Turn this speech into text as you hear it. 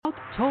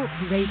Talk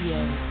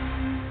Radio.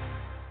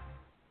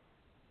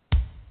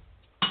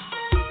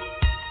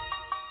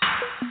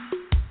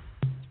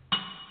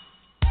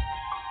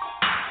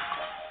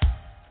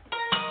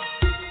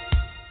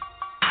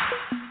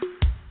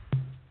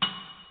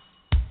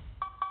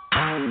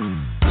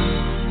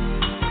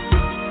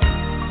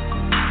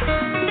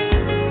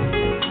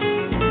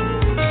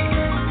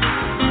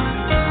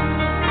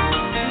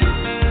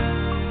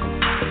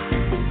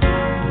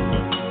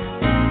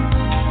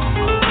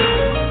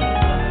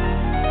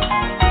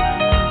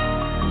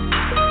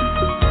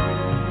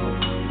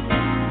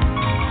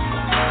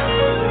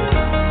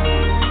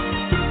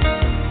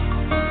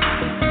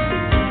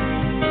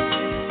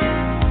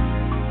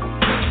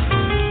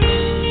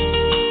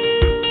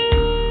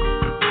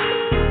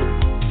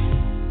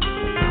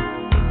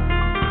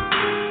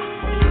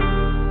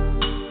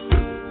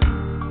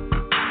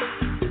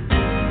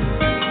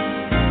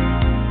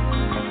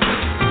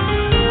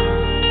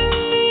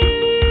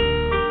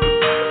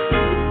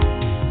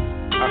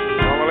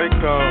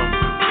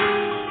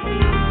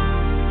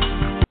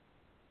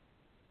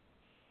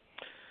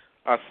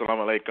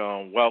 Assalamu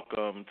alaikum.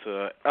 Welcome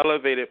to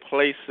Elevated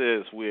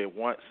Places. We're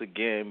once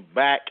again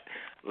back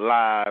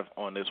live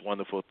on this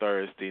wonderful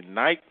Thursday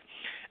night.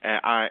 And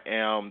I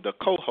am the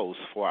co-host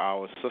for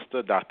our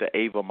sister, Dr.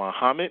 Ava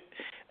Muhammad.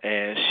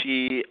 And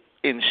she,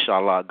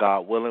 inshallah,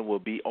 God willing, will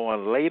be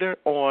on later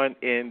on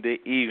in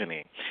the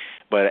evening.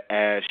 But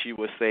as she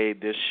would say,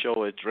 this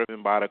show is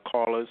driven by the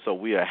callers, so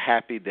we are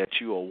happy that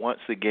you are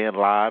once again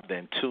live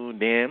and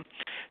tuned in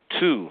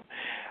to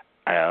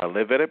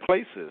Elevated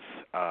Places,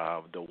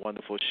 the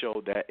wonderful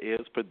show that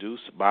is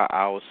produced by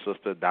our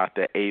sister,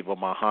 Dr. Ava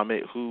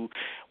Muhammad, who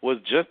was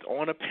just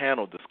on a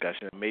panel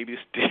discussion, maybe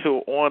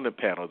still on the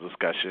panel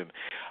discussion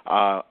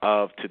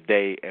of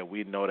today, and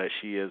we know that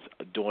she is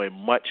doing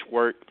much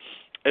work.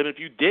 And if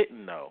you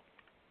didn't know,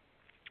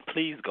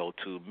 please go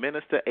to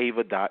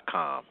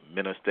ministerava.com,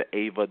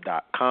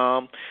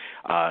 ministerava.com.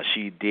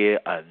 She did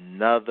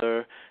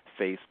another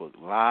Facebook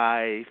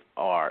Live,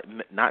 or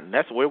not, and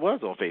that's where it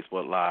was on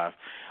Facebook Live,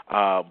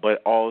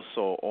 but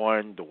also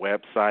on the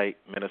website,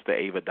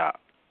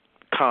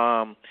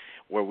 ministerava.com,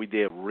 where we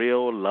did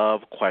real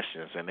love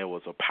questions, and it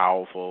was a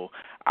powerful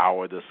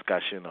hour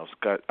discussion of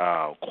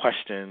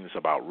questions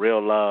about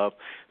real love.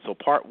 So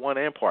part 1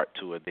 and part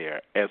 2 are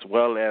there, as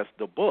well as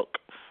the book,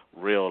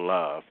 Real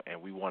Love,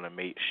 and we want to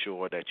make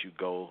sure that you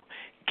go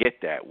get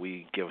that.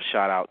 We give a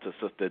shout-out to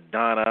Sister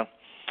Donna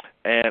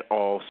and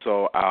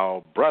also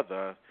our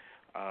Brother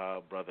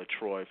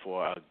Troy,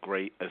 for a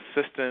great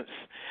assistance,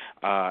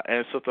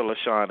 and Sister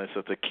LaShawn and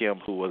Sister Kim,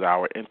 who was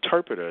our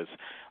interpreters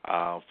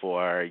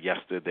for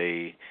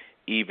yesterday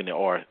evening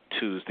or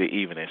Tuesday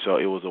evening. So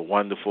it was a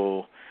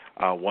wonderful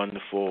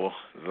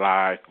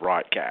live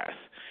broadcast.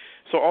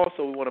 So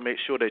also we want to make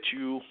sure that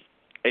you,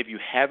 if you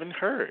haven't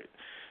heard,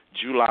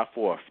 July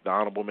 4th, the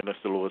Honorable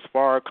Minister Louis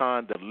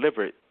Farrakhan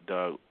delivered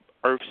the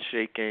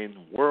earth-shaking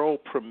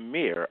world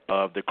premiere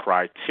of The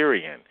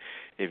Criterion.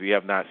 If you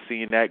have not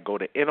seen that, go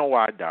to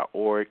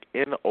NOI.org,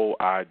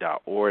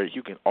 NOI.org.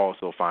 You can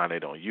also find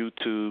it on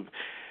YouTube,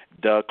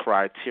 The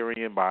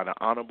Criterion by the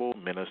Honorable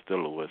Minister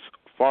Louis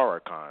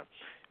Farrakhan.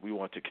 We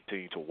want to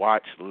continue to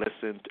watch,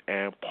 listen,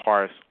 and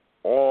parse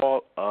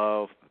all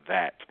of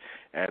that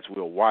as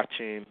we're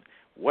watching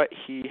what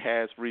he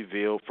has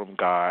revealed from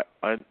God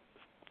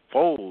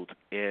unfold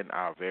in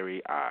our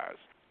very eyes.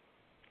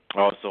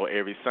 Also,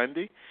 every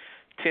Sunday,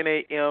 10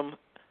 a.m.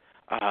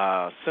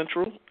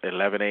 Central,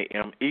 11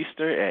 a.m.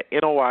 Eastern at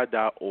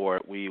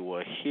NOI.org, we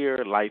will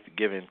hear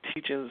life-giving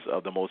teachings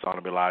of the Most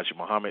Honorable Elijah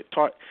Muhammad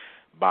taught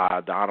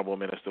by the Honorable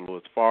Minister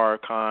Louis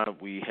Farrakhan.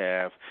 We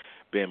have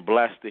been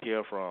blessed to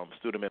hear from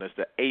Student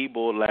Minister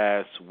Abel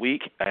last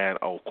week, and,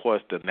 of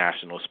course, the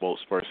National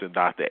Spokesperson,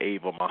 Dr.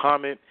 Ava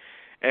Muhammad.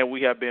 And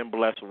we have been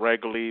blessed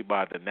regularly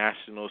by the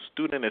National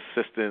Student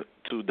Assistant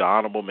to the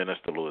Honorable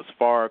Minister Louis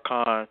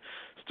Farrakhan,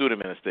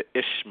 Student Minister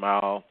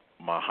Ishmael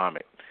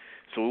Muhammad.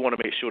 So we want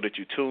to make sure that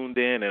you tuned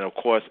in. And, of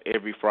course,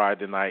 every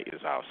Friday night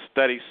is our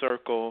study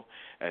circle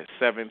at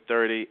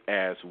 7:30,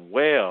 as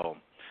well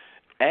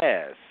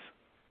as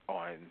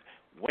on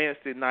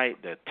Wednesday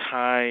night, the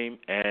time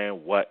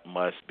and what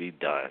must be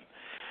done.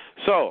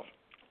 So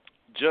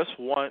just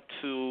want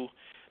to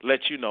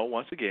let you know,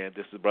 once again,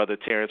 this is Brother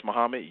Terrence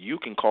Muhammad. You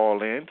can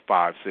call in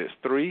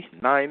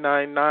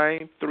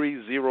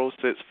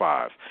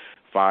 563-999-3065,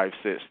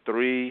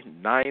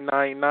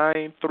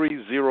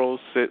 563-999-3065.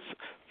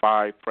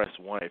 Press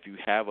 1 if you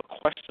have a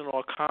question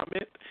or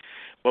comment.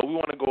 But we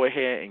want to go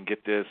ahead and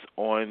get this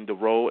on the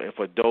road. And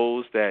for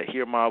those that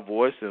hear my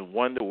voice and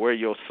wonder where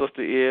your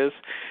sister is,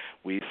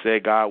 we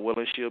say, God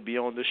willing, she'll be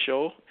on the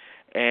show,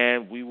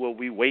 and we will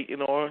be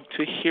waiting on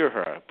to hear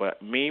her.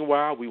 But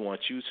meanwhile, we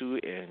want you to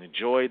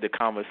enjoy the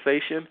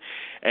conversation,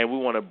 and we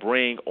want to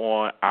bring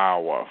on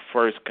our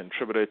first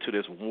contributor to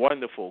this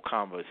wonderful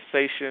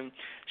conversation.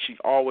 She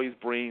always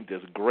brings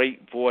this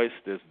great voice,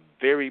 this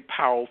very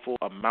powerful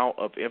amount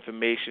of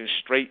information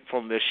straight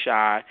from the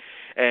shy,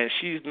 And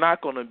she's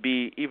not going to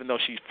be, even though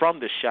she's from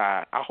the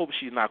Chi, I hope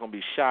she's not going to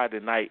be shy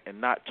tonight and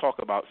not talk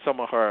about some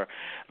of her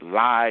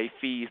live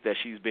feeds that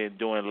she's been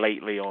doing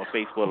lately on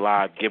Facebook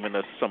Live, giving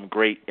us some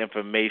great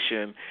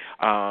information.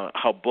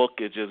 Her book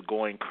is just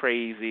going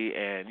crazy,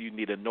 and you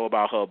need to know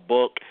about her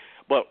book.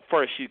 But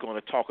first, she's going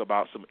to talk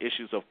about some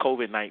issues of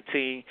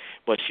COVID-19,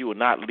 but she will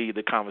not lead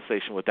the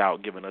conversation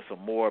without giving us some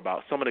more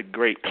about some of the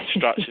great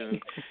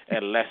instructions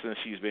and lessons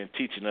she's been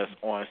teaching us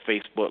on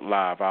Facebook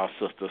Live. Our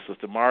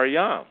Sister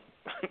Mariam.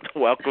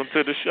 Welcome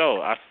to the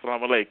show.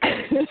 Assalamu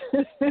alaikum.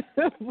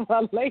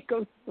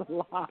 Walaikum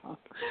salam.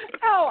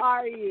 How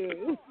are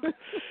you?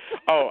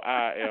 Oh,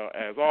 I am,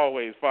 as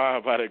always,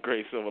 fine by the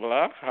grace of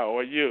Allah. How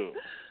are you?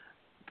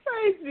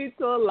 Praise be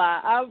to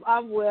Allah.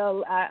 I'm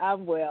well.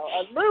 I'm well.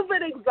 A little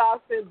bit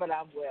exhausted, but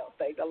I'm well.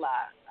 Thank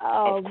Allah.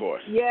 Of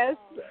course. Yes.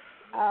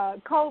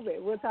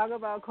 COVID. We'll talk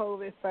about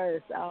COVID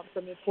first.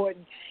 Some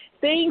important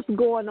things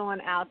going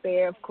on out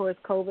there. Of course,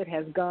 COVID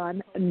has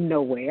gone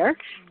nowhere.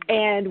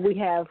 And we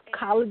have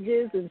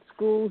colleges and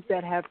schools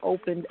that have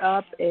opened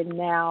up, and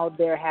now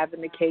they're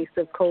having the case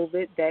of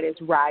COVID that is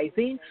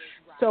rising.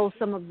 So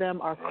some of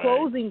them are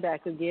closing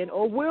back again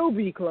or will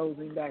be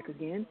closing back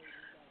again.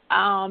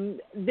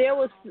 There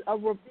was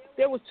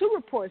two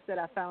reports that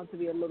I found to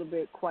be a little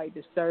bit quite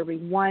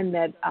disturbing. One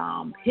that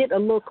hit a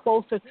little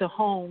closer to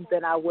home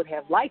than I would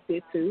have liked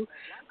it to,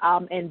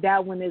 and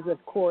that one is,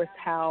 of course,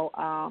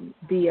 how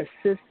the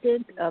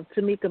assistant of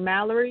Tamika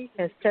Mallory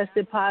has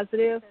tested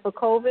positive for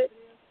COVID.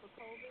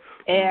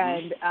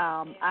 And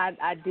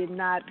I did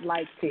not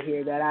like to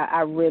hear that.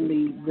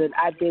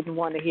 I didn't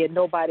want to hear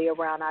nobody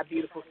around our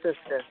beautiful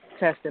sister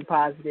testing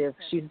positive.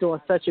 She's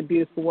doing such a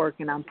beautiful work,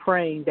 and I'm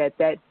praying that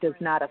does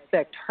not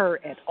affect her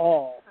at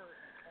all.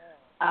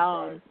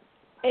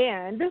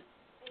 And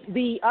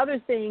the other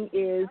thing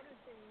is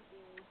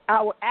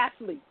our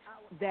athletes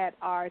that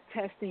are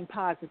testing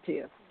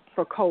positive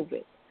for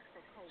COVID.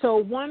 So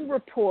one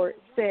report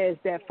says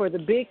that for the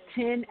Big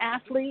Ten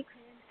athletes,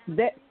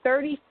 that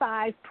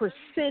 35%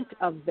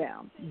 of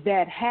them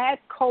that had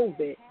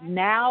COVID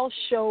now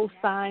show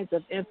signs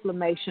of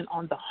inflammation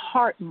on the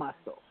heart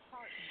muscle.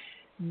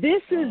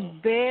 This is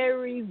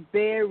very,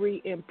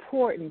 very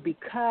important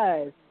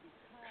because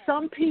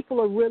some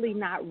people are really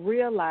not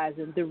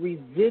realizing the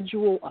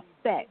residual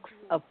effects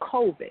of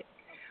COVID.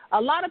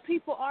 A lot of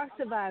people are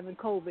surviving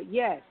COVID,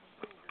 yes,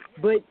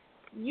 but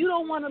you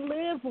don't want to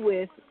live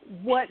with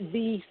what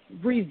the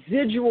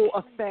residual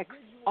effects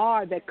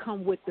are that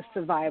come with the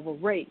survival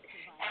rate.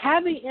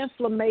 Having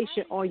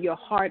inflammation on your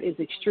heart is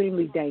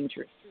extremely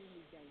dangerous.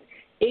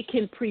 It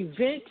can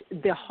prevent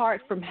the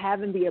heart from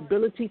having the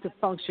ability to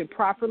function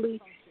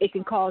properly. It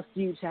can cause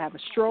you to have a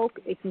stroke.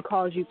 It can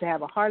cause you to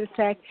have a heart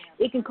attack.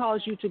 It can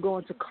cause you to go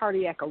into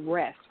cardiac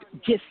arrest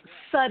just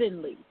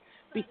suddenly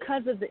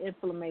because of the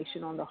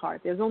inflammation on the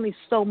heart. There's only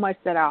so much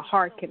that our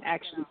heart can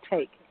actually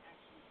take.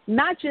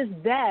 Not just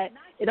that,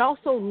 it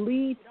also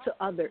leads to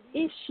other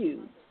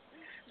issues.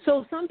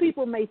 So some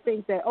people may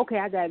think that, okay,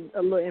 I got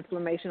a little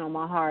inflammation on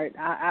my heart,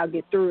 I'll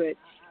get through it.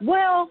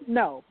 Well,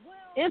 no.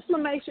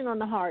 Inflammation on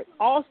the heart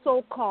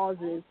also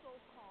causes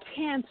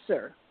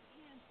cancer.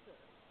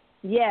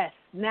 Yes.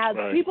 Now,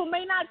 people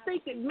may not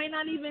think it, may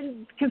not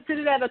even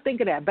consider that or think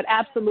of that, but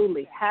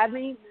absolutely.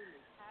 Having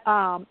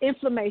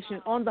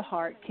inflammation on the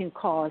heart can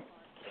cause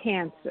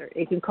cancer.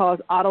 It can cause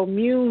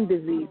autoimmune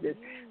diseases.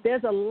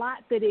 There's a lot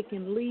that it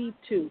can lead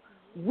to.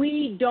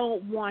 We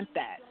don't want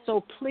that.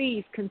 So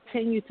please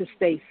continue to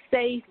stay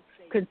safe,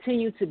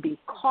 continue to be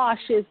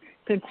cautious,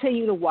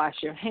 continue to wash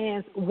your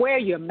hands, wear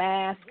your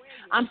mask.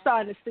 I'm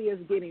starting to see us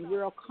getting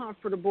real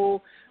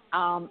comfortable.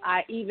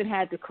 I even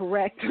had to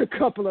correct a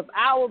couple of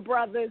our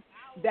brothers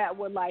that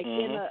were like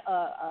in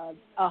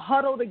a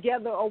huddle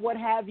together or what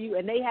have you,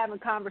 and they having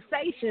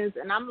conversations,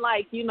 and I'm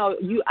like,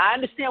 I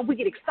understand we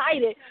get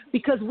excited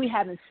because we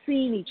haven't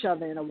seen each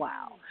other in a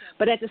while.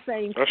 But at the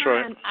same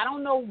time, I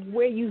don't know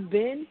where you've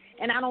been,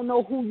 and I don't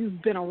know who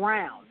you've been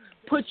around.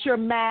 Put your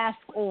mask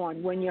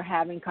on when you're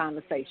having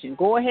conversation.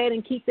 Go ahead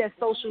and keep that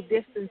social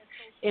distance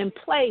in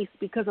place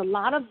because a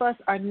lot of us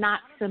are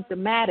not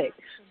symptomatic.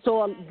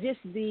 So just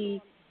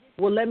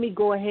let me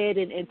go ahead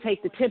and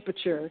take the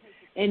temperature,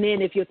 and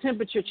then if your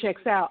temperature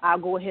checks out, I'll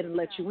go ahead and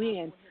let you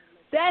in.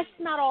 That's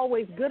not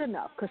always good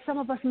enough because some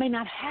of us may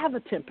not have a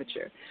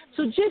temperature.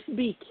 So just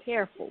be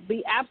careful.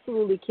 Be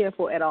absolutely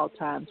careful at all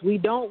times. We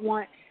don't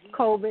want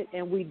COVID,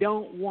 and we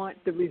don't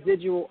want the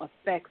residual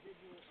effects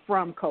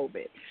from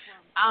COVID.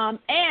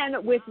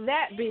 And with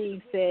that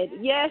being said,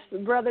 yes,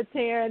 Brother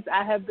Terrence,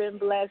 I have been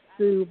blessed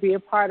to be a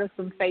part of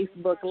some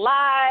Facebook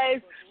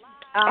Lives.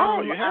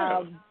 You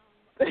have.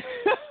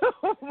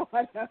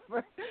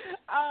 Whatever.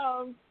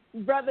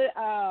 Brother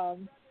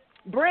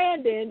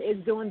Brandon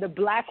is doing the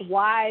Black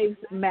Wives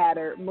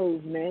Matter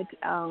movement,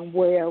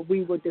 where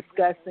we were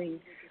discussing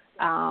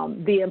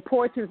the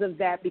importance of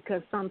that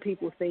because some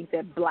people think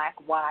that black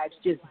wives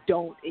just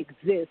don't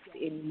exist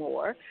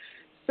anymore.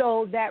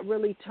 So that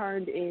really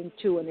turned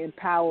into an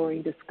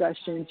empowering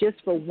discussion just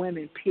for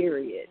women,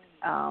 period.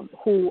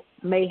 who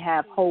may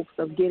have hopes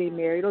of getting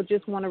married or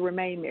just want to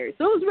remain married.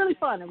 So it was really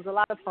fun. It was a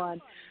lot of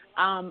fun.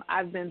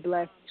 I've been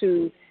blessed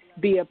to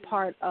be a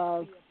part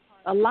of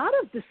a lot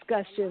of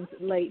discussions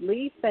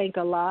lately, thank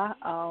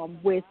Allah,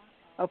 with,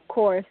 of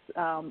course,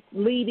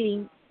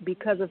 leading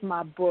because of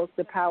my book,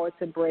 The Power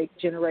to Break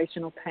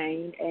Generational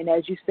Pain. And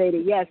as you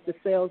stated, yes, the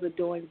sales are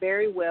doing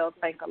very well,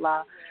 thank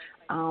Allah,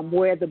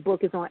 where the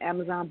book is on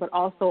Amazon, but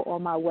also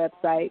on my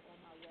website.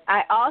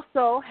 I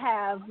also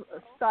have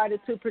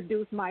started to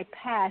produce my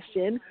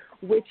passion,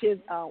 which is,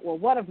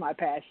 one of my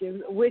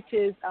passions, which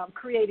is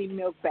creating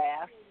milk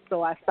baths.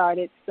 So I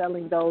started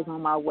selling those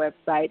on my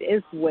website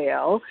as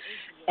well.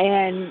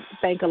 And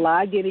thank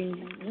Allah,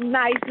 getting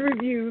nice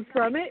reviews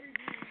from it.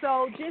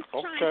 So just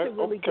trying to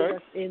really get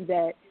us in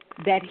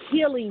that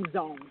healing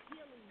zone.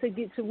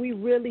 We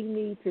really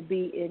need to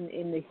be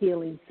in the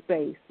healing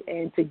space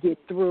and to get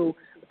through.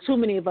 Too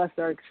many of us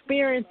are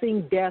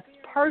experiencing death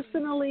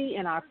personally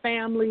in our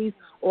families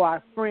or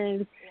our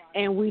friends,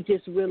 and we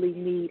just really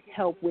need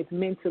help with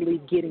mentally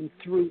getting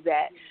through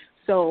that.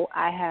 So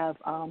I have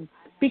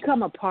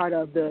become a part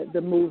of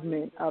the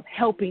movement of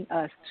helping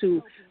us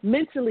to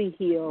mentally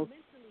heal.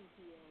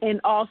 And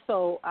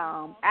also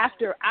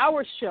after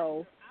our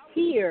show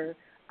here,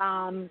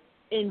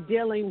 in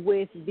dealing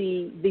with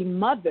the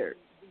mothers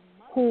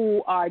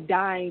who are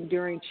dying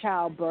during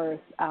childbirth,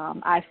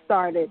 I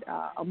started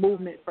a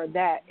movement for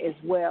that as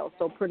well.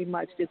 So pretty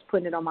much just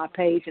putting it on my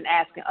page and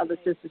asking other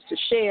sisters to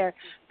share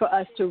for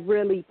us to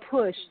really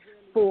push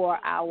for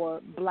our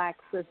black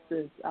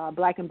sisters,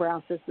 black and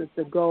brown sisters,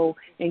 to go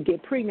and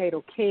get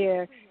prenatal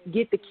care,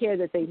 get the care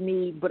that they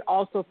need, but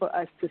also for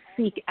us to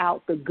seek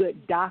out the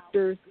good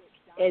doctors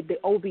and the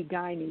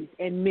OB-GYNs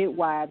and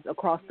midwives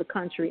across the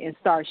country and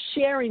start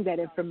sharing that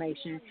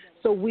information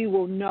so we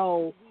will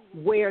know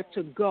where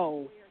to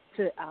go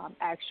to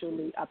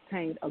actually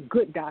obtain a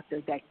good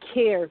doctor that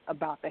cares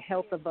about the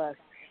health of us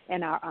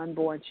and our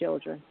unborn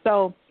children.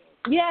 So,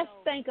 yes,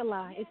 thank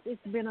Allah. It's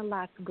been a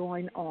lot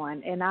going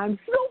on, and I'm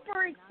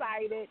super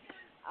excited.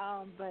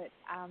 Oh,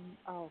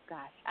 gosh,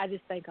 I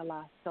just thank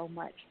Allah so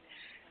much.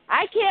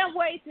 I can't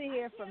wait to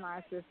hear from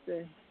our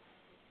Sister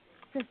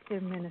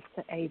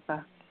Minister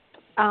Ava.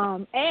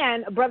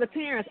 And Brother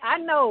Terrence, I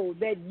know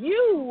that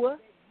you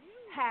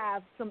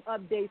have some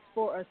updates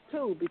for us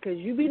too, because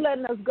you be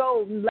letting us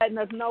go and letting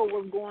us know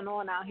what's going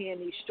on out here in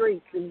these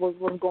streets and what's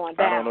going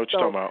down. I don't know what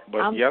you're talking about,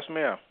 but yes,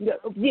 ma'am.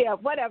 Yeah,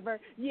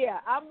 whatever. Yeah,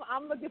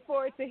 I'm looking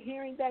forward to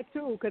hearing that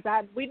too, because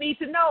we need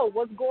to know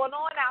what's going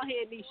on out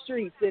here in these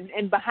streets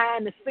and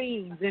behind the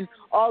scenes and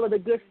all of the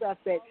good stuff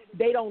that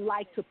they don't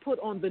like to put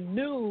on the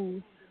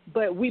news,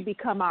 but we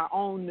become our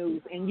own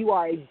news, and you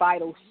are a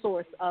vital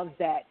source of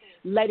that,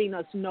 letting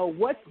us know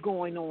what's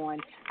going on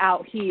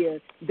out here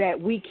that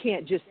we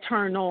can't just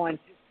turn on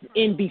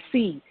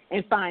NBC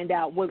and find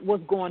out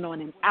what's going on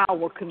in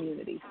our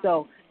community.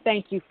 So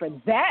thank you for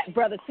that,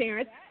 Brother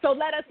Terrence. So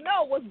let us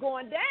know what's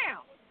going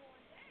down.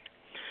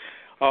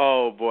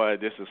 Oh, boy,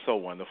 this is so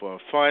wonderful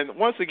and fun.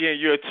 Once again,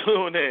 you're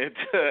tuned in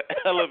to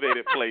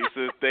Elevated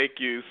Places. Thank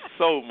you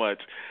so much,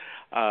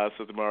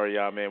 Sister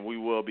Maria. Man, we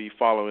will be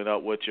following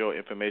up with your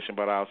information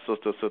about our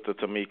Sister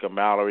Tamika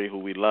Mallory, who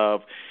we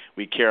love,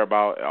 we care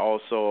about.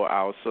 Also,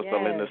 our Sister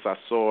Linda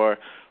Sassour,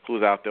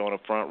 who's out there on the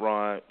front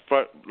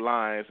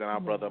lines, and our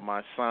brother,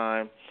 my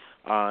son,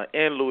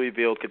 in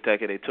Louisville,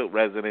 Kentucky. They took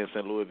residence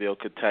in Louisville,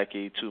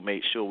 Kentucky, to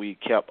make sure we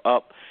kept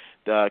up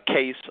the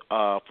case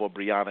for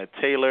Breonna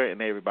Taylor,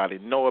 and everybody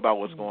know about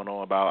what's going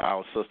on about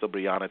our sister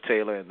Breonna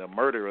Taylor and the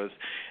murderers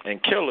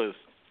and killers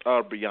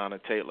of Breonna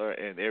Taylor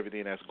and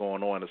everything that's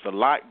going on. There's a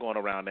lot going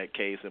around that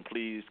case, and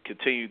please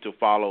continue to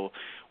follow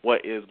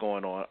what is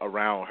going on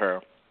around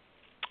her.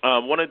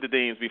 One of the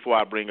things, before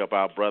I bring up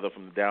our brother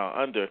from the Down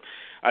Under,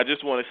 I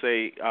just want to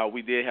say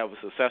we did have a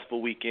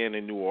successful weekend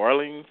in New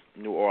Orleans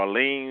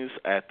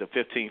at the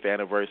 15th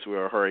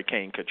anniversary of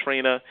Hurricane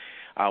Katrina.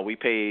 We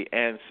paid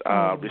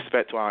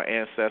respect to our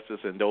ancestors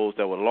and those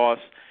that were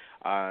lost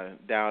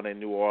down in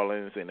New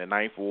Orleans in the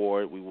 9th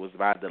Ward. We was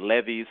by the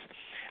levees,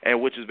 and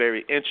which is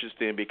very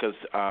interesting because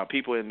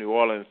people in New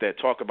Orleans that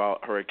talk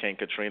about Hurricane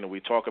Katrina,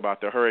 we talk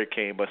about the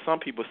hurricane, but some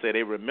people say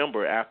they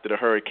remember after the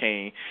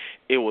hurricane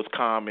it was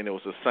calm and it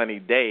was a sunny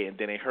day, and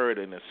then they heard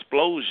an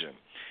explosion,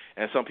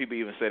 and some people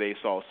even say they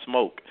saw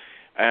smoke.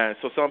 And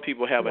so some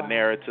people have a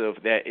narrative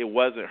that it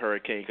wasn't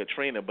Hurricane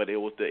Katrina, but it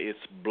was it's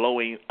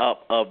blowing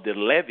up of the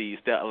levees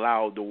that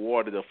allowed the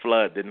water to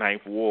flood the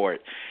 9th Ward,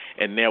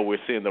 and now we're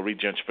seeing the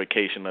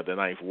regentrification of the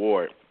 9th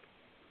Ward.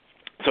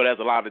 So there's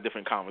a lot of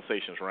different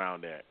conversations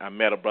around that. I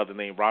met a brother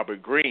named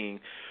Robert Green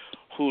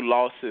who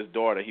lost his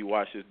daughter. He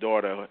watched his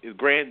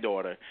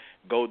granddaughter,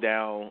 go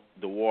down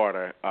the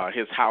water.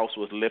 His house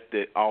was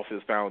lifted off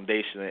his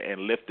foundation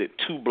and lifted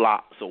 2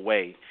 blocks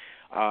away.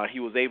 He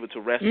was able to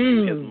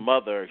rescue his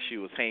mother. She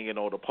was hanging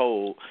on the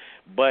pole,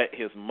 but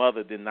his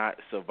mother did not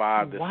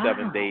survive the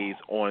 7 days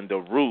on the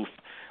roof,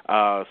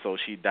 so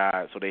she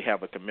died. So they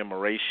have a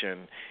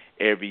commemoration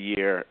every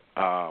year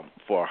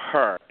for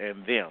her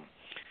and them.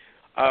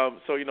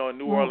 So, in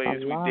New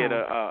Orleans, we did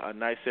a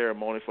nice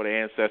ceremony for the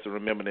ancestors,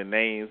 remember the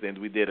names, and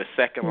we did a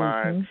second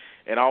line.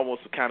 And I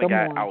almost kind of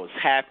I was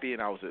happy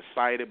and I was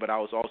excited, but I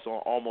was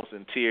also almost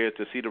in tears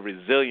to see the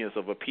resilience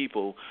of a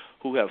people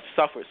who have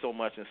suffered so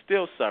much and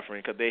still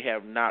suffering because they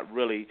have not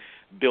really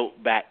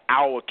built back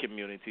our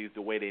communities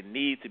the way they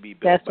need to be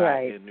built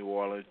back in New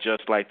Orleans,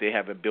 just like they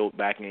haven't built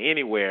back in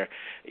anywhere,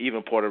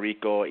 even Puerto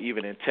Rico, or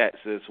even in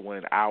Texas,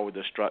 when our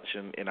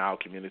destruction in our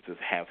communities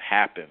have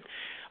happened.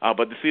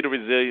 But to see the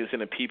resilience in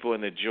the people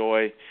and the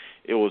joy,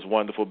 it was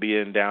wonderful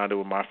being down there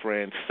with my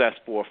friend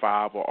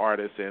Cess45, or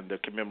artist, and the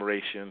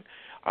commemoration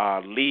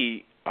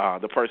lead,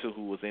 the person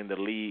who was in the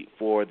lead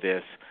for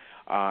this,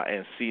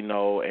 and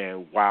Sino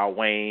and Wild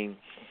Wayne,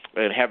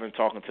 and having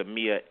talking to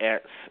Mia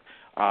X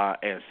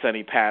and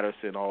Sonny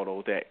Patterson, all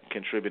those that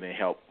contribute and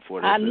help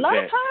for this event. I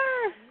love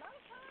her.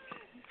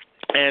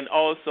 And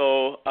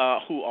also,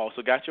 who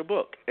also got your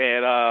book,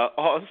 and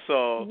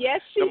also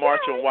the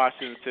March on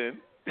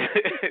Washington.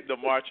 The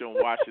March on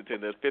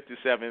Washington, the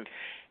 57th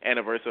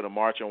anniversary of the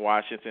March on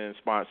Washington,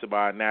 sponsored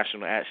by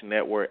National Action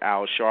Network,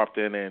 Al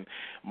Sharpton, and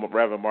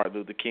Reverend Martin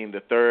Luther King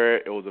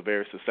III. It was a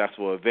very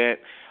successful event.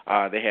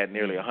 They had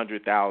nearly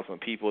 100,000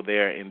 people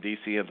there in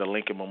D.C. at the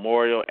Lincoln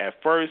Memorial. At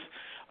first,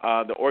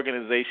 the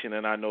organization,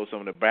 and I know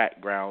some of the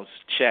backgrounds,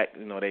 checked.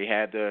 They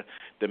had the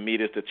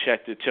meters to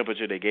check the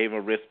temperature. They gave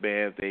them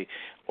wristbands. They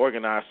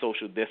organized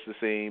social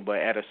distancing. But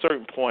at a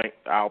certain point,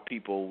 our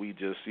people, we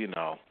just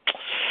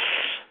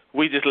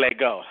let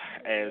go.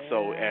 And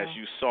so as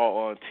you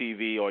saw on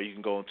TV, or you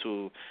can go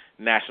into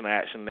National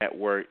Action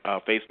Network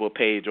Facebook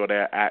page or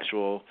their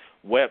actual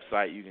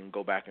website, you can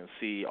go back and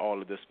see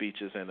all of the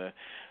speeches and the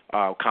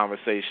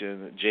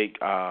conversation.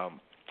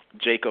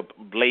 Jacob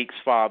Blake's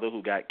father,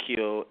 who got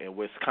killed in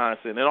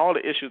Wisconsin, and all the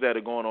issues that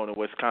are going on in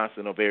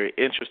Wisconsin are very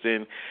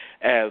interesting,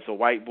 as a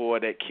white boy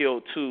that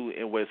killed two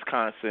in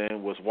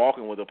Wisconsin was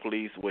walking with the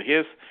police with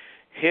his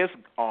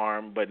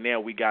arm, but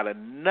now we got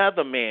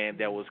another man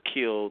that was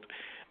killed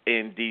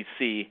in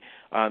D.C.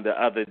 The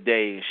other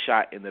day,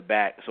 shot in the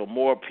back. So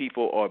more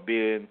people are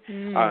being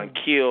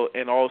killed.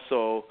 And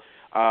also,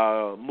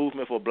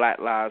 Movement for Black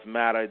Lives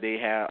Matter, they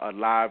had a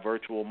live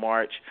virtual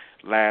march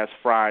last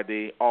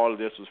Friday. All of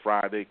this was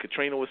Friday.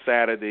 Katrina was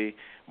Saturday.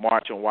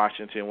 March on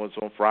Washington was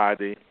on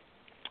Friday.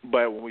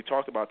 But when we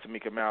talked about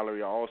Tamika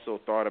Mallory, I also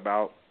thought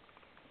about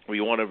we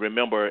want to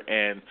remember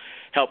and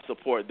help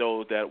support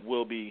those that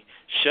will be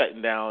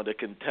shutting down the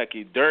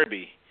Kentucky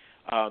Derby,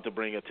 to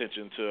bring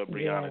attention to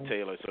Breonna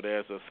Taylor. So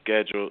there's a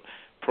scheduled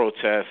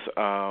protest,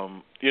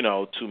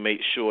 to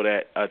make sure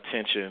that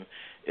attention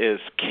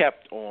is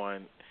kept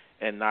on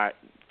and not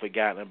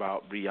forgotten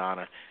about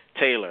Breonna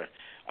Taylor.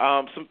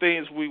 Some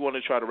things we want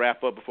to try to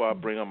wrap up before I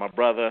bring on my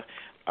brother.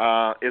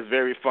 It's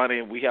very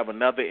funny. We have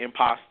another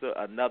imposter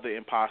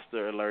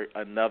alert.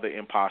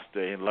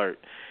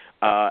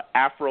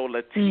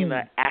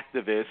 Afro-Latina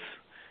activist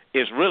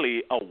is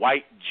really a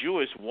white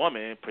Jewish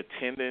woman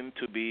pretending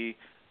to be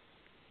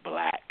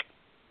black.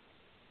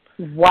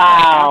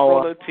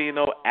 Wow.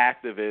 Afro-Latino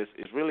activist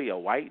is really a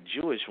white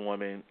Jewish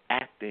woman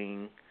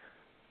acting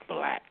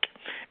black.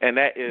 And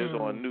that is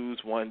on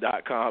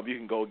news1.com. You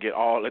can go get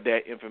all of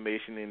that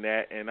information in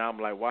that. And I'm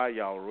like, why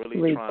y'all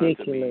really trying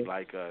to be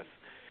like us?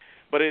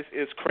 But it's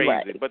crazy.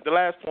 Right. But the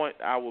last point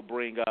I will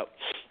bring up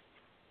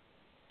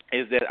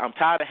is that I'm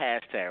tired of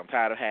hashtag.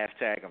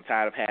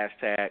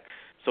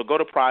 So go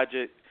to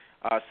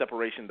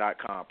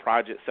projectseparation.com,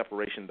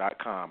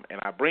 projectseparation.com.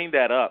 And I bring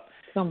that up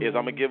I'm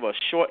going to give a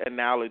short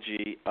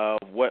analogy of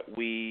what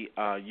we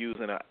use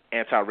in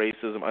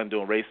anti-racism,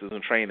 undoing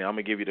racism training. I'm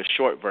going to give you the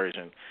short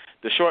version.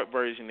 The short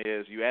version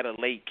is you at a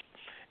lake,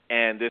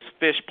 and this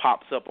fish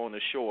pops up on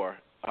the shore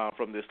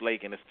from this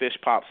lake, and this fish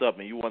pops up,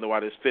 and you wonder why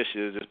this fish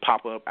is just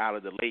popping up out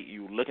of the lake.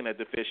 You're looking at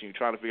the fish, and you're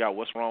trying to figure out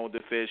what's wrong with the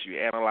fish. You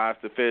analyze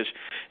the fish,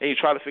 and you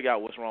try to figure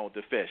out what's wrong with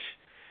the fish.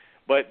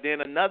 But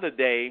then another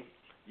day,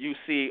 you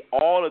see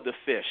all of the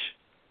fish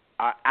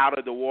out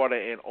of the water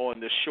and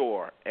on the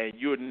shore, and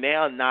you're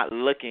now not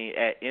looking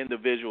at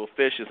individual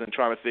fishes and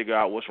trying to figure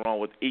out what's wrong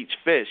with each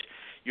fish.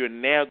 You're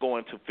now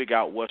going to figure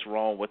out what's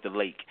wrong with the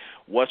lake.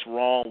 What's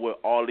wrong with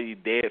all these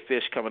dead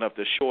fish coming up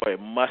the shore?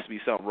 It must be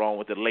something wrong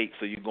with the lake,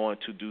 so you're going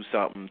to do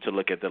something to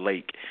look at the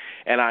lake.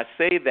 And I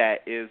say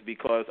that is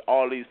because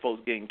all these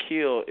folks getting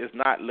killed is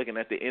not looking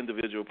at the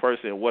individual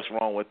person and what's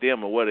wrong with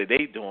them and what are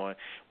they doing.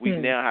 We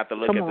now have to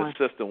look at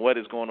the system. What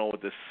is going on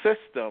with the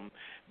system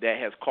that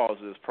has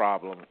caused this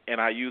problem?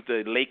 And I use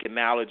the lake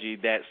analogy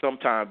that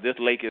sometimes this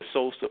lake is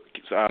so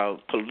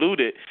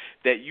polluted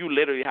that you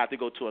literally have to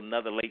go to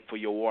another lake for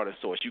your water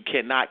source. You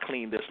cannot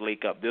clean this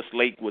lake up. This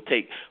lake will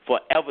take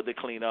forever to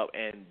clean up,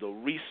 and the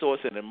resource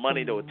and the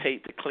money that it would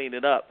take to clean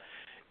it up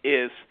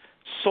is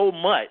so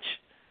much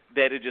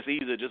that it just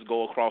easier just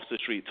go across the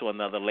street to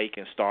another lake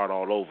and start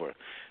all over.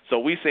 So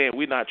we're saying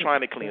we're not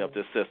trying to clean up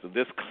this system.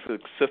 This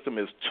system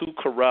is too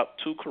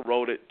corrupt, too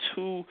corroded,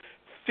 too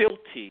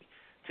filthy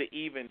to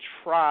even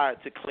try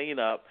to clean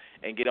up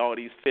and get all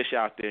these fish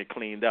out there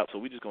cleaned up. So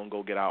we're just going to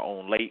go get our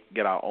own lake,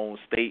 get our own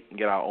state, and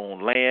get our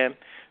own land.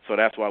 So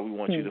that's why we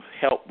want you to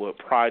help with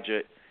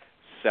Project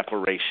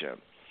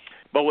separation.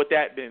 But with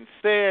that being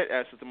said,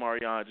 as Sister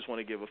Marianne, I just want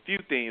to give a few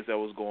things that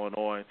was going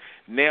on.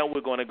 Now we're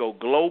going to go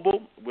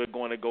global. We're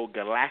going to go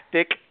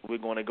galactic. We're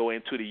going to go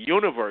into the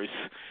universe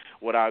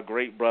with our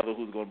great brother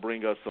who's going to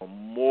bring us some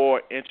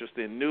more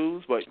interesting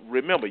news. But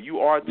remember, you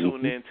are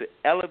tuned in to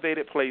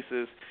Elevated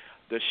Places.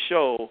 The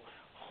show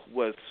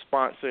was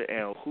sponsored,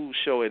 and whose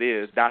show it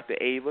is, Dr.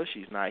 Ava.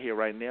 She's not here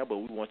right now, but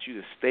we want you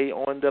to stay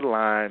on the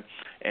line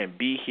and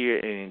be here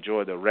and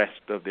enjoy the rest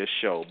of this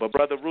show. But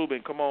Brother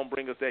Ruben, come on,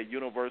 bring us that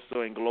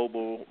universal and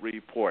global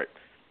report.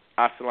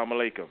 Assalamu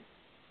alaikum.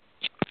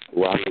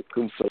 Wa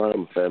alaikum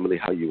salam, family.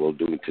 How you all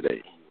doing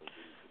today?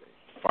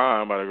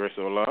 Fine, by the grace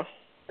of Allah.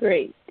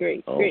 Great.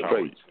 Praise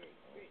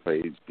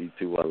be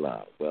to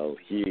Allah. Well,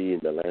 here in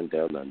the land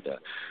down under,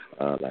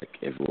 like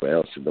everywhere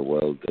else in the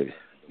world, the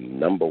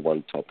number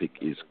one topic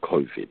is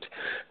COVID.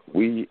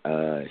 We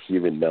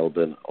here in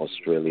Melbourne,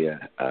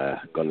 Australia,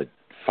 are going to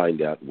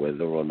find out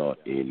whether or not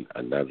in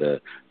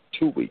another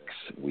 2 weeks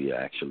we are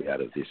actually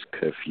out of this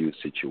curfew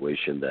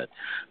situation that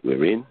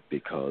we're in,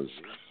 because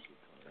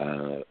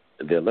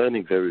they're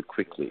learning very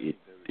quickly.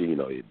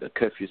 The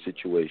curfew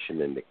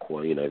situation and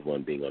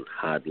everyone being on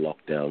hard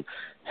lockdown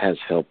has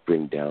helped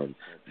bring down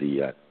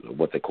the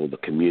what they call the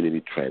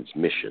community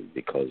transmission,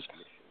 because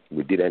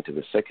we did enter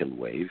the second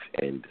wave,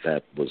 and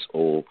that was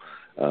all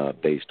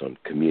based on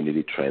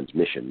community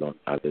transmission, not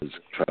others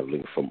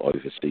traveling from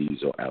overseas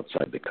or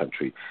outside the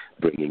country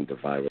bringing the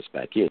virus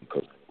back in,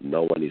 because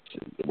no one is,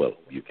 well,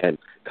 you can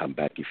come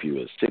back if you're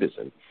a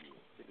citizen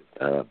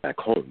back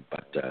home,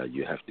 but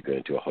you have to go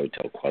into a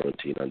hotel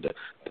quarantine under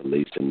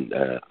police and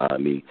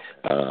army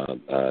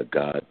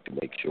guard to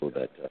make sure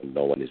that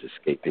no one is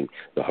escaping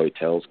the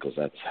hotels, because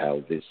that's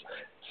how this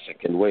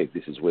second wave,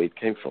 this is where it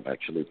came from.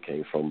 Actually, it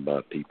came from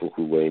people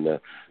who were in a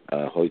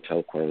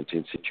hotel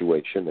quarantine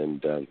situation,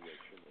 and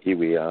here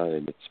we are,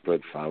 and it's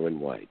spread far and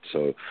wide.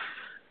 So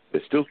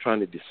they're still trying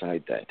to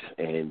decide that,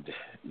 and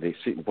they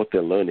see what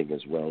they're learning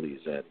as well is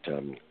that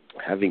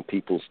having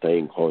people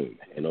staying home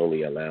and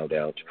only allowed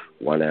out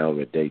 1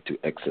 hour a day to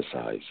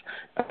exercise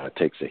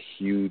takes a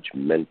huge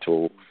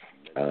mental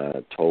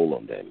toll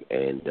on them,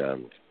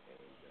 and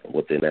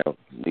what they're now,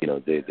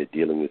 they're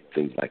dealing with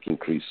things like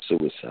increased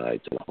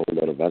suicides and a whole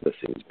lot of other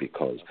things,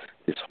 because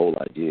this whole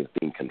idea of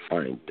being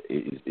confined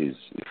is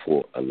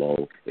for a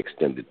long,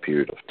 extended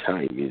period of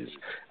time is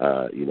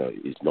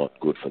not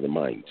good for the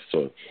mind.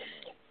 So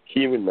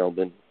here in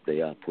Melbourne, they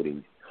are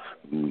putting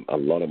a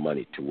lot of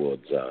money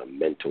towards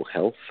mental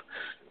health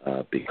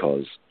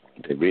because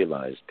they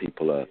realize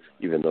people are,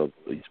 even though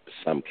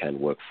some can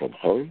work from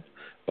home,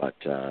 but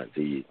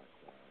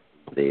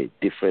the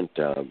different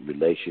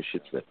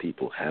relationships that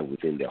people have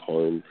within their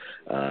home,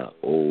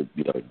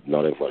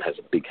 not everyone has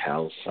a big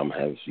house. Some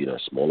have,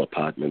 small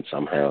apartments.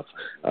 Some have,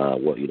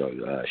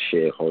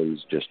 share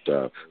homes just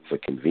for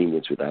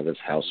convenience with others,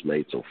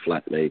 housemates or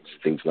flatmates,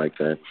 things like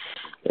that.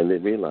 And they're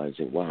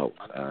realizing, wow,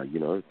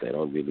 they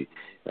don't really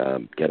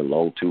get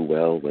along too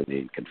well when they're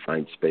in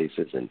confined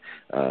spaces, and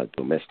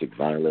domestic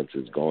violence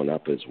has gone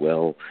up as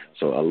well.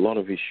 So a lot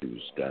of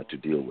issues to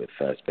deal with,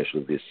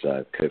 especially this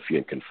curfew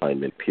and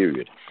confinement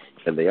period.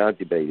 And they are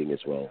debating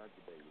as well,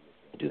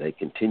 do they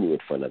continue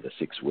it for another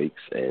 6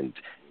 weeks and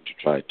to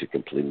try to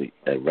completely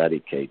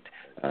eradicate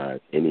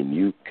any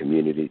new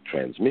community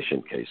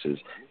transmission cases?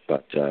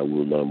 But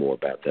we'll know more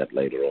about that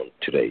later on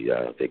today.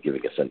 They're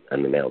giving us an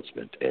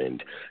announcement,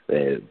 and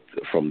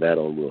from that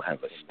on we'll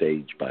have a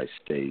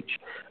stage-by-stage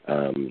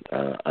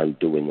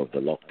undoing of the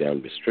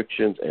lockdown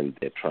restrictions, and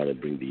they're trying to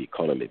bring the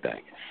economy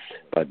back.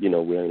 But,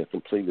 we're in a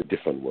completely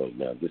different world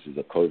now. This is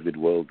a COVID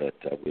world that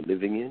we're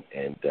living in,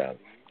 and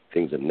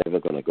things are never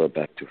going to go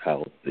back to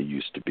how they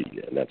used to be,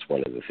 and that's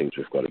one of the things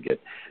we've got to get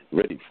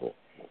ready for.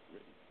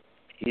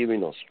 Here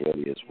in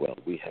Australia as well,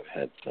 we have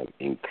had some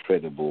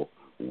incredible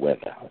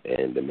weather,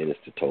 and the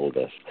minister told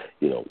us,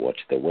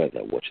 watch the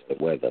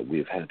weather.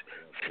 We've had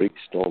freak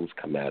storms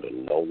come out of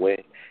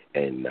nowhere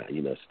and,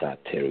 start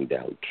tearing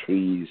down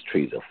trees.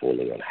 Trees are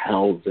falling on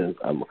houses.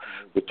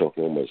 We're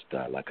talking almost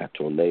like a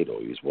tornado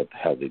is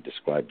how they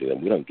described it,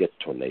 and we don't get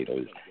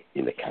tornadoes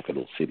in the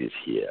capital cities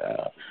here,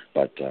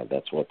 but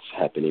that's what's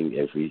happening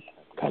every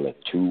kind of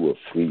 2 or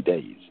 3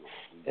 days,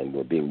 and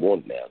we're being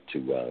warned now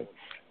to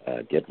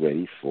get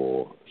ready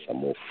for some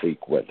more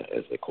freak weather,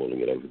 as they're calling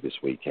it, over this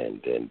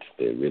weekend, and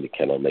they really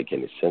cannot make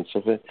any sense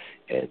of it,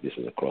 and this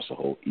is across the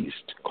whole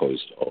east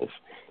coast of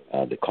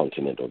the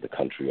continent or the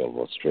country of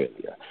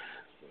Australia.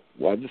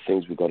 One of the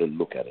things we've got to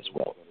look at as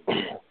well,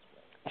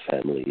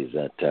 family, is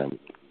that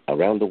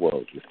around the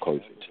world with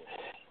COVID,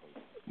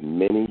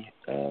 many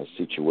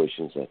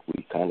situations that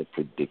we kind of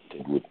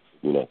predicted would,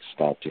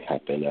 start to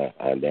happen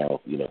are now,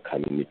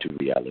 coming into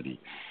reality.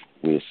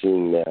 We're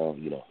seeing now,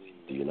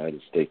 the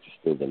United States is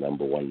still the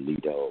number one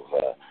leader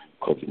of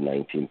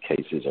COVID-19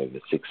 cases, over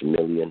 6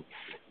 million.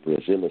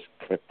 Brazil has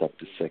crept up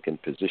to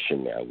second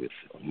position now with,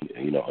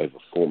 over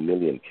 4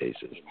 million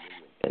cases.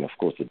 And, of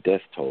course, the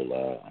death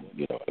toll,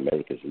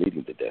 America is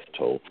leading the death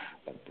toll.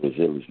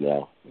 Brazil is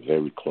now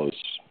very close,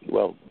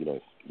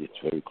 it's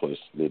very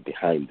closely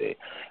behind there.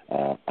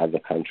 Other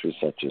countries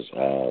such as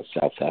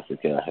South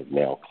Africa have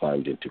now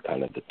climbed into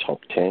kind of the top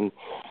 10.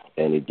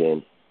 And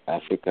again,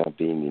 Africa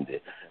being in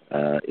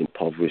the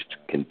impoverished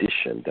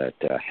condition that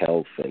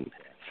health and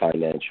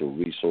financial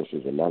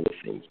resources and other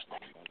things,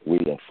 we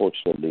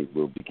unfortunately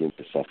will begin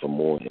to suffer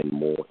more and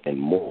more and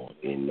more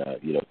in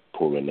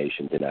poorer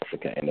nations in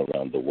Africa and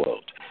around the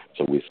world.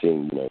 So we're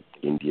seeing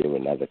India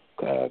and other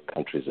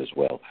countries as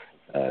well.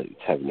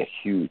 It's having a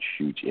huge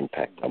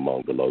impact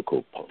among the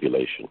local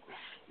population.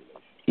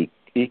 The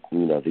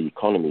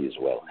economy as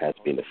well has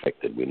been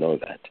affected. We know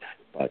that,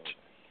 but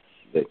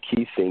the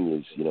key thing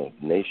is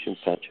nations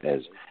such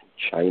as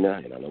China,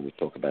 and I know we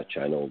talk about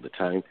China all the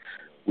time,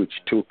 which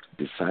took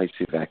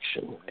decisive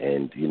action,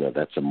 and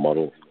that's a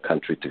model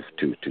country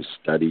to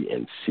study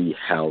and see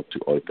how to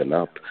open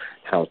up,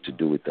 how to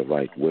do it the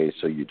right way,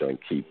 so you don't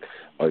keep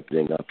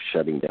opening up,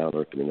 shutting down,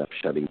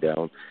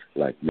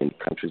 like many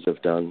countries have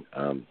done.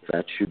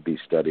 That should be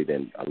studied,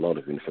 and a lot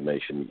of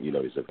information,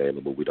 is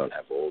available. We don't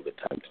have all the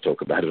time to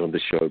talk about it on the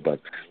show,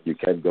 but you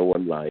can go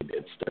online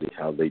and study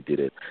how they did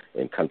it.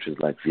 And countries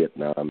like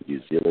Vietnam,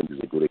 New Zealand is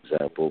a good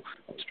example.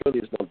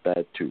 Australia is not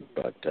bad too,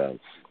 but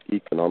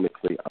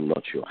economically, I'm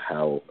not sure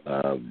how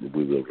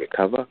we will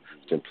recover,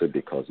 simply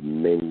because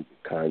many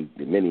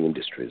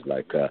industries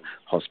like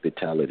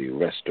hospitality,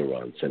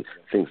 restaurants, and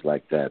things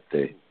like that,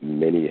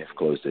 many have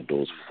closed their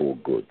doors for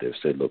good. They've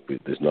said, look,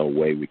 there's no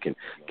way we can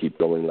keep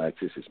going like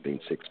this. It's been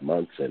 6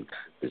 months, and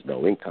there's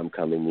no income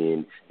coming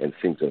in, and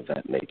things of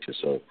that nature.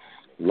 So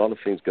a lot of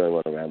things going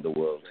on around the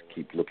world.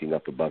 Keep looking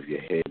up above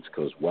your heads,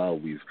 because while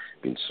we've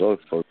been so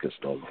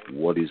focused on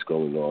what is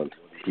going on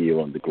here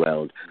on the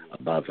ground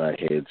above our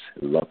heads,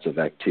 lots of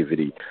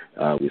activity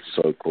with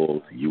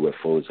so-called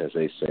UFOs, as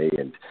they say,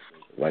 and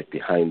right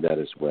behind that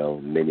as well,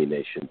 many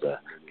nations are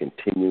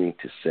continuing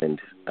to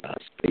send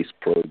space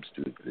probes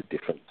to the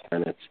different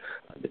planets,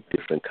 the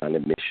different kind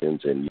of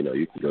missions, and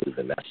you can go to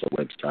the NASA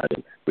website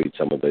and read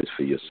some of those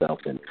for yourself,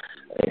 and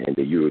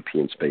the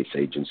European Space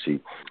Agency,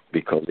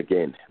 because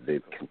again, they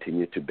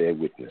continue to bear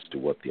witness to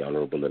what the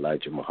Honorable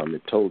Elijah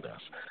Muhammad told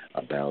us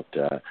about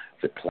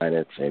the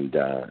planets and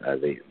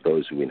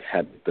those who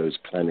inhabit those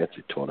planets.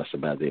 He taught us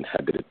about the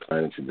inhabited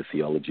planets in the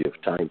theology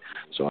of time.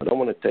 So I don't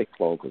want to take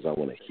long, because I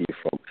want to hear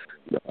from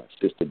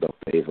Sister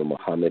Dr. Ava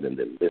Muhammad and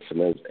the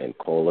listeners and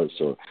callers.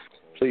 So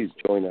please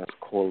join us,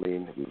 call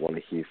in. We want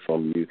to hear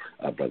from you.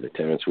 Brother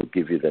Terrence will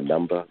give you the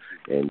number,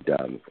 and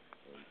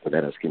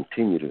let us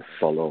continue to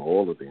follow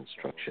all of the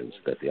instructions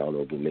that the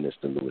Honorable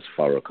Minister Louis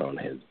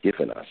Farrakhan has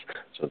given us,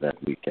 so that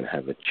we can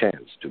have a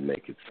chance to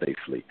make it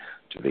safely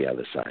to the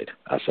other side.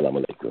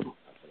 Assalamu alaikum.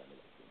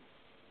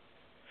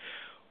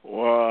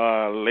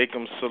 Wa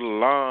alaikum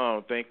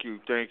salam. Thank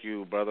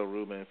you, Brother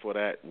Ruben, for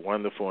that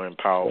wonderful and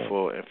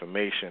powerful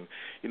information.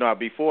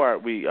 Before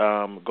we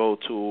go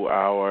to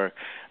our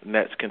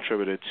next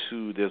contributor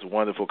to this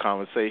wonderful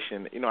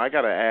conversation, I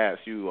got to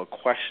ask you a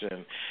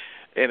question.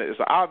 And it's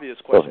an obvious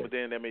question, but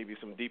then there may be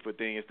some deeper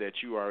things that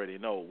you already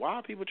know. Why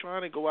are people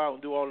trying to go out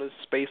and do all this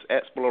space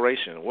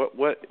exploration? What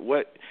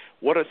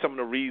are some of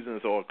the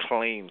reasons or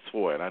claims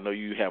for it? I know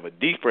you have a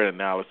deeper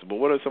analysis, but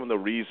what are some of the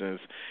reasons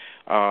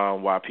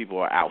why people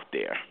are out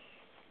there?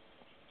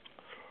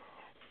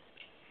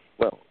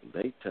 Well,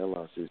 they tell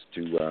us is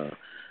to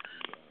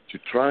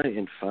try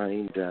and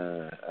find,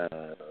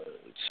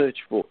 search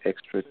for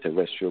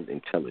extraterrestrial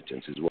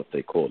intelligence is what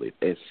they call it.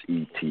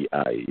 SETI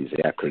is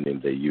the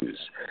acronym they use.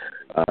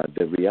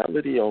 The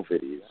reality of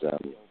it is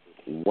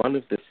one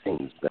of the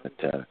things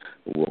that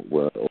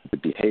were the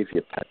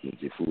behavior patterns,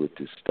 if we were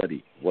to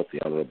study what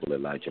the Honorable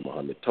Elijah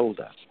Muhammad told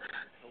us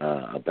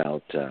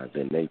about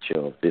the nature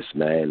of this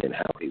man and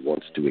how he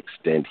wants to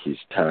extend his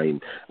time.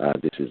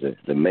 This is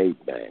the made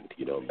man,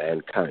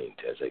 mankind,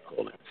 as they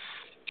call it,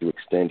 to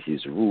extend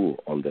his rule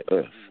on the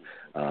earth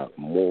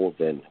more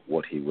than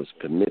what he was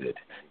permitted,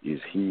 is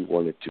he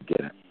wanted to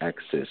get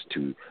access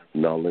to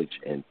knowledge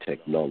and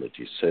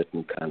technology,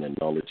 certain kind of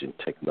knowledge and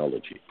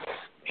technology.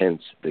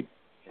 Hence the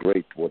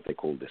great, what they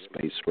call the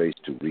space race,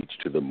 to reach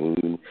to the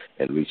moon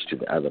and reach to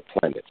the other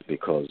planets,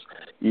 because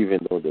even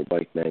though the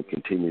white man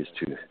continues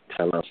to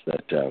tell us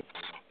that,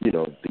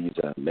 these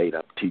are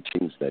made-up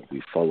teachings that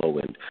we follow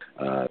and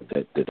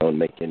that they don't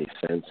make any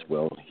sense,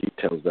 well, he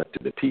tells that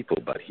to the people,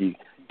 but he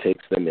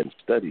takes them and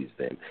studies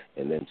them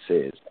and then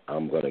says,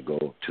 I'm going to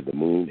go to the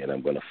moon and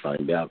I'm going to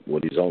find out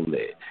what is on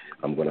there.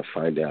 I'm going to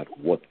find out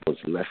what was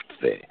left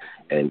there.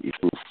 And if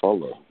we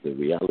follow the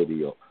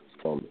reality of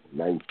from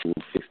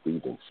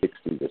 1950s and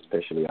 60s,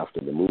 especially after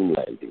the moon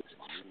landings,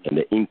 and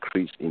the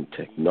increase in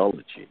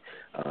technology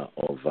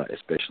of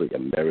especially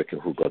America,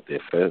 who got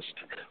there first,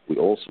 we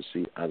also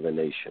see other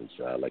nations,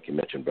 like you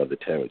mentioned, Brother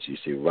Terrence. You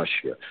see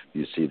Russia,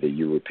 you see the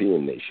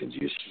European nations,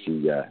 you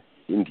see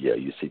India,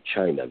 you see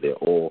China. They're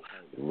all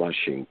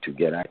rushing to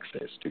get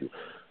access to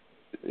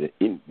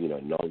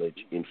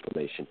knowledge,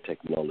 information,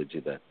 technology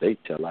that they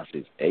tell us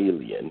is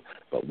alien,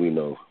 but we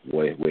know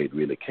where it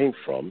really came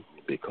from,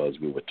 because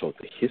we were taught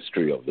the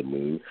history of the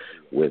moon,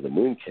 where the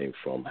moon came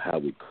from, how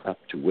it got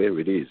to where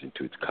it is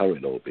into its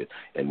current orbit,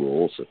 and we were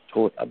also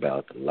taught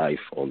about life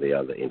on the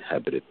other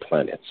inhabited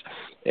planets.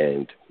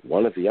 And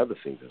one of the other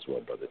things as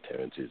well, Brother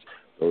Terrence, is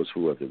those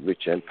who are the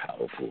rich and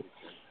powerful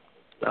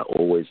are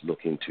always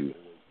looking to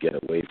get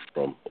away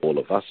from all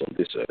of us on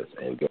this earth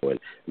and go and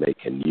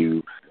make a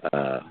new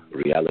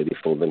reality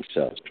for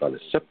themselves, trying to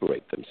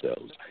separate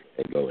themselves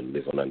and go and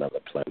live on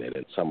another planet.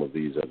 And some of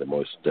these are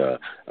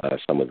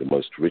some of the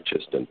most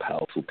richest and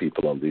powerful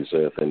people on this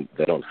earth, and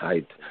they don't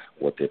hide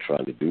what they're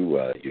trying to do.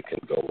 You can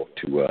go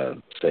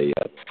to, say,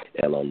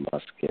 Elon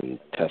Musk and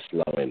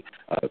Tesla and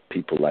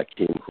people like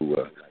him who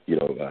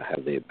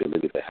have the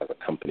ability to have a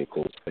company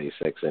called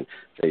SpaceX, and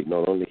they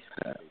not only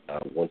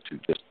want to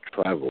just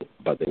travel,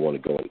 but they want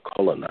to go and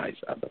colonize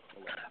other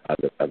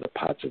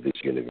parts of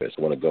this universe.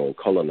 They want to go and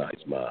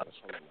colonize Mars.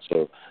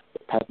 So the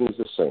pattern is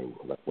the same.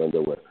 Like when they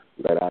were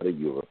let out of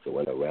Europe, they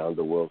went around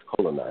the world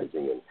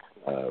colonizing and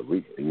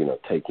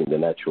taking the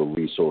natural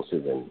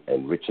resources and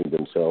enriching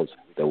themselves.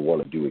 They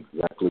want to do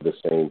exactly the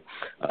same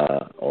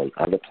on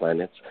other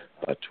planets,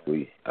 but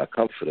we are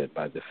comforted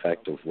by the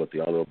fact of what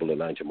the Honorable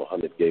Elijah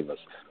Muhammad gave us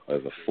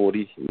over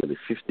 40, nearly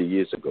 50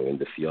 years ago in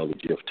the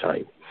Theology of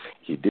Time.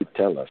 He did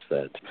tell us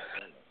that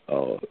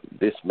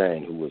this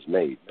man who was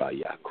made by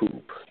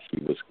Yaqub,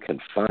 he was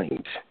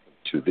confined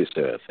to this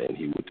earth, and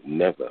he would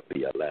never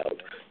be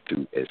allowed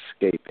to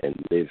escape and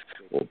live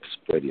or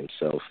spread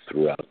himself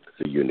throughout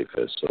the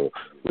universe. So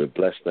we're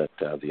blessed that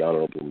the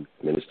Honorable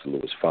Minister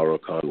Louis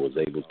Farrakhan was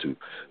able to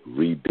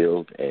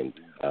rebuild and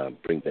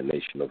bring the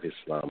nation of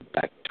Islam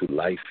back to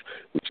life,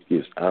 which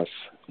gives us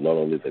not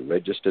only the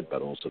registered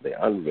but also the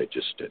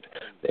unregistered,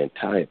 the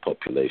entire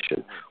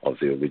population of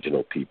the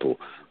original people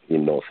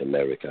in North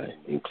America,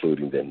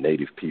 including the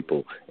native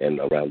people and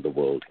around the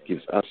world,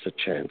 gives us a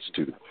chance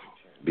to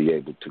be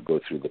able to go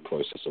through the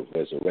process of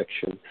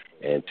resurrection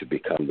and to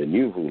become the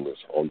new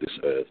rulers on this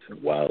earth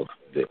while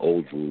the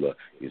old ruler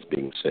is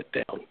being set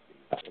down.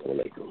 Assalamu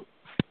alaikum.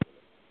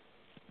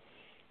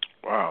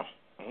 Wow.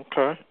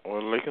 Okay.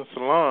 Well, alaikum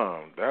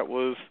salam. That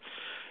was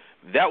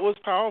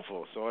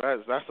powerful. So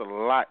that's a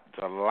lot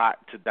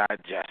to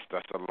digest.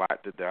 That's a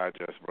lot to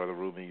digest, Brother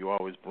Ruben. You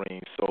always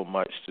bring so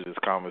much to this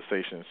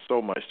conversation.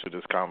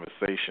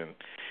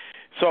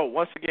 So,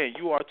 once again,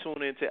 you are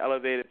tuned into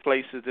Elevated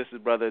Places. This is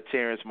Brother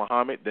Terrence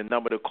Muhammad. The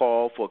number to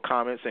call for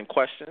comments and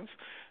questions,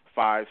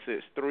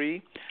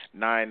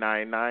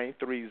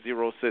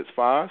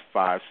 563-999-3065,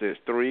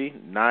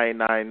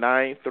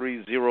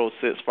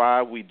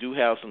 563-999-3065. We do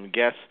have some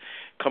guests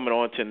coming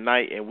on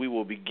tonight, and we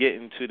will be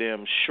getting to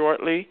them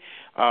shortly.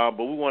 But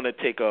we want to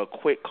take a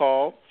quick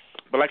call.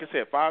 But like I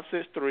said,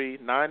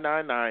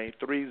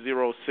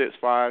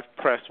 563-999-3065,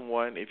 press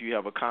 1 if you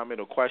have a comment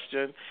or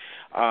question.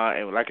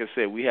 And like I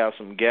said, we have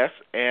some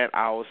guests and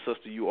our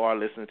sister. You are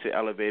listening to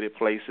Elevated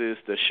Places,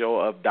 the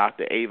show of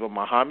Dr. Ava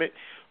Muhammad,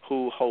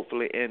 who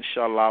hopefully,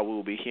 inshallah, we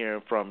will be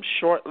hearing from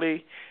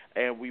shortly.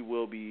 And we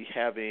will be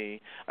having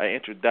an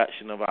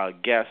introduction of our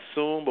guests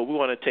soon. But we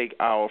want to take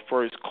our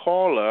first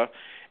caller.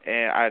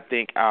 And I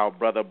think our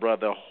brother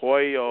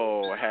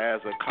Hoyo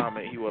has a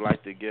comment he would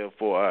like to give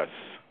for us.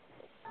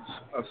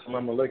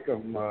 Assalamu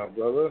alaikum, my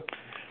brother.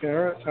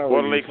 Terrence, how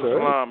are you, sir?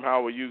 Salam.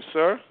 How are you,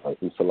 sir?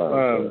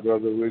 Fine,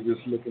 brother. We're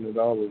just looking at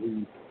all of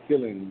these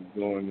killings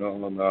going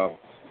on.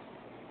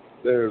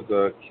 There's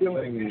a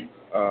killing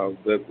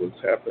that was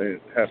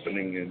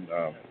happening in,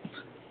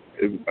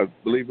 I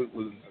believe it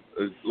was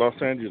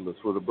Los Angeles,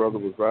 where the brother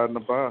was riding a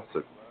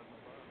bicycle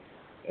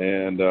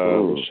and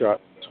was shot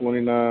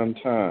 29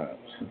 times.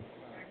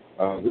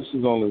 This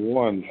is only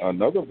one.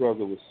 Another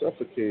brother was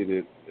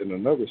suffocated in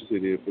another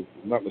city. If I'm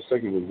not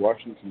mistaken, it was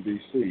Washington,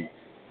 D.C.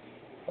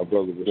 A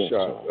brother was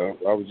shot.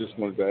 I was just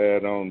wanted to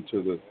add on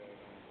to the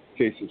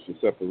cases for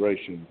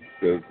separation,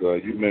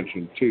 because you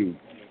mentioned two.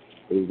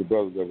 It was a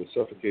brother that was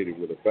suffocated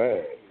with a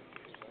bag.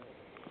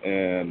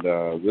 And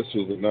this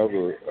was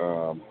another,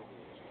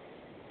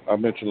 I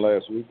mentioned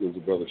last week, there was a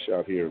brother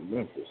shot here in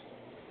Memphis.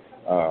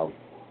 It was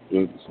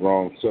the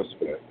wrong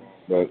suspect.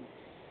 But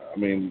I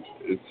mean,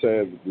 it's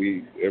sad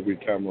every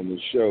time on this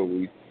show,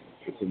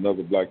 it's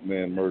another black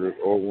man murdered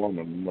or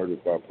woman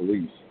murdered by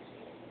police.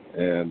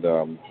 And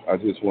I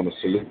just want to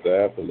salute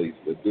the athletes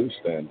that do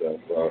stand up.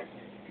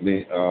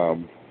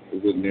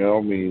 Is it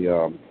Naomi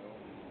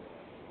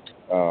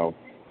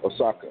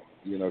Osaka?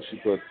 You know, she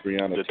put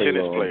Breonna the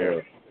Taylor tennis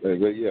player.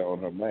 on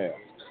her mask.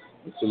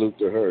 And salute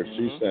to her. Mm-hmm.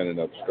 She's standing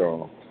up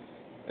strong.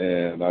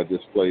 And I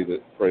just pray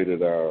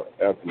that our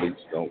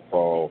athletes don't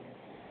fall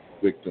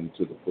victim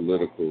to the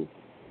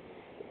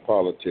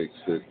politics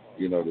that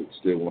that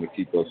still want to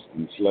keep us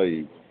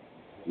enslaved,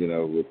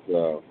 with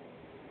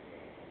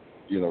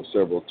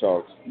several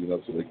talks,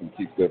 so they can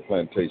keep their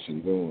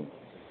plantation going.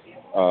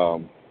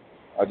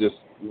 I just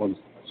want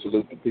to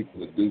salute the people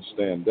that do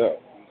stand up,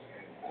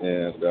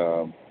 and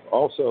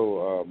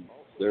also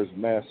there's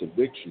mass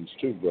evictions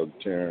too, Brother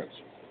Terrence,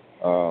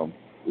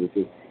 with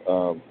the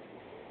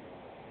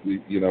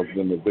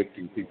them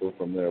evicting people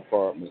from their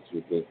apartments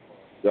with the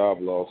job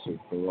loss of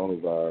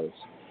coronavirus.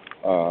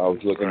 I was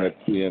looking at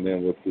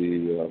CNN with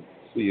the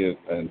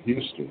CNN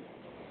Houston,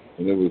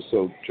 and it was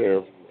so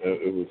terrible.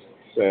 It was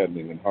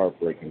saddening and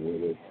heartbreaking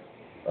with it.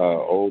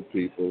 Old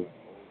people,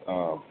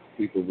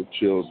 people with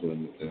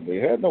children, and they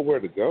had nowhere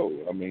to go.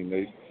 I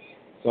mean,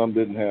 some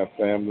didn't have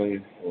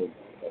family,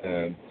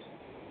 and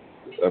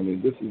I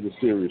mean, this is a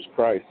serious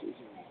crisis.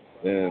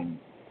 And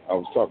I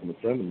was talking to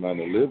a friend of mine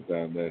that lived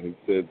down there, and he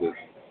said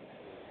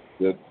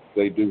that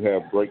they do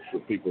have breaks for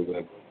people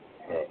that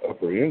are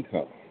upper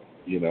income.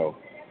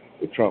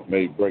 That Trump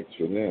made breaks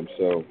for them.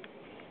 So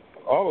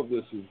all of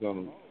this is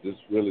going to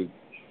just really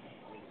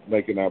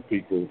making our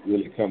people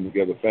really come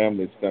together,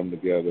 families come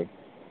together.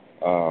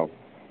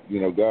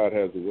 God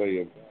has a way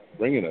of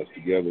bringing us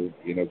together,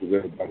 because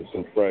everybody's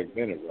so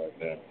fragmented right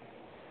now.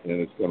 And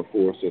it's going to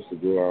force us to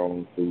grow our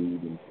own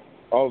food and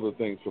all the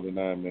things for the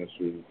Nine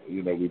Ministry,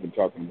 we've been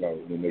talking about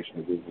in the Nation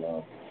of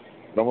Islam.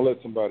 But I'm going to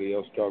let somebody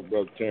else talk,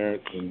 Brother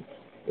Terrence, and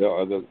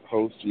the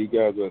hosts. You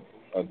guys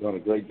have done a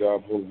great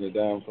job holding it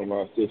down from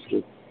our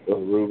sister,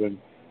 Brother Reuben.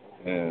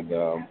 And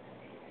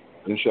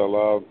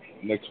inshallah,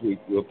 next week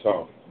we'll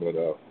talk. But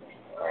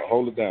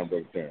hold it down,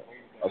 Brother Terrence.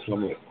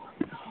 Assalamu alaikum.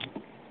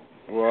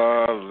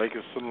 Wa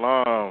alaikum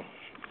salam.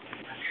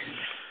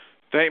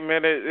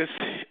 Man,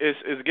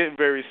 it's getting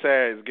very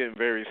sad. It's getting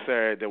very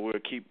sad that we'll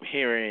keep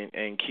hearing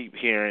and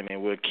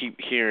we'll keep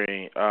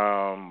hearing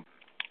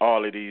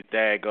all of these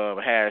daggum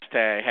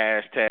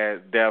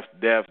hashtag death.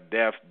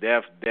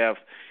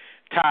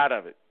 Tired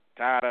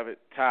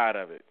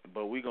of it.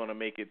 But we're going to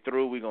make it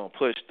through. We're going to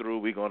push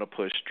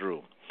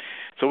through.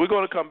 So we're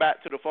going to come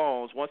back to the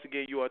phones. Once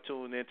again, you are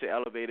tuned into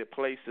Elevated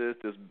Places,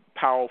 this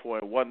powerful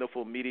and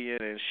wonderful media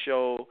and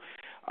show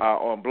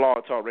on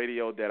Blog Talk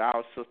Radio that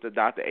our sister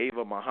Dr.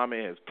 Ava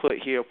Muhammad has put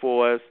here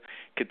for us.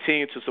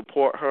 Continue to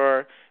support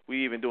her.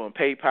 We even doing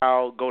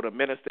PayPal. Go to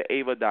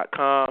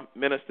ministerava.com,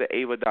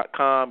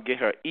 get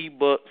her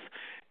ebooks,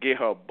 get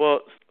her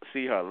books,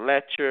 see her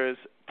lectures.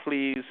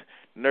 Please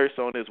nurse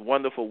on his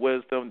wonderful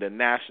wisdom, the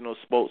national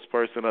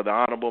spokesperson of the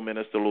Honorable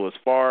Minister Louis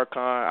Farrakhan,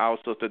 our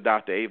sister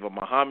Dr. Ava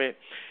Muhammad.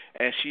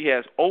 And she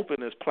has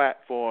opened this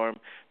platform,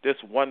 this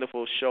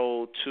wonderful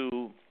show,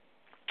 to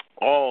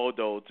all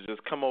those to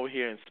just come over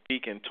here and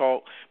speak and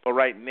talk. But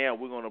right now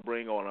we're going to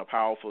bring on a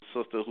powerful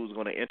sister who's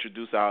going to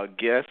introduce our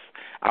guest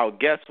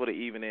for the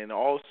evening, and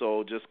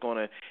also just going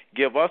to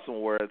give us some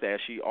words as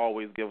she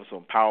always gives us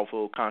some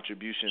powerful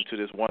contribution to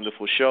this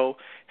wonderful show.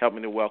 Help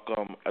me to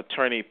welcome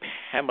Attorney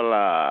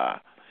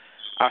Pamela.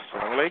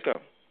 Assalamu alaikum.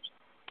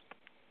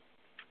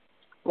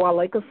 Wa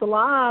alaikum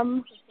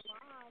salam.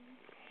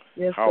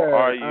 Yes, How sir.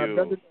 are you?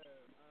 Brother,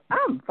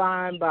 I'm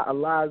fine by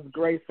Allah's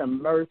grace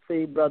and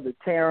mercy, Brother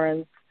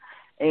Terrence.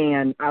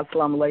 And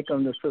assalamu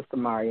alaikum to Sister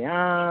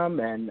Mariam,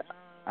 and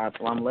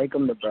assalamu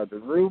alaikum to Brother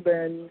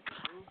Reuben.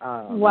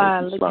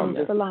 Wa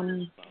alaikum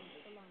salam.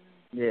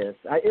 Yes,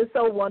 it's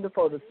so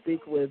wonderful to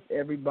speak with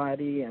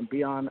everybody and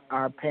be on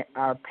our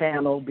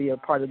panel, be a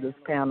part of this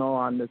panel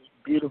on this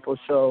beautiful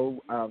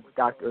show of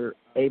Dr.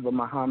 Ava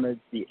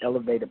Muhammad's The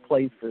Elevated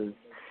Places.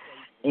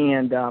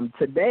 And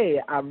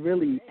today I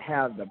really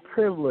have the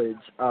privilege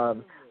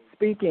of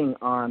speaking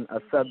on a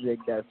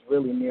subject that's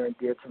really near and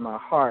dear to my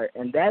heart,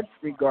 and that's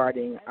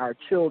regarding our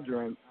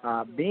children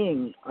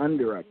being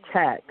under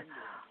attack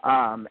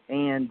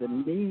and the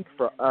need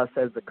for us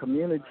as a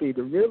community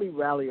to really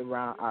rally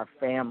around our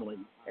families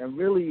and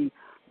really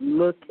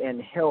look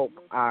and help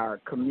our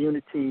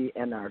community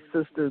and our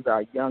sisters,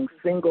 our young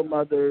single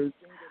mothers.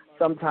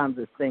 Sometimes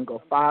it's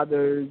single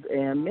fathers,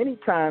 and many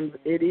times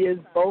it is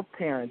both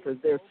parents as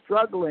they're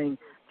struggling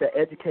to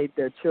educate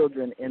their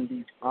children in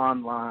these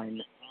online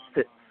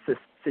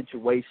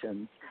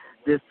situations,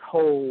 this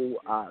whole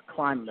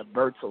climate of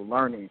virtual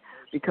learning.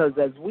 Because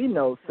as we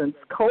know, since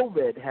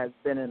COVID has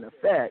been in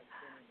effect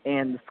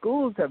and the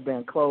schools have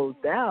been closed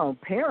down,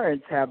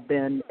 parents have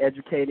been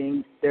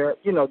educating their,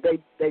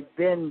 they've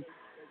been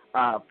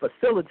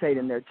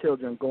facilitating their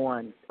children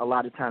going a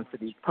lot of times to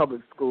these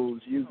public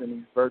schools using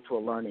these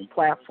virtual learning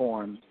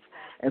platforms.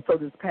 And so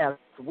this past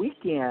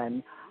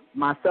weekend,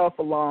 myself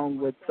along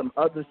with some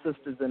other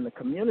sisters in the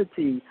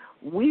community,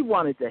 we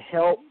wanted to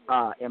help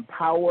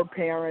empower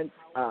parents,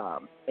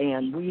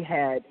 and we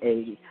had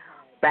a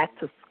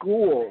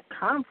back-to-school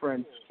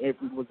conference. It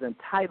was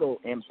entitled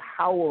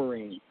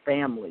Empowering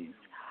Families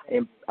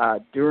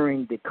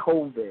during the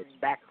COVID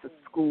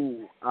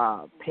back-to-school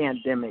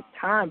pandemic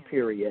time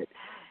period.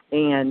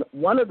 And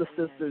one of the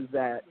sisters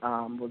that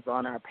was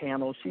on our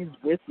panel, she's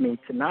with me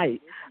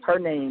tonight. Her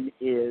name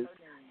is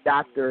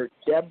Dr.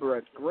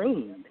 Deborah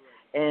Green.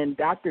 And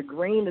Dr.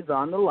 Green is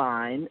on the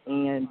line,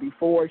 and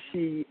before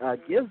she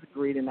gives the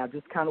greeting, I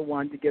just kind of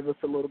wanted to give us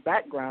a little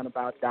background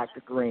about Dr.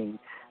 Green.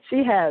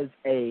 She has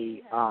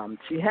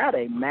she had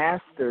a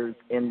master's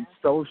in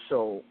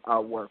social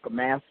work, a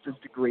master's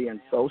degree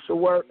in social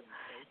work,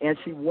 and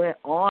she went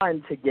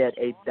on to get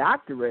a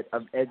doctorate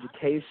of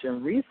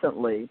education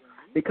recently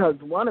because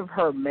one of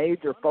her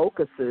major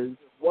focuses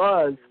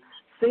was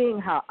seeing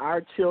how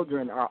our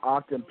children are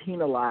often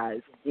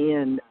penalized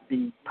in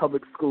the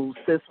public school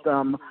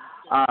system,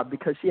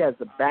 because she has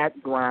a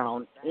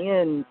background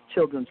in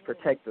Children's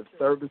Protective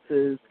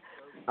Services.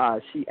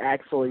 She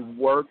actually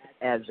worked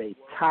as a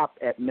top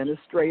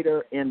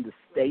administrator in the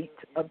state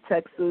of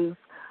Texas,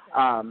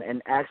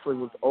 and actually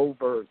was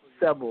over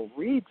several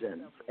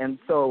regions. And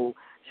so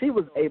she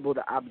was able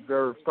to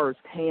observe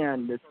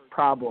firsthand this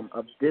problem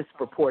of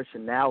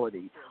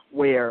disproportionality,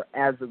 where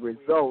as a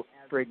result,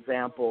 for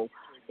example,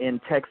 in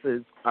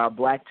Texas,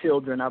 black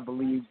children, I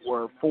believe,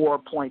 were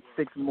 4.6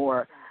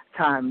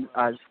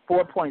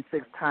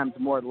 times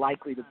more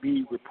likely to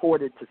be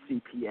reported to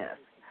CPS,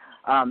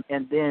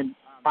 and then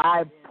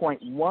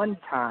 5.1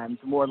 times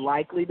more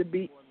likely to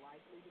be.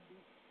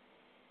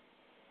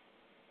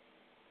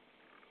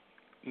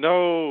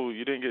 No,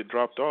 you didn't get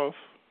dropped off.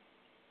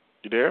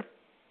 You there?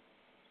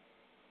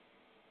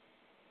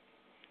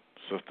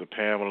 Sister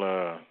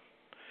Pamela.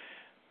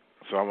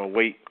 So I'm going to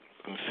wait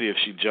and see if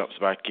she jumps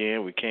back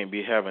in. We can't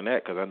be having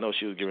that because I know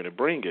she was going to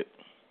bring it.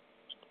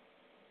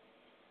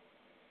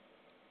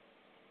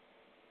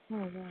 Oh,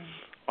 wow.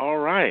 All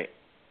right.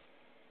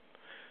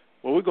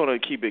 Well, we're going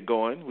to keep it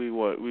going.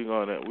 We're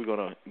going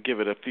to give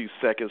it a few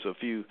seconds, a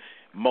few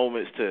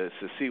moments to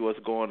see what's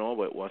going on.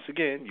 But once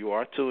again, you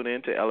are tuned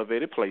in to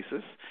Elevated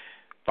Places,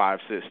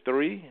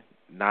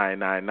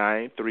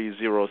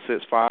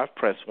 563-999-3065.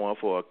 Press 1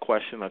 for a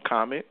question or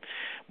comment.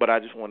 But I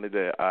just wanted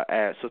to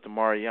add Sister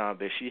Mariam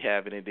that she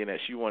have anything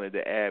that she wanted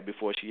to add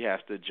before she has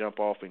to jump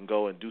off and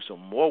go and do some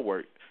more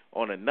work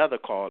on another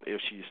call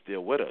if she's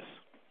still with us.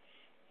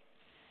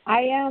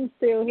 I am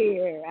still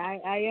here.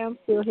 I am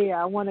still here.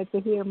 I wanted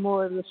to hear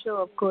more of the show,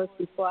 of course,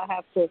 before I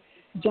have to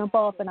jump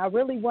off. And I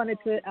really wanted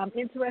to, I'm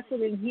interested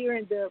in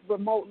hearing the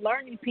remote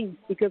learning piece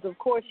because, of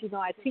course, you know,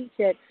 I teach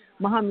at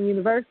Muhammad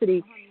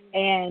University.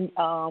 And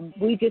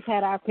we just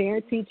had our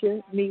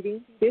parent-teacher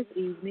meeting this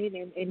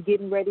evening and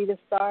getting ready to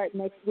start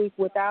next week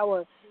with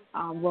our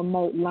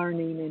remote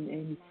learning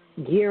and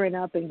gearing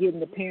up and getting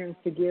the parents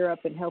to gear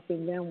up and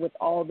helping them with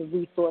all the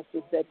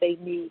resources that they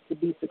need to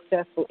be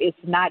successful. It's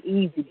not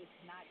easy.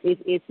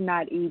 It's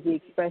not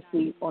easy,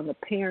 especially on the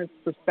parent's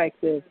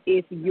perspective,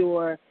 if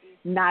you're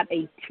not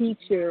a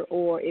teacher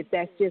or if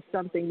that's just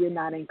something you're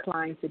not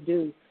inclined to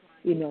do.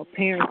 You know,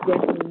 parents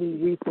definitely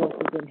need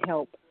resources and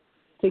help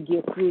to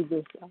get through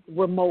this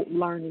remote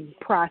learning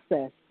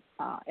process.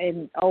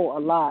 And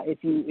Allah,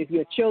 if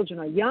your children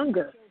are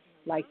younger,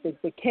 like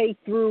the K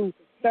through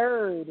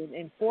third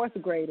and fourth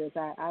graders,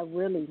 I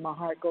really, my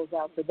heart goes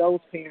out to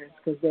those parents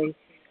because they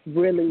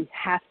really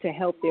have to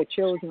help their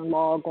children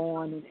log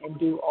on and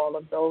do all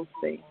of those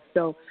things.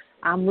 So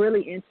I'm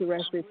really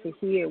interested to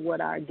hear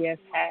what our guest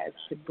has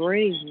to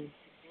bring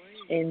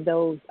in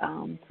those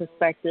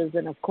perspectives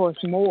and, of course,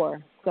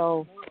 more.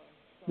 So,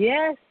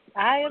 yes,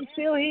 I am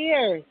still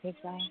here.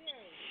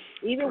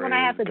 Even when I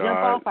have to jump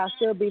off, I'll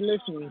still be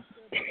listening.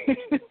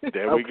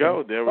 There we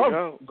go. There we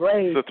go.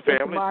 Great. Sister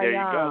Family, there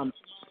you go.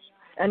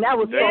 And that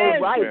was so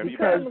right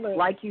because,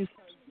 like you said,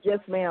 yes,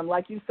 ma'am.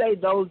 Like you say,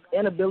 those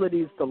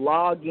inabilities to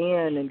log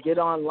in and get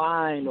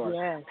online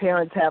or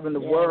parents having to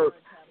work,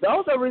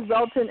 those are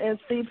resulting in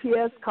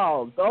CPS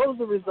calls. Those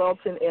are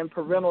resulting in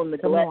parental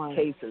neglect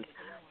cases.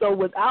 So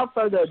without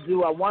further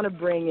ado, I want to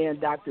bring in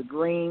Dr.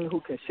 Green,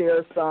 who can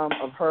share some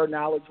of her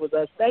knowledge with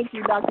us. Thank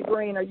you, Dr.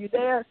 Green. Are you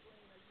there?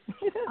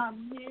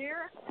 I'm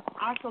here.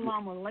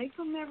 Assalamu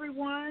alaikum,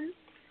 everyone.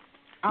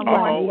 I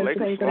want to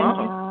say thank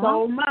you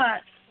so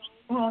much.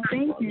 Well,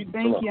 thank you.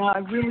 I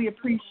really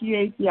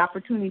appreciate the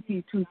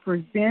opportunity to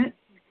present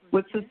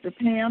with Sister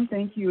Pam.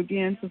 Thank you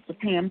again, Sister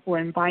Pam, for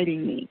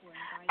inviting me.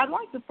 I'd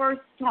like to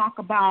first talk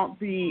about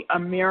the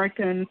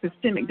American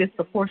systemic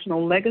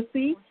disproportional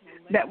legacy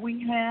that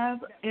we have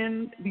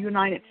in the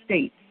United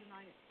States.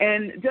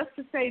 And just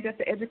to say that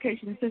the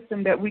education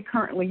system that we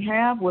currently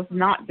have was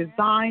not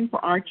designed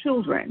for our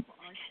children.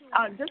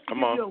 Just to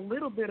give you a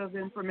little bit of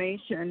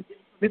information,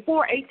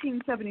 before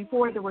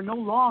 1874, there were no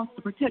laws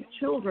to protect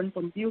children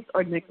from abuse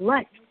or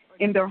neglect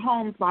in their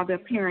homes by their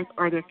parents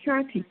or their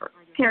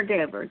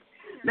caregivers.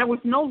 There was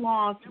no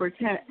laws to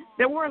protect.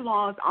 There were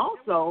laws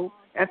also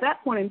at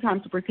that point in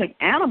time to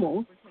protect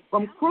animals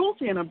from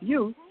cruelty and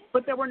abuse,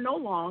 but there were no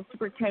laws to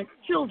protect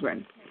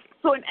children.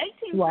 So in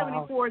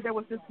 1874, there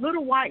was this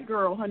little white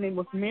girl. Her name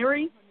was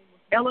Mary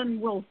Ellen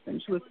Wilson.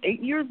 She was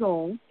 8 years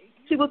old.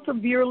 She was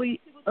severely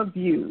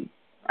abused.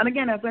 And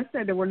again, as I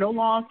said, there were no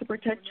laws to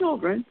protect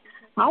children.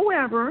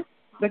 However,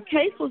 the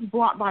case was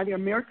brought by the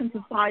American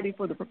Society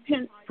for the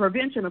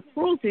Prevention of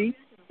Cruelty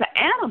to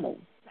Animals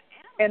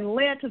and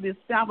led to the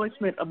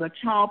establishment of the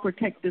Child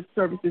Protective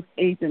Services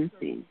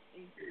Agency.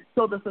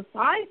 So the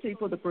Society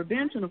for the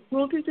Prevention of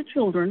Cruelty to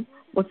Children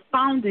was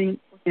founded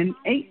in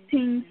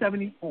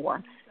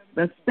 1874,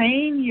 the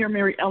same year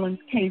Mary Ellen's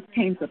case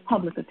came to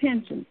public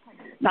attention.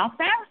 Now,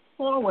 fast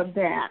forward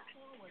that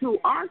to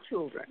our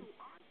children,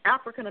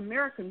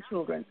 African-American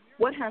children,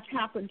 what has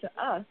happened to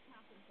us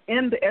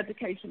in the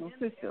educational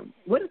system?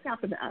 What has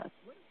happened to us?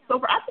 So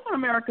for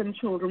African-American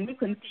children, we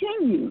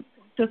continue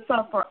to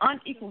suffer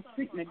unequal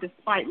treatment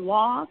despite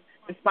laws,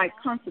 despite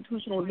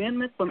constitutional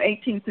amendments from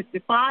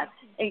 1865,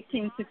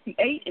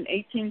 1868, and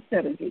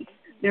 1870.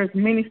 There's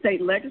many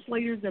state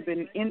legislators that have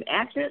been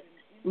enacted.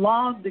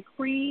 Laws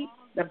decreed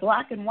that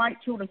black and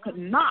white children could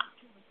not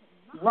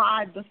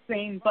ride the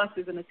same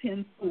buses and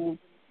attend schools,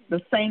 the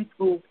same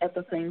schools at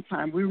the same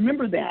time. We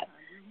remember that.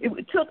 It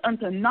took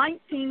until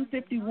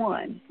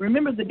 1951.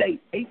 Remember the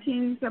date,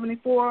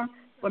 1874,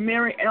 for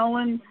Mary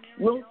Ellen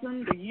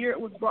Wilson, the year it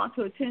was brought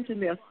to attention.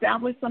 They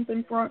established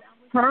something for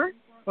her,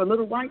 for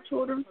little white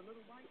children.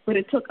 But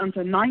it took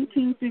until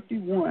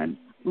 1951.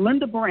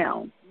 Linda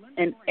Brown,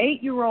 an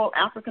 8-year-old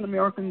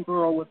African-American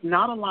girl, was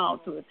not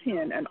allowed to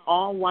attend an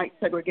all-white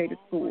segregated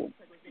school.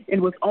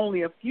 It was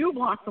only a few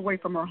blocks away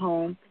from her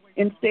home.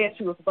 Instead,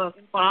 she was bused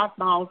 5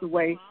 miles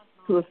away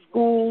to a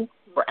school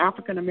for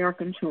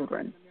African-American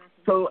children.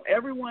 So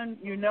everyone,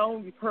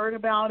 you've heard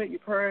about it.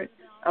 You've heard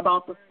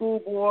about the school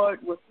board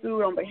was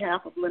sued on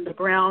behalf of Linda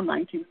Brown,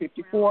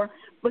 1954.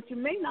 But you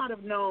may not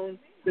have known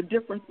the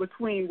difference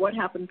between what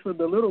happened to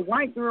the little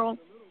white girl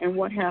and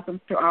what happens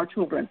to our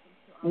children.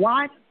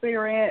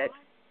 Widespread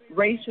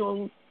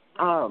racial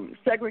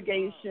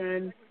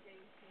segregation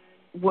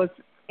was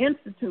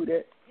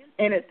instituted,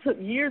 and it took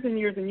years and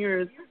years and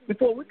years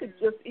before we could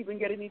just even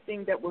get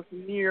anything that was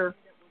near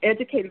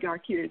educating our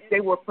kids. They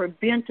were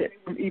prevented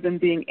from even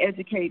being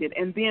educated,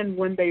 and then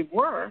when they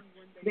were,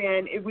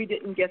 then we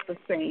didn't get the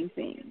same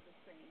thing.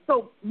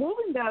 So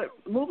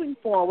moving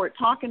forward,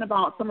 talking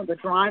about some of the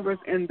drivers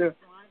in the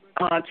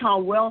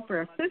child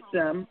welfare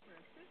system,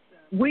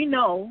 we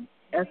know,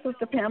 as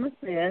Sister Pam has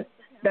said,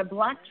 that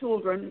black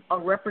children are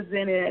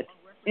represented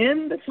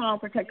in the Child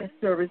Protective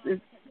Services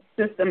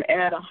system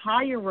at a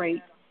higher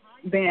rate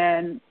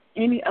than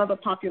any other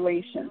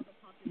population.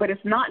 But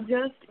it's not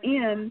just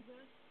in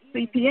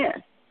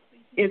CPS.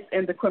 It's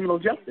in the criminal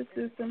justice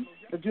system,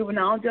 the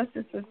juvenile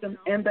justice system,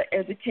 and the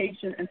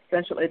education and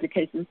special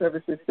education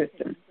services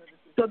system.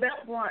 So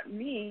that brought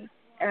me,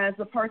 as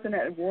a person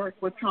that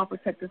worked with Child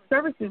Protective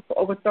Services for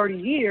over 30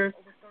 years,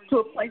 to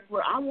a place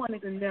where I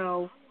wanted to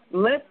know,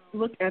 let's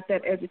look at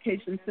that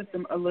education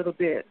system a little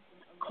bit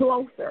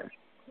closer.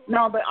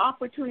 Now, the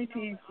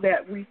opportunities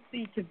that we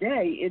see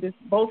today, it is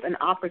both an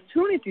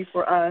opportunity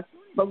for us,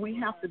 but we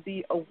have to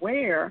be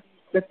aware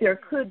that there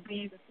could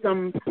be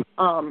some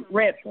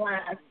red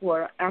flags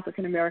for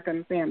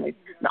African-American families.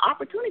 The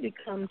opportunity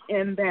comes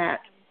in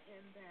that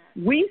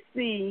we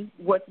see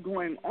what's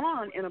going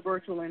on in a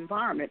virtual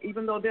environment.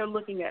 Even though they're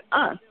looking at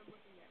us,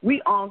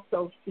 we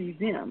also see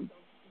them.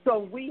 So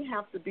we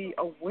have to be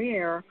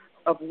aware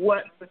of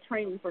what the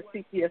training for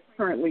CPS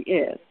currently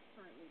is.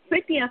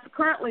 CPS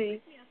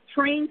currently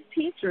trains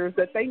teachers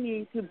that they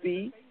need to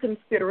be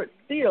considerate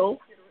still,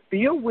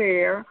 be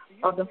aware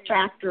of the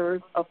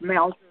factors of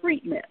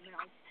maltreatment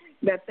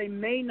that they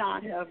may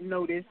not have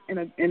noticed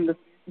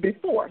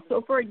before.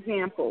 So, for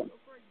example,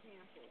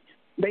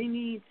 they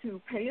need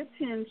to pay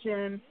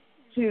attention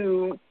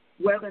to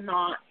whether or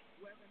not,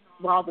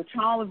 while the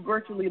child is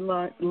virtually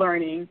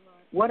learning,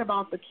 what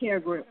about the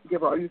caregiver?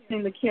 Are you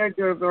seeing the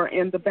caregiver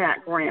in the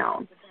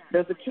background?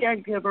 Does the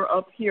caregiver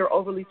appear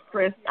overly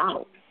stressed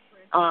out?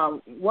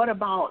 What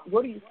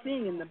are you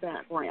seeing in the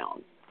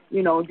background?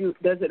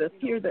 Does it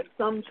appear that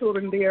some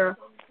children there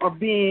are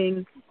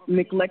being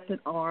neglected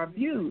or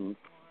abused?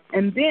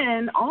 And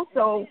then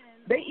also,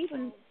 they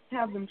even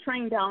have them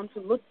trained down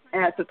to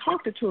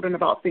talk to children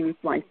about things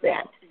like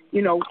that.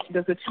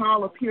 Does the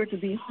child appear to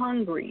be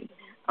hungry?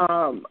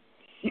 And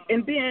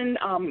then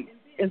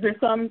is there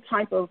some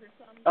type of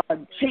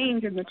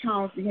change in the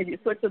child's behavior?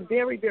 So it's a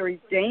very, very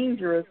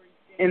dangerous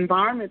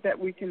environment that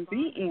we can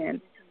be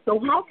in. So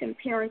how can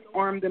parents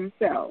arm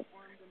themselves?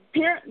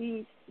 Parents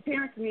need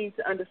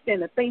to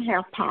understand that they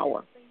have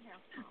power.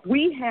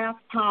 We have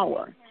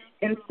power.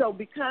 And so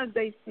because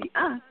they see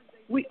us,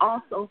 we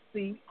also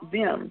see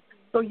them.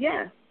 So,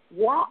 yes,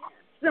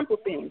 simple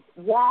things.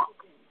 Walk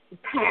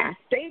past.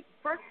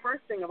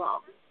 First thing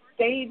about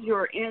stage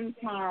your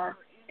entire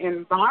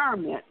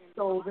environment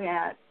so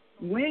that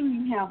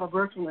when you have a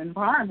virtual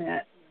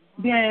environment,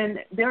 then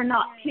they're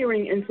not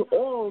peering into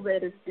all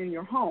that is in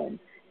your home.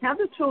 Have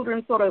the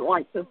children sort of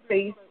like to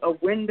face a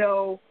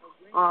window,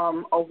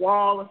 a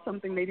wall or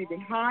something maybe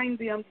behind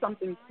them,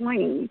 something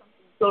clean,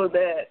 so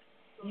that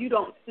you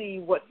don't see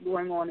what's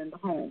going on in the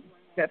home.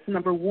 That's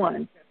number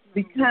one,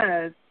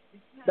 because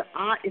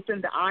it's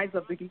in the eyes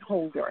of the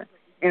beholder.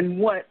 And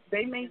what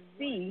they may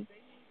see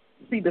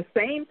the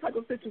same type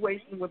of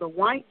situation with a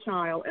white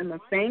child and the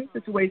same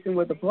situation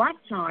with a black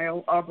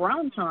child or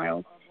brown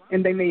child,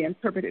 and they may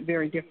interpret it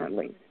very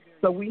differently.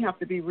 So we have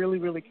to be really,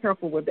 really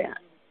careful with that.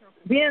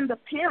 Then the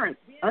parents,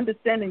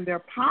 understanding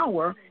their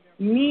power,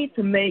 need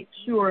to make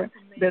sure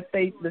that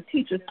the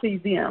teacher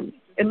sees them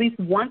at least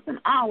once an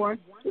hour.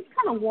 Just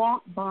kind of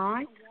walk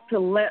by to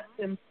let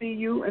them see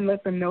you and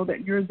let them know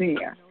that you're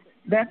there.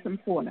 That's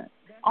important.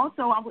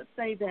 Also, I would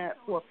say that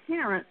for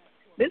parents,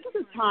 this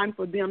is a time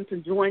for them to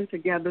join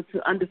together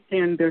to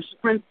understand their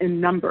strength in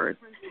numbers.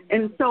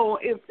 And so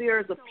if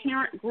there's a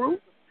parent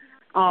group,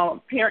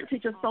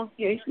 parent-teacher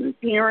association,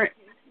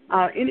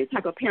 any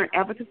type of parent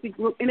advocacy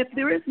group, and if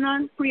there is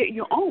none, create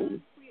your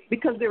own,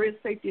 because there is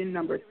safety in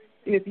numbers.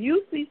 And if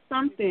you see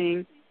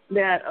something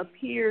that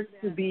appears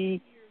to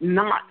be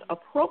not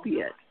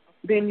appropriate,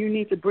 then you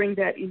need to bring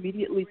that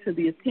immediately to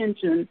the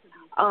attention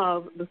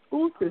of the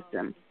school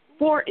system.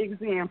 For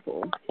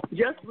example,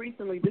 just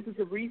recently, this is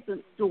a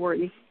recent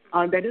story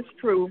that is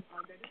true.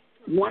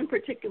 One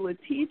particular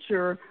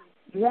teacher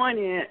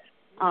wanted,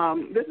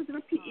 this is in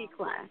a PE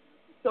class,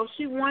 so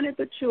she wanted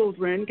the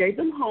children, gave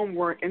them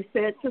homework, and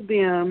said to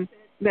them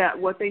that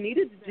what they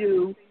needed to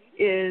do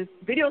is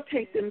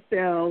videotape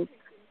themselves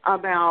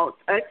about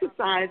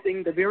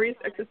exercising, the various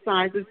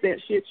exercises that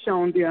she had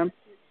shown them,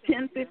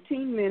 10,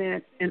 15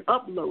 minutes, and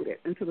upload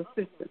it into the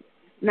system.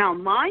 Now,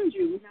 mind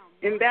you,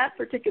 in that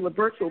particular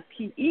virtual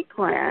PE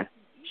class,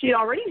 she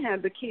already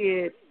had the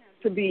kids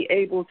to be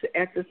able to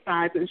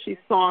exercise, and she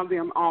saw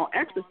them all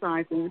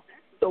exercising.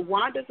 So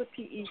why does a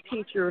PE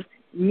teacher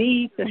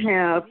need to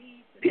have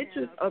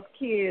pictures of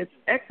kids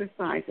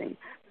exercising?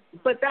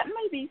 But that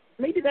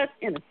maybe that's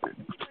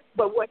innocent.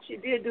 But what she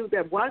did do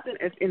that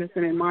wasn't as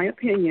innocent, in my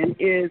opinion,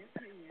 is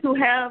to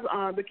have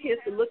the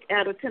kids to look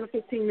at a 10 or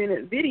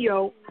 15-minute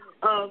video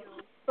of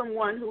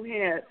someone who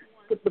had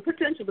the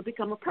potential to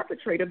become a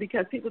perpetrator,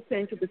 because he was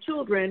saying to the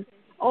children,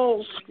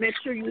 oh, make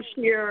sure you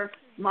share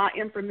my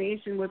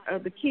information with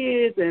other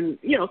kids, and,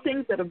 you know,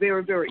 things that are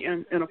very, very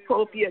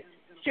inappropriate.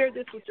 Share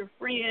this with your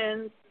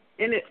friends.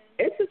 And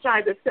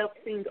exercise itself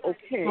seemed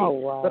okay,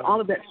 but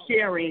all of that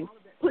sharing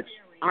puts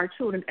our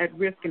children at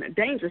risk and at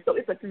danger. So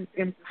it's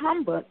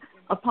incumbent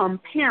upon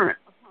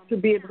parents to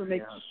be able to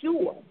make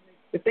sure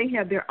that they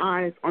have their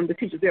eyes on the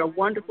teachers. There are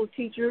wonderful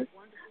teachers,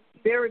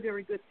 very,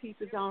 very good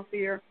teachers out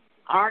there.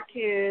 Our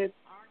kids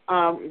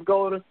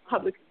go to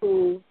public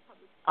schools.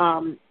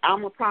 I'm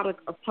a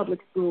product of public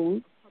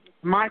schools.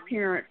 My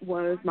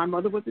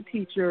mother was a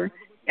teacher.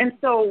 And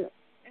so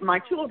my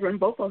children,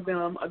 both of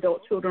them,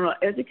 adult children, are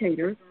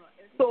educators.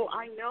 So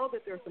I know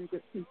that there are some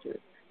good teachers.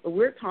 But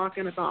we're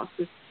talking about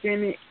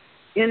systemic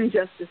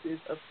injustices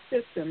of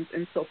systems,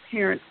 and so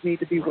parents need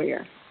to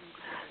beware.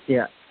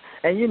 Yeah.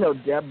 And, you know,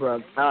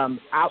 Deborah,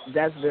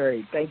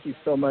 thank you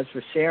so much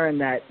for sharing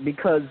that,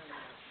 because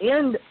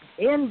in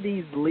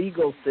these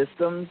legal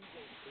systems,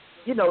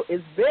 you know,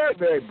 it's very,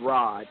 very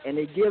broad, and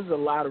it gives a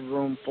lot of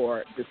room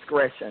for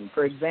discretion.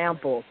 For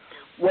example,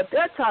 what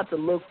they're taught to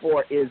look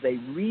for is a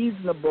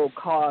reasonable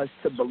cause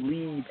to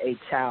believe a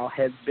child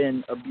has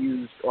been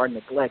abused or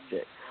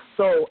neglected.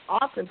 So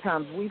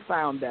oftentimes we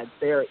found that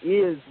there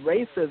is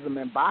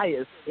racism and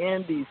bias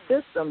in these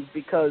systems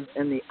because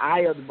in the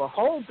eye of the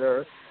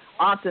beholder,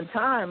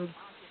 oftentimes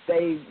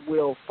they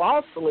will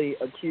falsely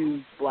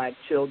accuse black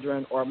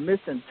children or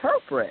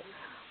misinterpret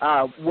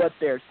what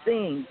they're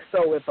seeing.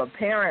 So if a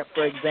parent,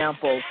 for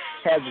example,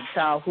 has a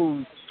child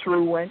who's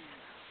truant,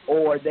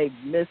 or they've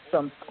missed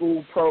some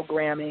school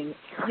programming,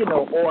 you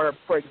know, or,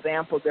 for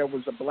example, there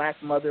was a black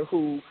mother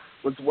who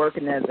was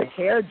working as a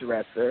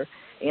hairdresser,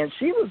 and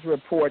she was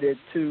reported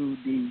to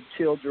the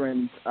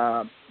Children's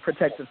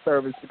Protective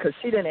Service because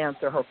she didn't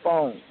answer her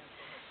phone.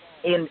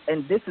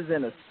 And this is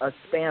in a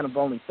span of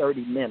only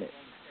 30 minutes.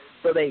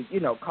 So they, you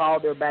know,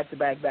 called her back to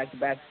back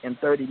in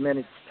 30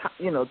 minutes,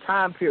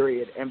 time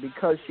period. And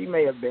because she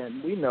may have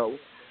been,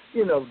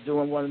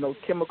 doing one of those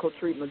chemical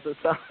treatments or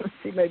something,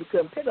 she maybe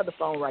couldn't pick up the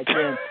phone right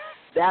then.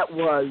 That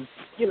was,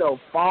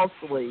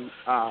 falsely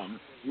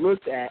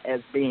looked at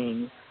as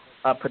being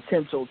a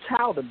potential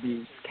child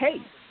abuse case.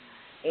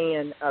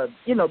 And,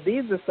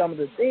 these are some of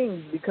the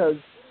things because,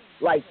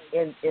 like,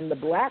 in the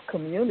black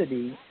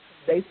community,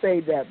 they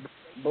say that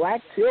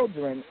black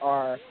children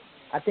are,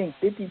 I think,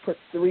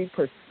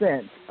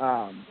 53%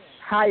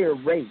 higher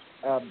rate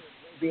of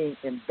being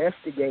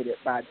investigated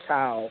by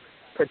Child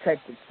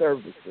Protective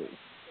Services.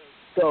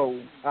 So,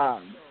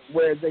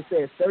 whereas they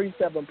say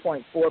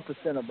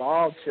 37.4% of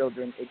all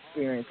children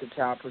experience a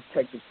Child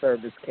Protective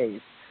Service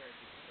case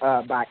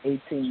by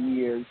 18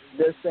 years,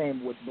 they're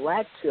saying with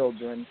black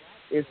children,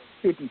 it's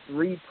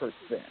 53%.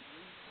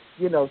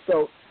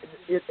 So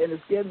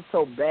it's getting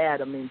so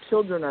bad. I mean,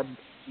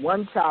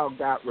 one child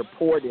got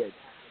reported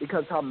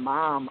because her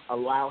mom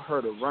allowed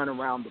her to run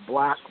around the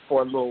block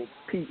for a little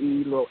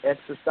PE, little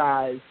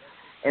exercise,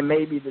 and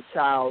maybe the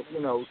child,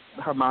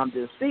 her mom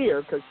didn't see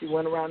her because she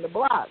went around the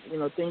block,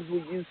 things we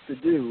used to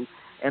do.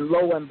 And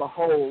lo and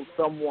behold,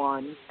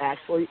 someone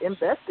actually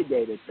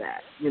investigated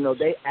that.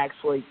 They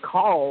actually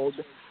called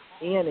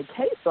in a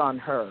case on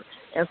her.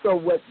 And so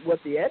what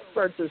the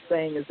experts are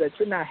saying is that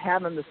you're not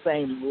having the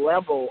same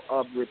level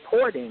of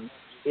reporting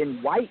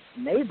in white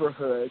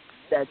neighborhoods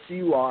that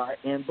you are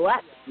in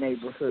black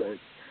neighborhoods.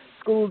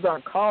 Schools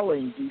are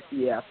calling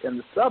DCF in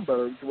the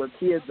suburbs where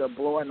kids are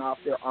blowing off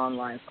their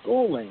online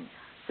schooling,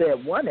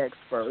 said one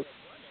expert.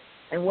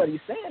 And what he's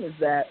saying is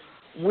that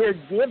we're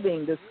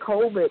giving this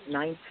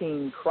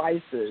COVID-19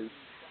 crisis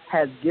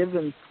has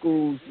given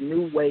schools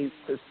new ways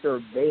to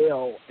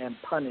surveil and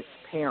punish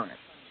parents.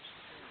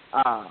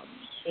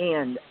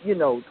 And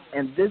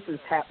this is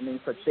happening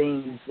for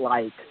things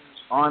like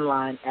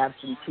online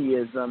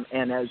absenteeism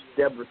and, as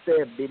Deborah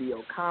said,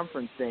 video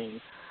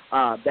conferencing,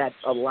 that's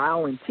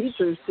allowing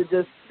teachers to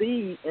just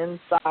see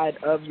inside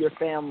of your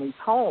family's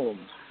home.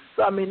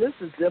 So, I mean, this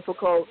is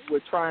difficult.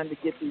 We're trying to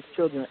get these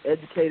children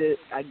educated,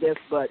 I guess,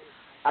 but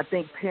I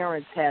think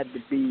parents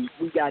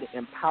we got to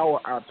empower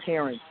our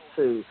parents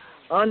to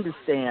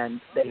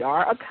understand they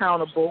are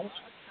accountable.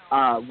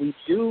 We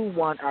do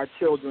want our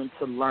children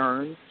to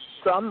learn.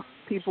 Some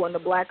people in the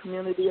black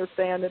community are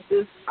saying that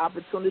this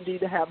opportunity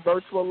to have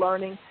virtual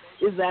learning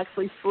is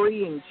actually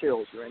freeing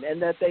children,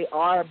 and that they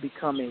are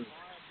becoming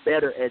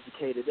better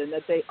educated, and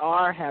that they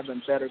are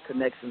having better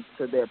connections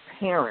to their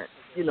parents,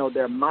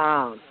 their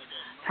moms,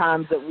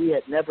 times that we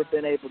had never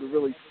been able to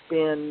really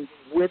spend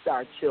with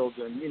our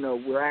children.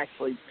 We're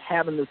actually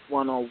having this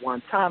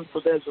one-on-one time, so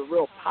there's a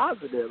real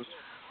positive.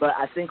 But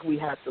I think we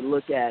have to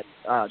look at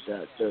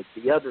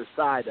the other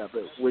side of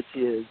it, which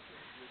is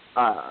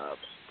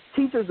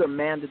teachers are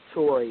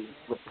mandatory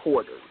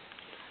reporters,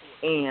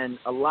 and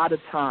a lot of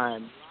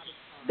times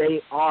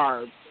they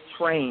are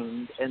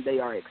trained and they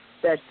are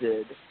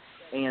expected,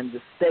 and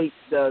the state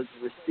does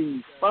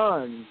receive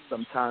funds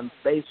sometimes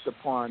based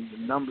upon the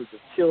numbers of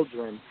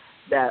children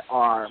that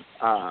are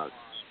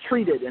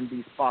treated in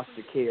these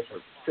foster care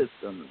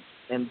systems.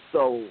 And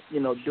so,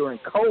 during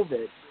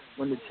COVID,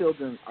 when the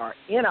children are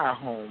in our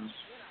homes,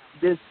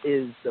 this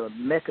is the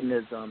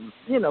mechanism,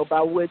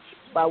 by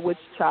which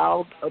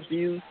child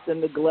abuse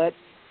and neglect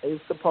is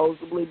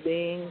supposedly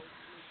being,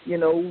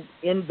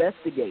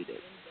 investigated.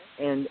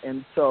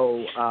 And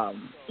so,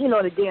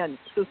 and again,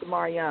 Sister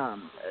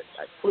Mariam,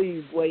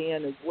 please weigh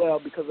in as well,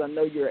 because I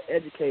know you're an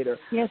educator.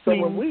 Yes, so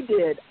ma'am. When we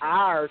did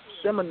our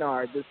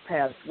seminar this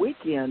past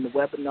weekend, the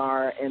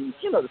webinar, and,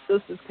 the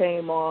sisters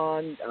came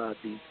on,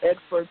 these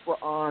experts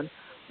were on,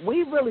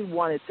 we really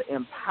wanted to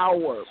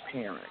empower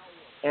parents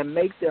and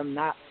make them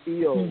not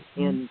feel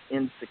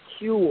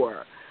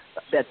insecure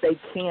that they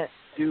can't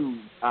do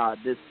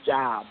this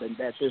job and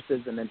that this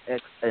isn't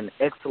an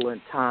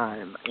excellent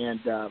time. And,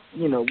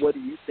 what do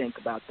you think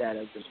about that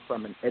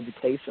from an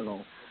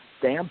educational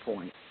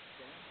standpoint?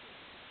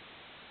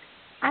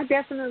 I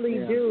definitely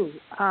do.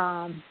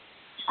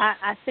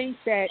 I think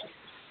that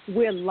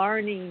we're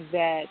learning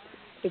that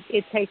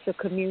it takes a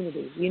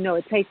community.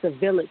 It takes a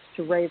village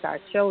to raise our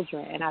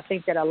children. And I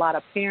think that a lot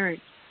of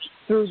parents,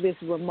 through this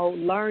remote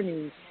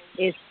learning,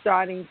 is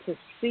starting to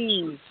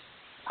see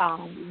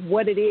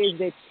what it is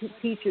that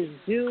teachers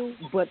do,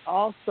 but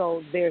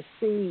also they're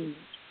seeing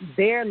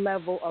their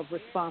level of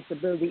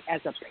responsibility as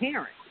a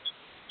parent.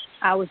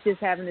 I was just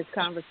having this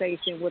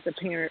conversation with a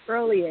parent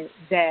earlier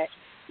that,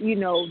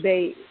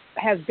 they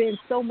have been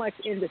so much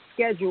in the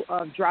schedule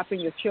of dropping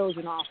your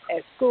children off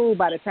at school.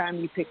 By the time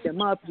you pick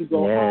them up, you go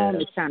home,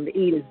 it's time to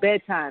eat, it's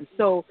bedtime.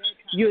 So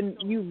you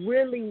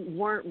really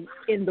weren't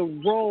in the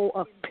role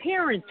of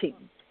parenting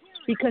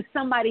because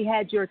somebody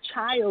had your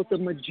child the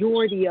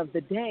majority of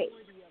the day.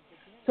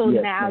 So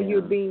now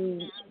you're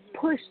being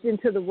pushed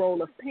into the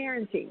role of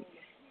parenting.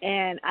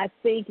 And I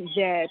think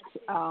that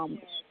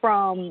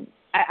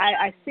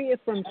I see it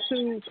from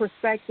two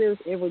perspectives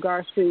in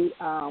regards to,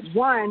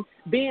 one,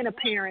 being a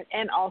parent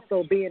and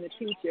also being a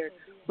teacher,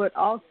 but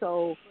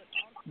also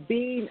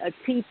being a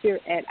teacher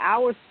at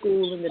our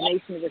school in the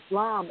Nation of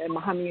Islam at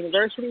Muhammad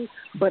University,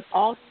 but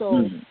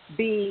also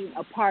being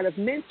a part of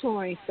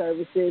mentoring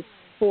services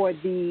for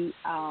the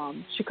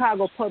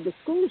Chicago public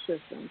school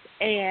systems.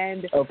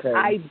 And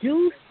I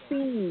do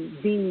see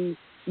the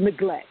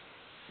neglect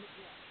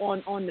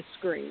on the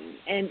screen.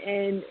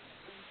 And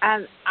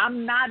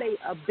I'm not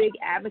a big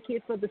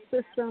advocate for the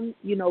system,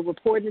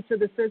 reporting to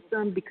the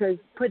system, because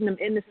putting them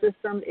in the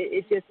system,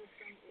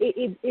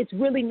 it's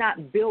really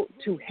not built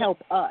to help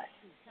us.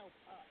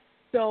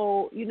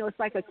 So, it's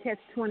like a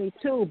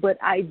catch-22, but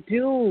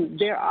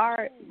there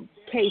are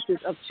cases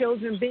of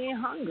children being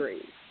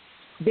hungry.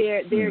 There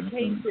are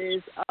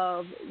cases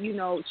of,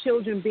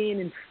 children being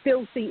in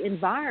filthy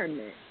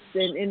environments.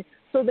 And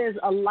so there's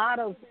a lot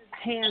of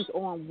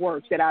hands-on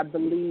work that I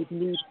believe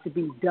needs to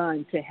be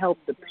done to help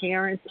the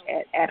parents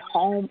at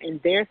home in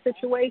their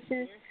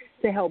situation,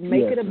 to help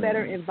make it a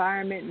better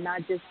environment,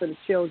 not just for the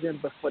children,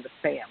 but for the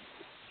family.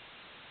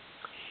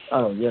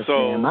 Oh, yes,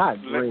 so ma'am, I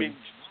agree.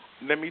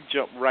 Let me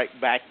jump right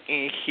back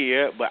in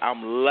here, but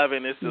I'm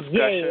loving this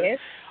discussion. Yes.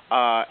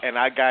 And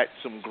I got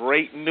some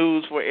great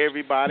news for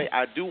everybody.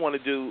 I do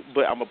want to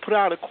but I'm going to put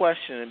out a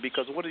question,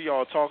 because what are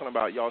y'all talking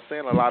about? Y'all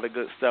saying a lot of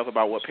good stuff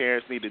about what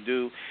parents need to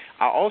do.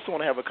 I also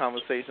want to have a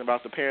conversation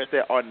about the parents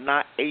that are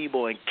not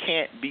able and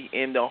can't be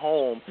in the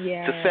home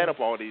to set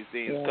up all these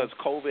things, because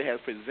COVID has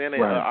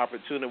presented an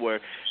opportunity where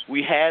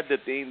we had the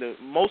thing that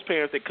most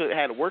parents that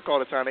had to work all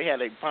the time, they had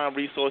to find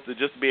resources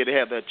just to be able to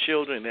have their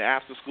children in the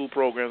after-school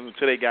programs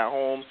until they got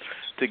home,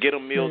 to get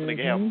them meals and they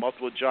can have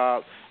multiple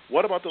jobs.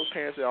 What about those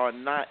parents that are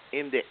not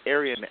in the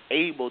area and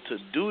able to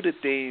do the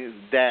things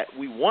that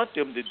we want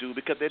them to do,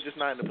 because they're just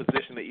not in the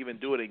position to even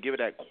do it and give it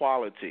that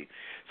quality?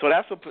 So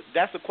that's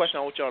a question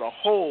I want y'all to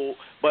hold.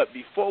 But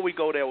before we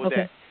go there with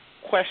that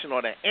question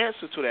or the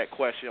answer to that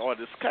question or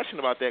discussion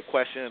about that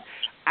question,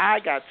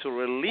 I got to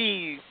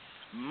relieve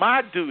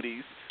my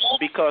duties,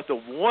 because the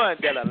one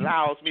that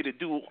allows me to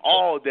do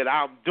all that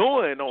I'm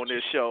doing on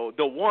this show,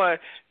 the one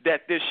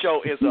that this show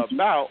is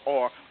about,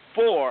 or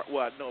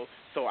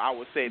So I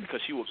would say, because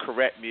she would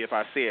correct me if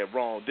I say it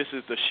wrong, this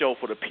is the show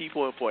for the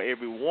people and for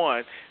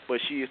everyone, but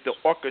she is the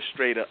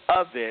orchestrator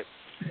of it,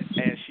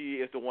 and she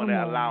is the one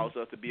that allows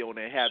us to be on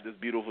there and have this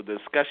beautiful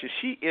discussion.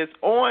 She is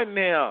on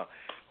there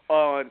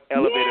on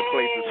Elevated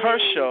Places, her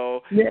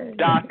show,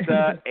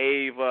 Dr.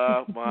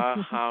 Ava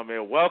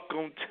Muhammad.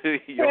 Welcome to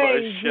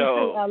your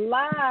show.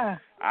 Allah.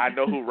 I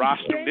know who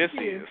rostrum this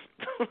is.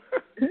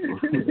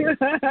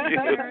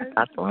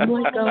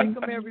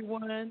 Welcome,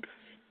 everyone.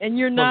 And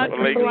you're not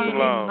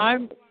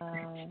complaining.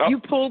 You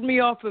pulled me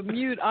off of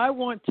mute. I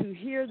want to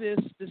hear this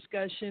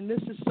discussion.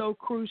 This is so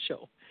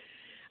crucial.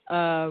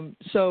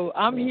 So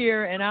I'm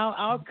here, and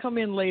I'll come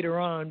in later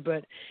on,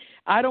 but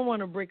I don't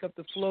want to break up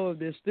the flow of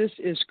this. This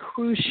is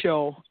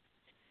crucial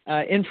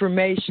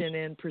information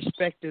and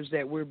perspectives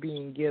that we're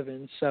being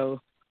given.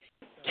 So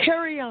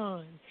carry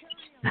on.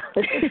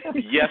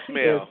 Yes,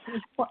 ma'am.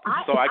 Well,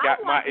 I got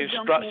my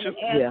instructions.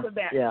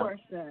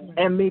 Question.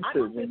 And me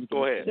too.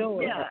 Go ahead.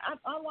 Yeah,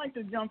 I'd like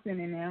to jump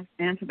in and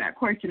answer that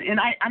question. And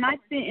I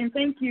think, and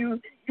thank you.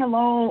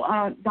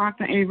 Hello,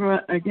 Dr.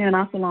 Ava. Again,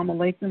 assalamu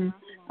alaikum.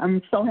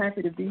 I'm so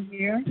happy to be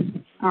here.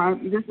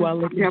 This is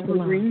Deborah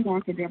Green,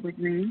 Dr. Deborah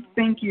Green.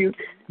 Thank you.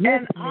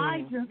 And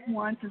I just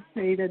want to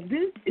say that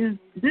this is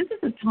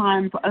a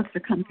time for us to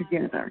come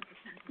together.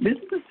 This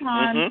is a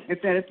time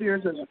if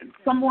there's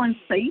someone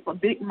safe, a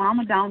big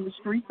mama down the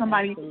street,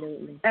 somebody.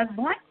 Absolutely. As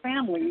Black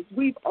families,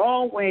 we've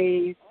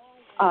always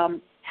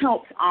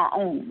helped our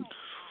own.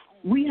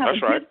 We have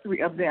a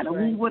history of that, and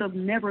we would have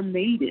never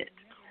made it.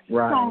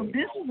 Right. So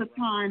this is a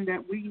time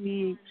that we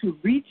need to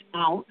reach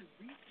out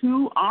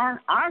to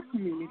our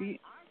community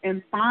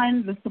and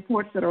find the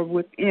supports that are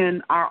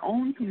within our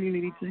own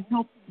community to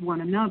help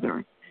one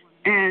another.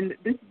 And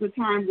this is a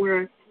time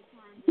where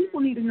people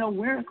need to know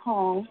where to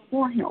call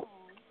for help.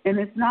 And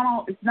it's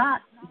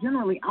not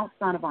generally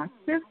outside of our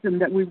system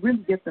that we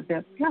really get the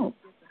best help,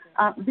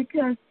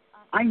 because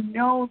I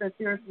know that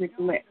there's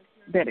neglect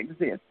that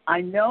exists.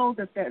 I know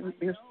that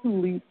there's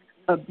truly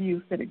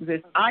abuse that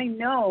exists. I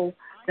know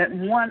that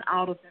 1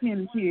 out of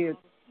 10 kids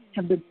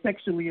have been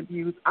sexually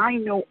abused. I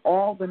know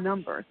all the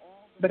numbers.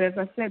 But as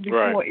I said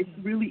before, it's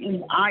really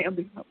in the eye of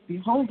the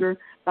beholder,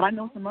 but I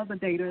know some other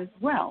data as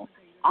well.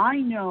 I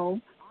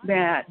know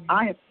that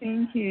I have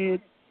seen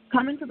kids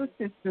come into the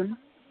system,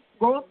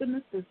 grow up in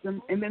the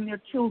system, and then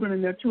their children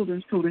and their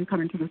children's children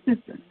come into the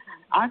system.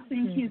 I've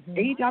seen kids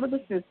age out of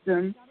the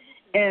system,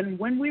 and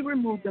when we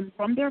remove them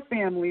from their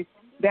families,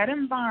 that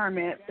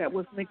environment that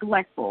was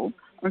neglectful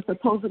or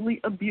supposedly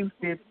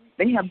abusive,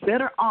 they have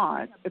better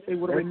odds if they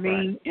would have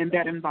remained in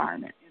that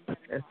environment.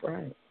 That's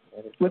right.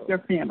 With their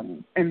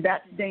families. And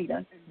that's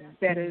data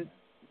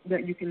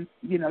that you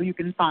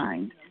can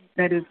find.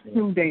 That is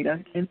true data.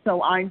 And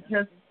so I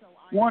just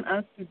want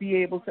us to be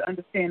able to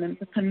understand and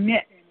to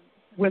connect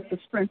with the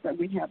strength that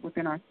we have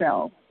within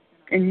ourselves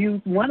and use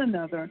one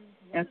another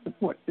as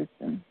support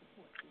systems.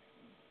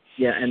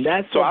 Yeah, and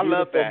that's so I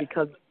love that.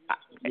 Because,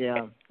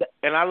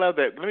 and I love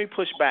that. Let me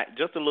push back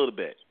just a little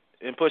bit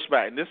and push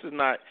back. And this is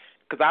not,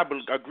 because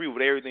I agree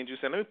with everything you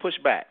said. Let me push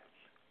back.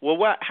 Well,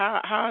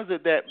 how is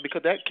it that,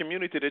 because that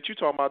community that you're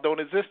talking about don't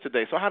exist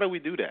today, so how do we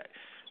do that?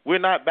 We're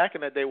not back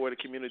in that day where the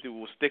community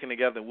was sticking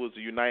together and we was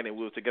united and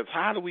we was together. So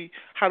how do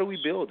we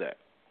build that?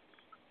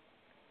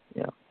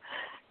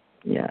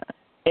 Yeah.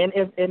 And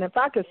if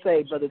I could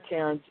say, Brother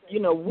Terrence,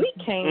 we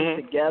came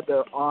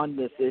together on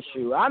this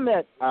issue. I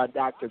met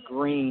Dr.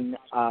 Green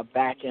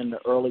back in the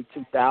early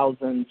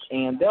 2000s,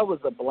 and there was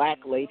a Black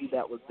lady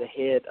that was the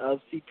head of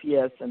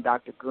CPS, and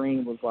Dr.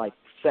 Green was like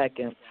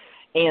second.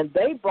 And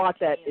they brought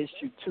that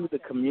issue to the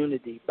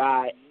community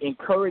by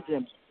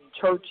encouraging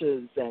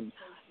churches and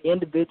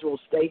individual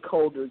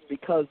stakeholders,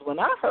 because when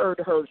I heard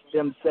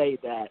them say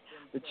that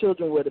the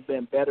children would have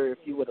been better if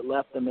you would have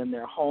left them in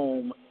their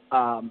home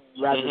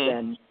rather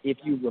than if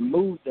you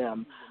removed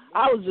them,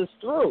 I was just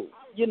through,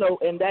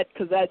 and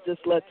because that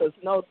just lets us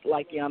know,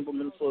 like the Honorable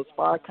Minister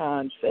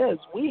Farrakhan says,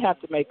 we have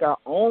to make our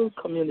own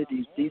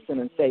communities decent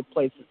and safe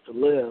places to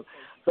live.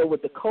 So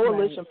with the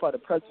Coalition for the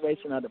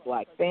Preservation of the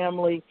Black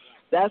Family,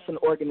 that's an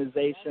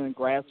organization,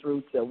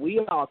 grassroots, that we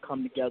all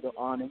come together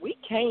on, and we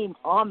came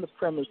on the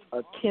premise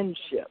of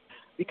kinship.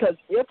 Because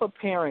if a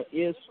parent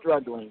is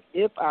struggling,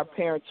 if our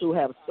parents who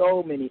have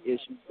so many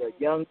issues, they're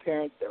young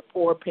parents, they're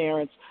poor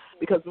parents,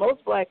 because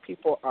most Black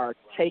people are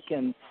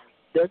taken,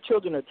 their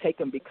children are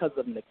taken because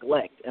of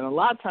neglect. And a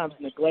lot of times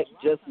neglect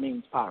just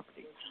means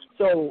poverty.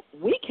 So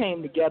we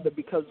came together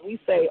because we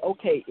say,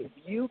 okay, if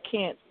you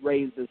can't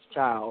raise this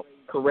child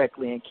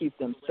correctly and keep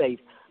them safe,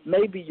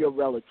 maybe your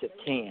relative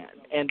can.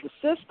 And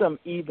the system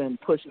even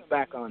pushes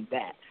back on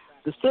that.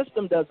 The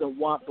system doesn't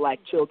want Black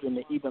children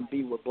to even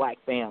be with Black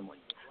families.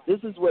 This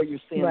is where you're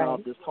seeing all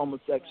this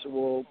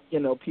homosexual,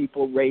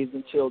 people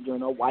raising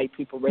children or white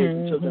people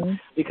raising children,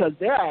 because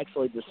they're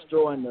actually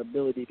destroying the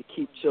ability to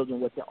keep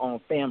children with their own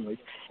families.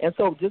 And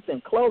so just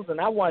in closing,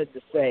 I wanted to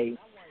say,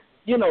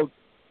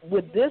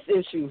 with this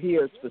issue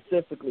here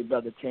specifically,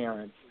 Brother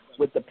Terrence,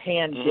 with the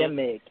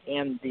pandemic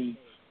and the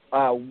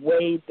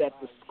way that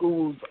the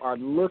schools are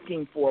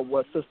looking for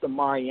what Sister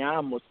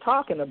Mariam was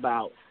talking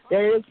about.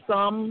 There is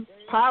some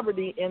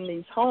poverty in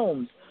these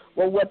homes.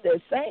 Well, what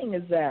they're saying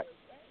is that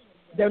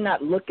they're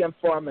not looking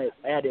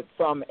at it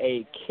from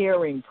a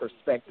caring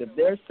perspective.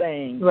 They're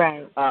saying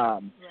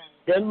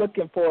they're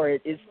looking for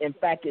it. In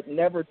fact, it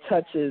never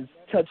touches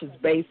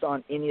base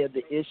on any of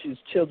the issues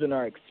children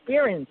are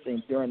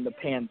experiencing during the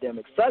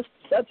pandemic, such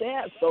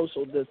as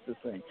social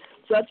distancing,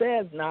 such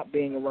as not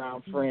being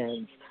around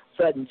friends,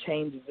 sudden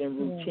changes in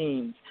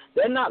routines.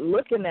 They're not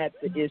looking at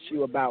the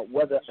issue about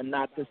whether or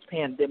not this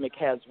pandemic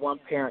has one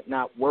parent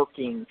not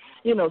working,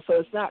 so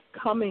it's not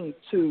coming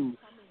to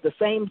the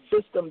same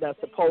system that's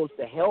supposed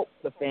to help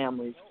the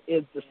families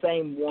is the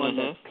same one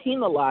that's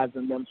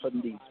penalizing them for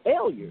these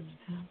failures.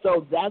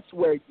 So that's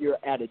where you're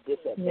at a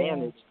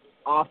disadvantage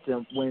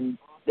often when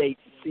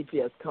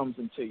CPS comes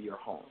into your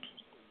home,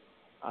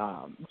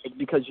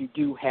 because you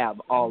do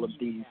have all of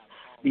these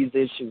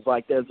issues.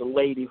 Like there's a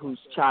lady whose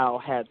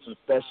child had some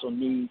special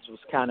needs, was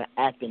kind of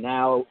acting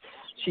out.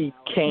 She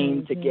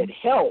came to get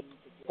help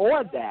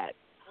for that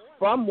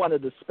from one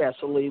of the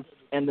specialists,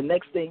 and the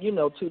next thing you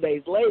know, 2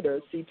 days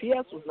later,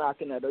 CPS was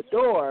knocking at her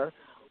door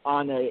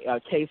on a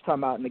case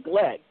talking about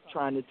neglect,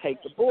 trying to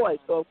take the boy.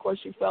 So, of course,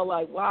 she felt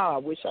like, wow, I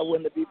wish I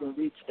wouldn't have even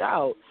reached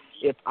out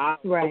if I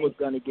was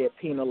going to get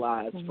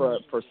penalized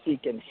for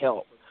seeking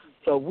help.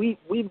 So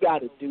we've got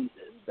to do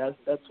this.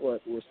 That's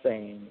what we're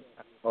saying.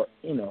 Or,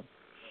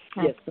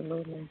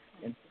 Absolutely.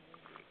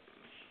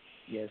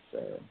 Yes,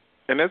 sir.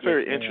 And that's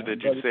very interesting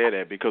that you said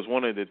that, because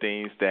one of the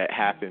things that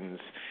happens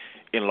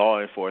in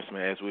law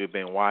enforcement, as we've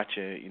been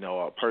watching,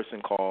 a person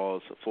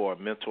calls for a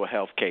mental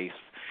health case.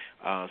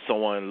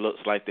 Someone looks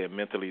like they're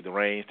mentally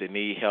deranged, they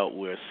need help,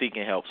 we're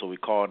seeking help, so we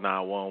call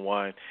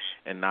 911,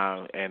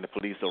 and the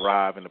police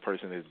arrive and the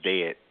person is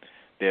dead.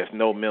 There's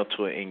no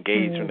mental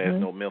engagement,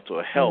 there's no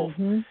mental health.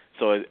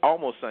 So it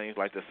almost seems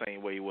like the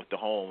same way with the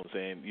homes,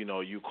 and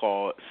you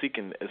call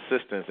seeking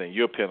assistance and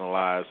you're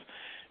penalized,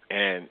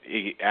 and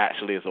it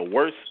actually is a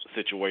worse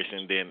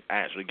situation than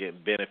actually getting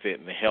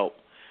benefit and help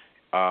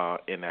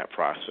in that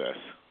process.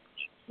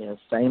 Yeah,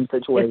 same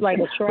situation. It's like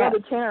a trap.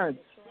 Brother Terrence,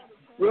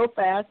 real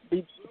fast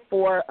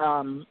before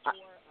I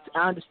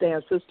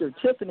understand Sister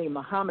Tiffany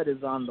Muhammad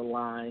is on the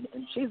line,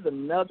 and she's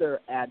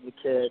another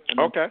advocate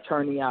and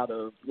attorney out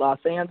of Los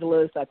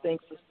Angeles. I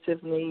think, Sister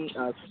Tiffany,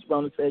 Sister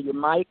Rona said your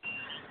mic.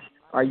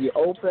 Are you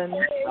open?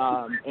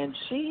 And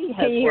she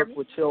has worked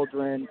with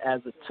children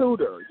as a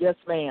tutor. Yes,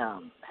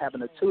 ma'am.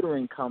 Having a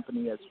tutoring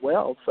company as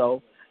well.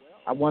 So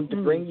I wanted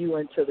to bring you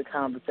into the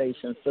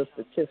conversation,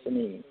 Sister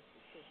Tiffany.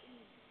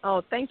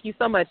 Oh, thank you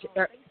so much.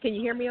 Can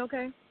you hear me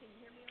okay?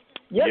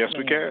 Yes,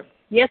 we can.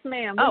 Yes,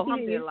 ma'am. Oh,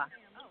 alhamdulillah.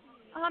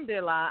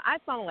 Alhamdulillah.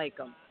 Assalamu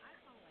alaikum.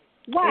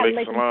 Wa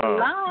alaikum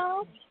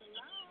salam.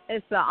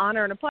 It's an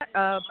honor and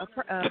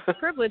a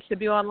privilege to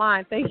be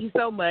online. Thank you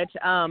so much.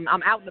 I'm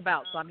out and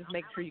about, so I'm just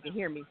making sure you can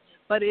hear me.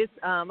 But it's,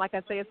 like I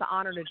say, it's an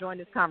honor to join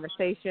this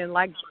conversation.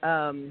 Like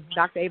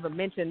Dr. Ava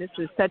mentioned, this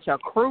is such a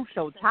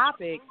crucial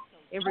topic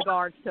in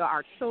regards to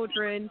our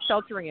children,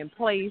 sheltering in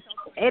place,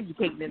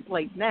 educating in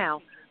place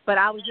now. But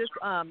I was just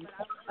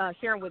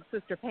sharing with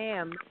Sister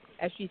Pam,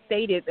 as she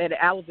stated, that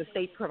I was a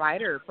state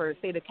provider for the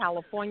state of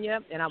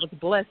California, and I was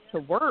blessed to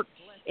work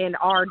in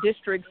our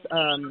district's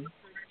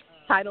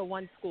Title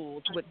I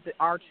schools with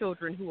our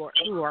children who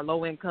are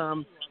low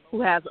income,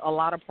 who has a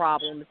lot of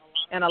problems,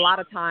 and a lot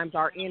of times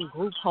are in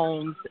group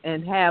homes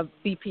and have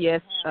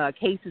CPS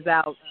cases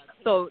out.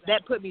 So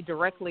that put me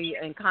directly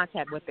in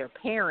contact with their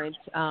parents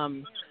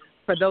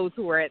for those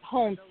who are at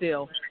home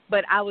still.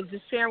 But I was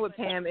just sharing with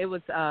Pam, it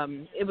was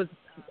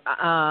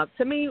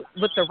to me,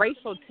 with the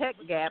racial tech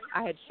gap,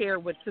 I had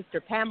shared with Sister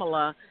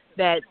Pamela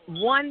that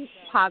one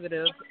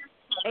positive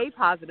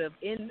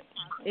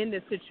in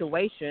this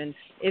situation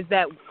is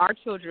that our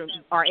children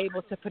are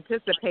able to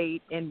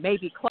participate and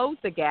maybe close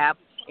the gap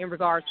in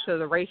regards to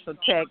the racial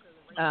tech,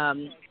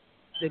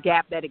 the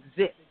gap that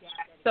exists.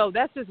 So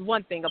that's just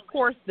one thing. Of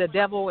course, the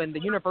devil and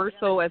the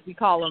universal, as we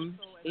call him,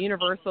 the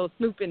universal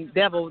snooping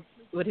devil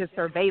with his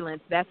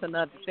surveillance, that's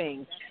another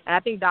thing. And I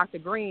think Dr.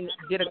 Green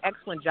did an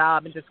excellent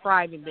job in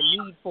describing the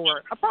need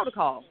for a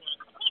protocol.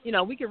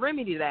 We can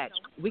remedy that.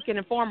 We can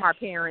inform our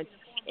parents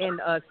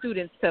and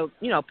students to,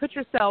 put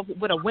yourself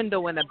with a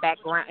window in a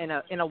background,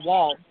 in a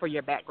wall for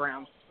your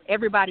background.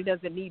 Everybody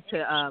doesn't need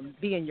to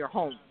be in your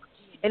home.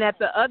 And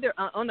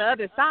on the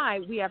other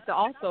side, we have to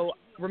also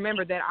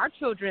remember that our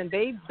children,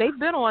 they've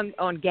been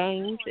on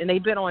games and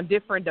they've been on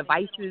different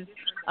devices,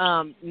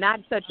 not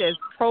such as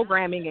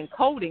programming and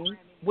coding,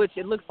 which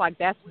it looks like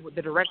that's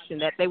the direction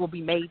that they will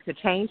be made to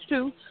change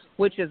to,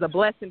 which is a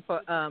blessing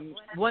for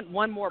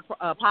one more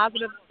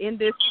positive in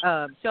this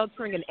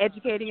sheltering and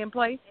educating in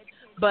place.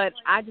 But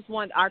I just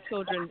want our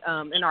children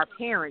and our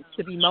parents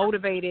to be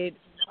motivated.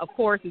 Of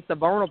course, it's a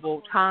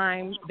vulnerable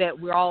time that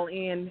we're all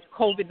in,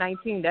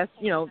 COVID-19. That's,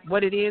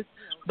 what it is.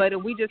 But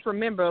if we just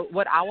remember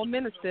what our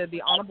minister,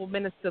 the Honorable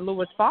Minister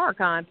Louis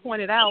Farrakhan,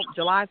 pointed out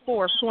July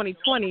 4th,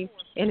 2020,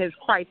 in his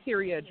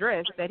criteria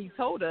address, that he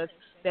told us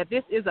that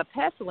this is a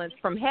pestilence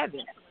from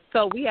heaven.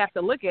 So we have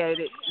to look at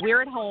it.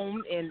 We're at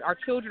home, and our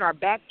children are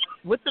back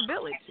with the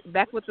village,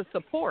 back with the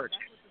support.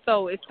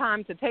 So it's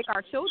time to take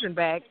our children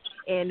back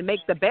and make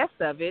the best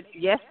of it.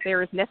 Yes,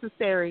 there is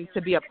necessary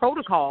to be a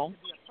protocol,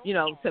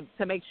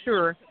 to make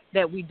sure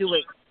that we do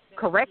it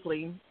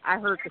correctly. I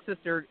heard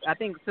Sister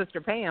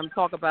Pam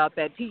talk about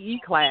that PE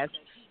class.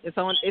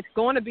 It's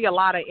going to be a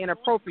lot of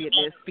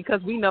inappropriateness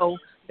because we know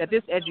that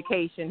this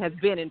education has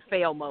been in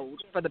fail mode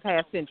for the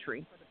past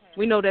century.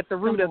 We know that the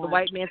root of the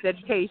white man's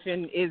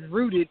education is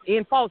rooted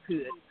in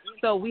falsehood.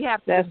 So we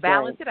have to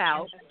balance it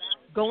out,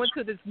 go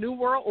into this new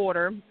world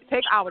order,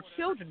 take our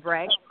children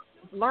back,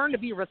 learn to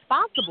be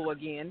responsible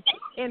again,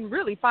 and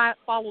really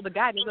follow the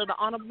guidance of the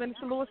Honorable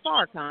Minister Louis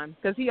Farrakhan,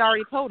 because he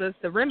already told us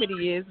the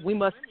remedy is we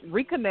must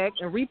reconnect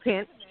and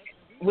repent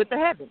with the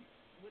heavens.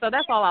 So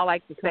that's all I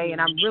like to say,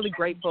 and I'm really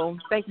grateful.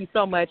 Thank you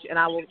so much, and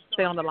I will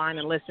stay on the line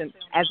and listen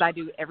as I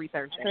do every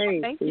Thursday.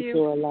 Thank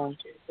you.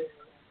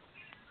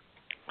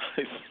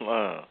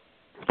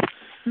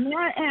 May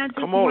I add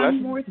just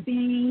one more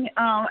thing?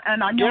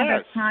 And I know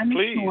that time is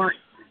short,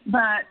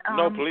 but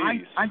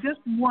I just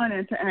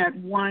wanted to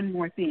add one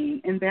more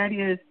thing, and that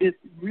is it's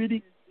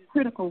really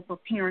critical for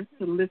parents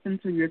to listen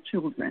to your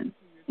children.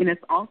 And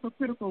it's also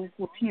critical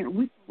for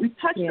parents. We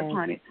touched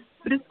upon it,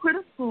 but it's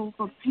critical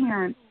for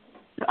parents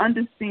to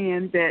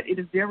understand that it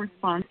is their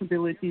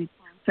responsibility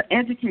to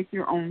educate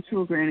their own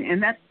children,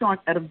 and that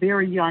starts at a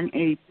very young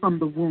age from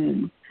the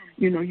womb.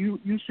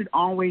 You should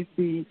always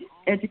be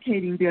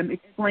educating them,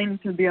 explaining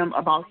to them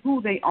about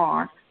who they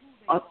are,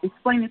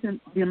 explaining to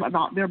them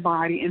about their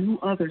body and who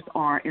others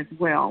are as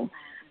well.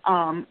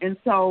 And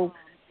so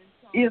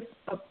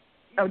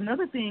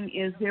another thing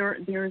is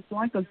there's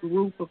like a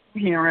group of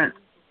parents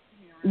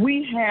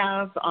we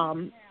have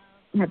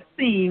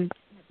seen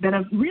that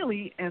have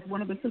really, as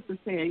one of the sisters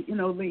said,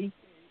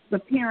 the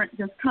parent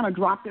just kind of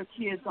drop their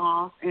kids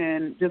off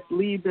and just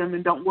leave them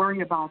and don't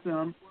worry about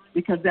them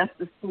because that's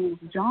the school's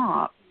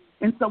job.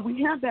 And so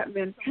we have that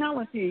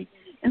mentality.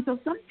 And so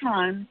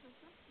sometimes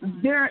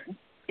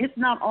it's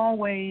not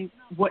always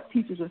what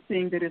teachers are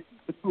saying that is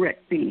the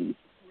correct thing.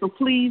 So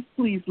please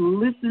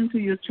listen to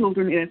your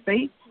children. And if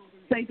they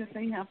say that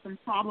they have some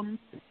problems,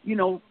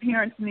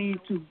 parents need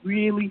to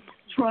really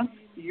trust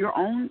your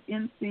own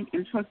instinct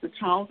and trust the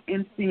child's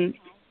instinct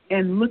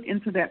and look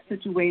into that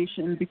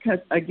situation because,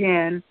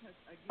 again,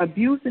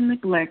 abuse and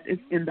neglect is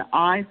in the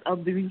eyes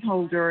of the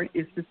beholder,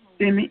 is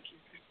systemic.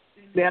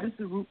 That is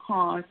the root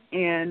cause,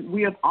 and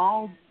we have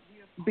all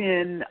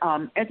been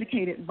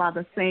educated by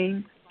the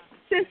same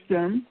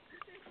system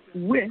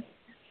with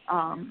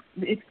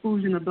the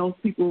exclusion of those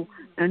people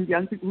and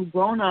young people who've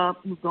grown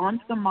up, who've gone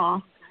to the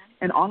mosque,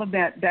 and all of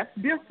that. That's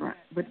different.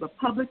 But the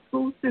public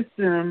school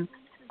system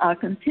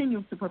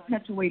continues to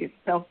perpetuate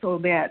itself so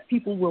that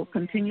people will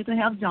continue to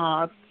have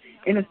jobs,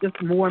 and it's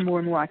just more and more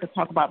and more I could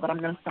talk about, but I'm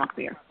going to stop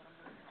there.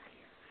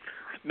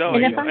 No,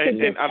 and if I could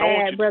just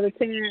add, Brother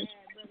Terrence.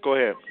 Go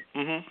ahead.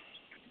 Mm-hmm.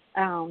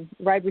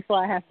 Right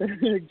before I have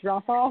to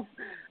drop off,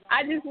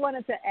 I just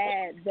wanted to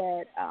add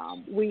that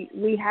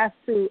we have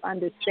to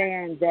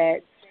understand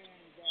that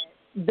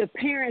the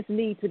parents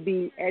need to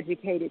be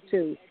educated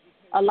too.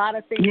 A lot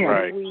of things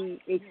that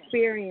we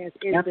experience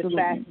is the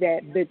fact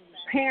that the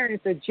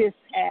parents are just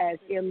as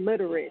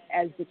illiterate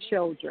as the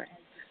children.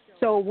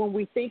 So when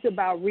we think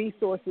about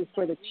resources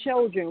for the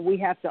children, we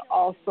have to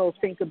also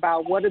think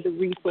about what are the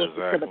resources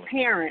for the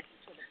parents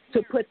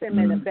to put them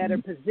in a better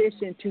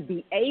position to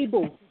be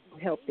able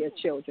to help their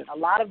children. A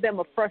lot of them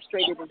are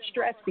frustrated and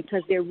stressed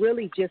because they're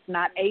really just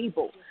not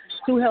able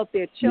to help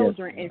their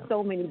children in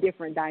so many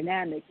different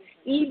dynamics.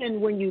 Even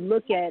when you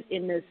look at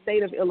in the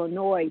state of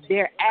Illinois,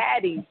 they're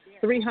adding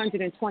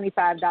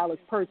 $325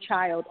 per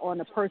child on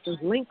a person's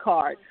link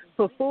card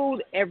for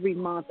food every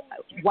month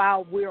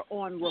while we're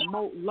on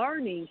remote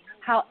learning.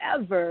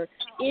 However,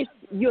 if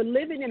you're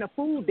living in a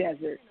food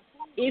desert,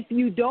 if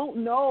you don't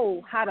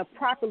know how to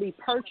properly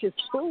purchase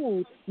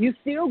food, you're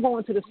still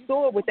going to the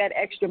store with that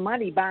extra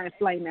money buying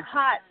Flaming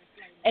Hot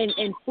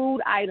and food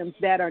items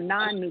that are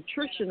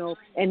non-nutritional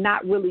and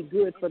not really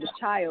good for the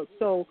child.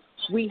 So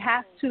we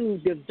have to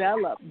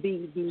develop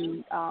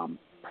the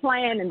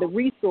plan and the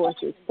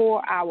resources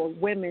for our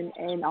women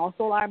and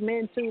also our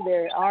men too.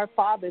 There are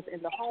fathers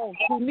in the home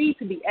who need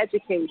to be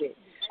educated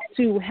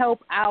to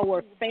help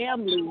our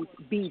families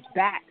be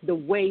back the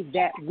way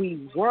that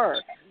we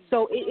were.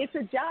 So it's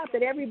a job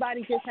that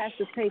everybody just has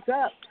to take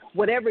up,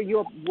 whatever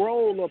your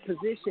role or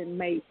position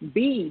may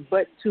be,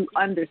 but to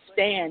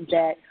understand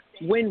that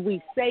when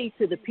we say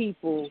to the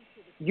people,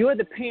 you're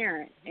the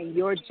parent and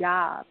your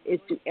job is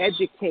to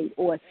educate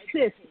or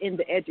assist in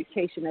the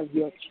education of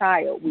your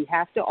child, we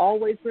have to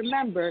always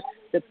remember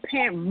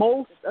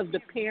most of the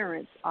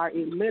parents are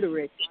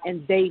illiterate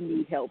and they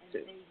need help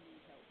too.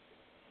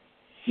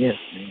 Yes,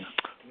 ma'am.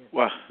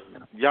 Well,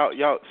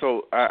 y'all.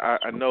 So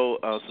I know,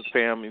 Sister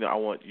Pam. I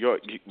want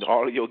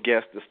all of your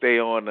guests to stay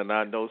on, and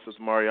I know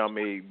Sister Mariam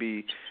may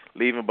be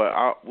leaving, but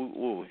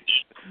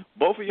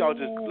both of y'all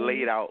just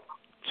laid out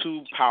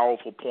two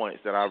powerful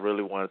points that I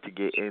really wanted to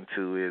get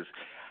into. Is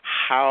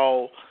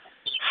how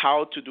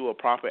how to do a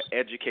proper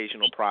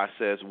educational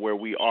process where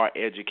we are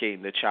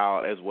educating the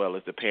child as well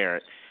as the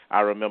parent.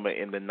 I remember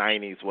in the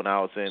 90s when I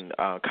was in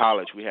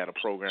college, we had a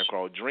program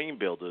called Dream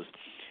Builders,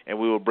 and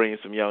we would bring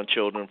some young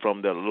children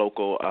from the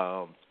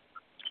local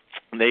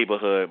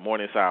neighborhood,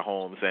 Morningside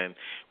Homes, and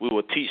we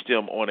would teach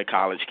them on the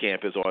college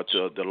campus or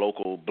to the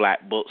local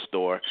black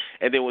bookstore,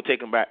 and then we'd take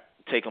them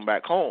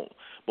back home.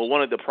 But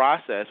one of the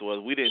process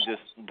was we didn't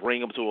just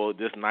bring them to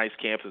this nice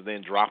campus and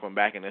then drop them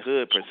back in the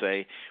hood per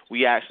se.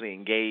 We actually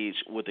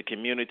engaged with the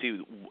community,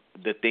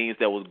 the things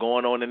that was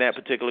going on in that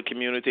particular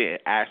community, and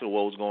actually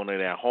what was going on in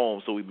their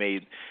home. So we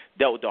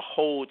dealt with the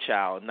whole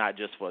child, not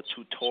just for a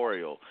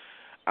tutorial.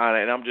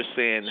 And I'm just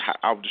saying,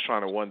 I'm just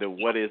trying to wonder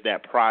what is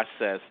that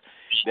process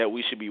that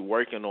we should be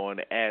working on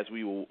as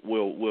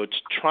we're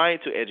trying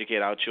to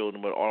educate our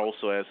children, but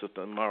also, as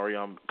Sister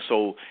Mariam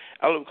so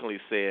eloquently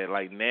said,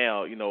 like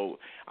now,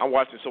 I'm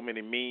watching so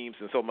many memes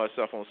and so much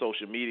stuff on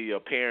social media,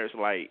 parents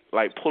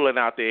like pulling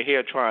out their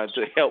hair trying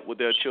to help with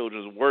their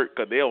children's work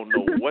because they don't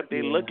know what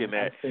they're looking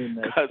at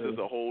because it's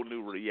a whole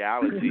new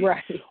reality.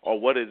 Right. Or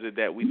what is it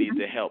that we need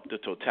to help the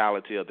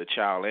totality of the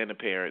child and the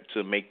parent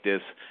to make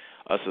this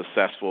a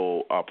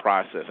successful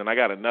process. And I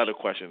got another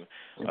question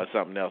or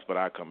something else, but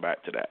I'll come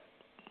back to that.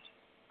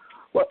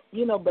 Well,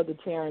 Brother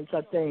Terrence,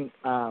 I think,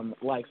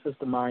 like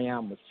Sister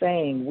Mariam was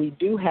saying, we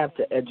do have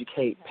to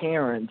educate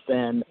parents.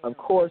 And, of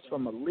course,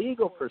 from a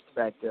legal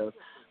perspective,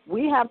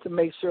 we have to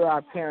make sure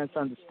our parents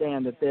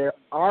understand that there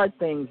are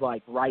things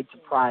like right to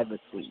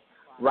privacy,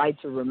 right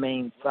to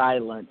remain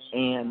silent,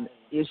 and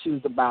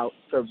issues about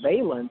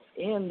surveillance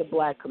in the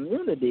black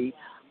community,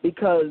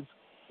 because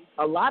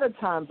a lot of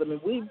times,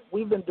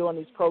 we've been doing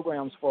these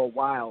programs for a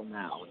while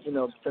now,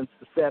 since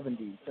the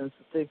 70s, since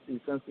the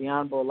 60s, since the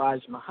Honorable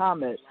Elijah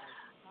Muhammad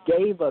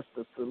gave us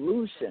the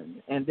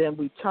solution, and then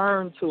we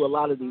turn to a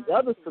lot of these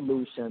other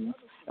solutions,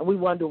 and we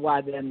wonder why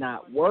they're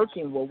not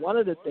working. Well, one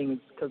of the things,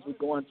 because we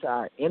go into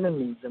our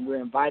enemies and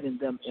we're inviting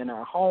them in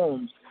our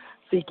homes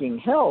seeking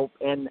help,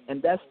 and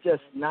that's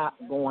just not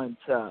going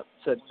to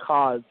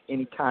cause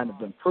any kind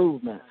of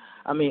improvement.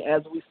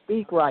 As we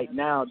speak right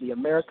now, the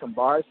American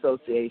Bar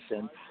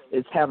Association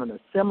is having a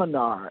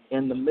seminar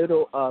in the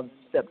middle of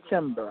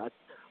September,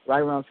 right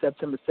around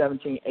September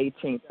 17th,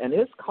 18th, and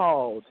it's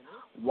called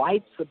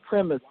White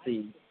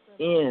Supremacy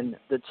in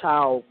the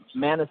Child,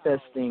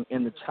 Manifesting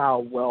in the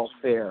Child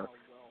Welfare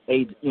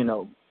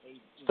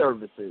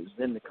services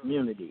in the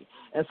community.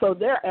 And so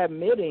they're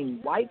admitting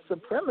white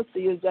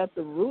supremacy is at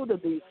the root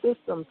of these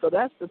systems. So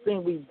that's the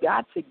thing. We've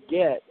got to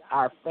get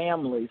our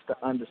families to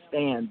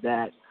understand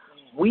that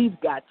we've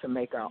got to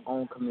make our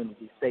own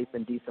community safe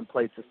and decent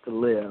places to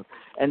live.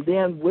 And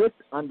then with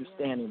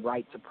understanding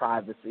right to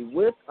privacy,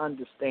 with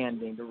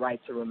understanding the right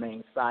to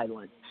remain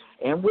silent,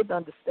 and with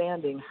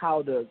understanding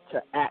how to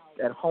act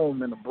at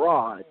home and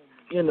abroad,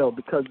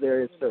 because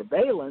there is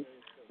surveillance,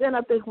 then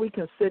I think we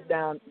can sit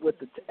down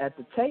at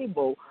the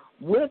table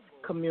with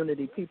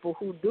community people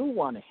who do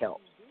want to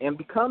help and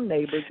become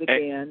neighbors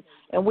again,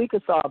 and we can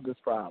solve this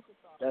problem.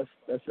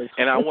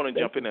 And I want to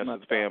jump in there,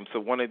 Fam. So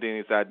one of the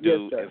things I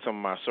do in some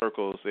of my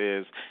circles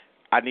is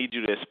I need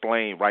you to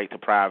explain right to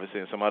privacy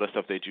and some other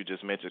stuff that you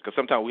just mentioned, because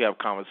sometimes we have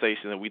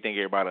conversations and we think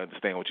everybody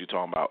understands what you're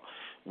talking about.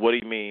 What do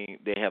you mean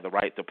they have the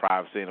right to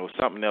privacy? And there was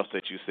something else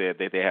that you said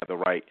that they have the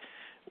right.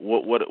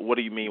 What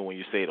do you mean when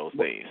you say those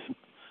things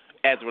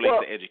as it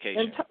relates to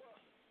education?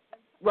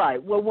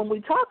 Right. Well, when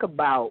we talk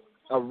about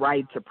a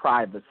right to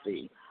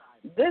privacy,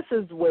 this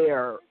is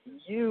where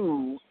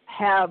you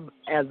have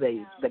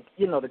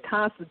the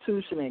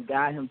Constitution and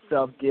God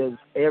himself gives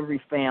every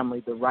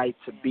family the right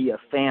to be a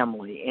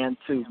family and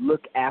to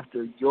look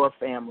after your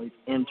family's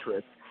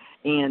interests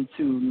and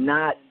to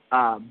not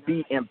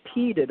be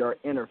impeded or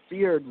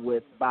interfered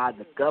with by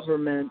the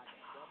government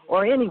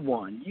or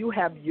anyone. You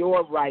have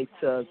your right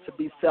to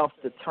be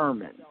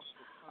self-determined.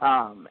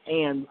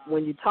 And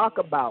when you talk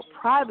about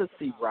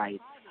privacy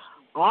rights,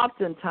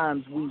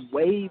 oftentimes we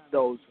waive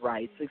those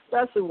rights,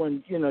 especially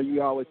when,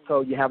 you're always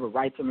told you have a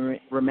right to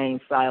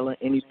remain silent.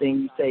 Anything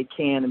you say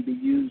can and be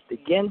used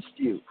against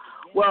you.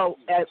 Well,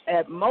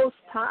 at most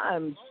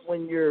times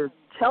when you're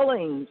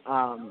telling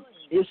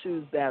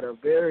issues that are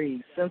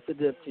very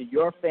sensitive to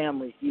your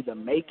family, either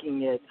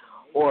making it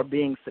or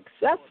being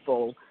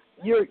successful,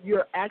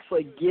 you're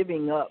actually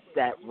giving up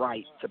that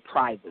right to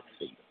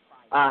privacy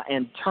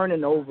and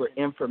turning over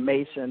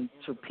information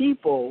to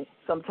people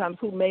sometimes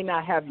who may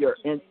not have your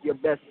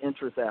best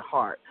interests at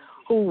heart,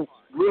 who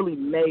really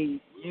may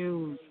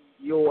use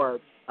your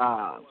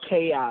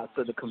chaos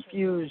or the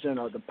confusion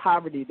or the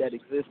poverty that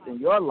exists in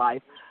your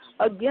life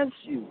against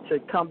you to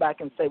come back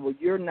and say, well,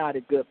 you're not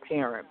a good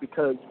parent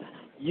because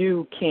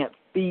you can't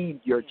feed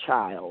your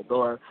child,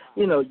 or,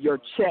 your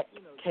check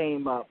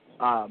came up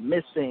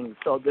missing,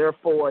 so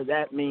therefore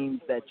that means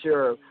that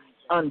you're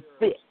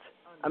unfit.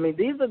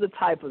 These are the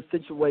type of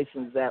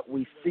situations that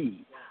we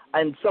see.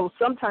 And so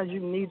sometimes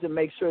you need to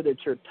make sure that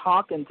you're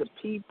talking to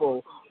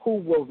people who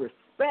will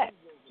respect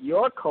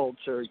your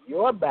culture,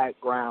 your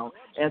background,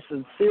 and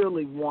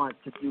sincerely want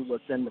to do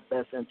what's in the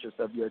best interest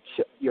of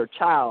your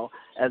child,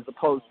 as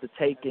opposed to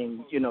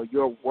taking,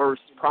 your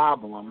worst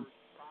problem.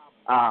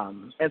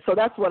 And so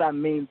that's what I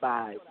mean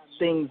by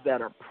things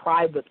that are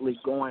privately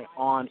going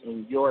on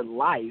in your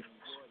life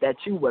that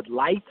you would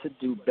like to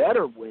do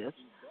better with,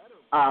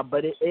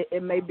 but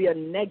it may be a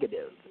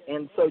negative.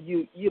 And so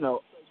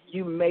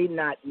you may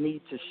not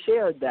need to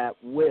share that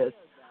with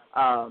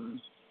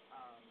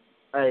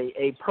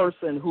a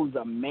person who's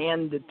a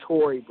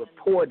mandatory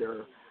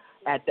reporter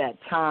at that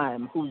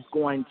time, who's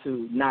going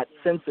to not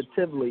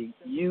sensitively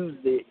use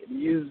it,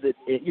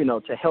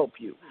 to help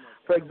you.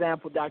 For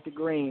example, Dr.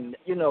 Green,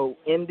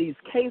 in these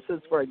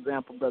cases, for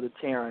example, Brother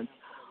Terrence,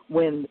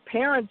 when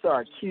parents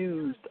are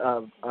accused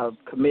of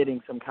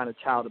committing some kind of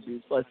child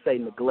abuse, let's say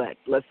neglect,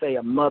 let's say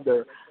a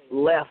mother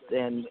left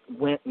and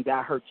went and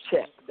got her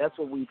check. That's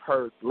what we've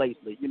heard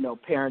lately.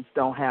 Parents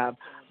don't have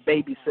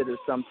babysitters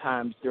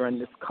sometimes during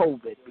this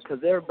COVID because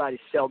everybody's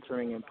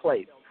sheltering in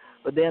place.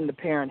 But then the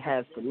parent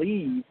has to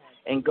leave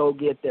and go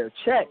get their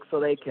check so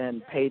they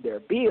can pay their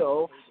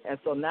bill. And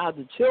so now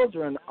the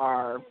children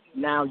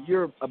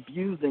you're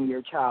abusing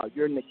your child.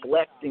 You're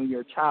neglecting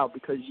your child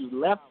because you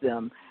left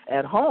them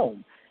at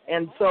home.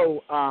 And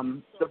so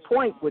the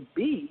point would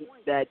be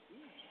that,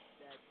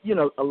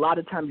 a lot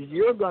of times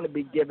you're going to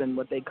be given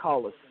what they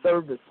call a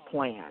service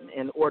plan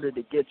in order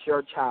to get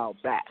your child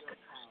back,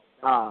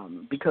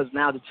 because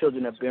now the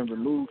children have been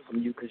removed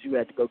from you because you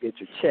had to go get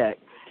your check.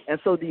 And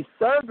so these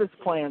service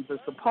plans are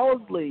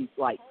supposedly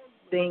like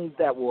things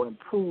that will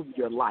improve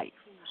your life.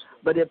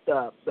 But if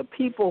the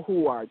people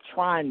who are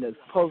trying to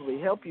supposedly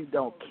help you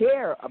don't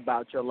care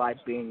about your life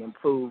being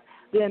improved,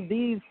 then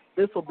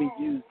this will be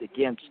used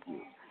against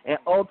you. And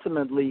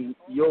ultimately,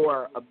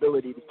 your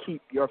ability to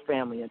keep your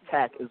family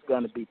intact is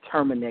going to be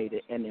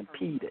terminated and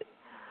impeded.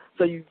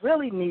 So you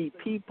really need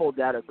people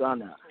that are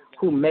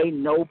who may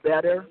know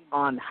better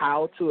on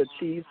how to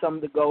achieve some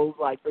of the goals.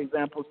 Like, for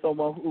example,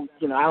 someone who,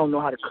 I don't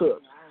know how to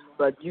cook,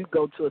 but you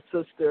go to a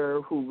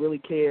sister who really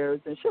cares,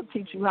 and she'll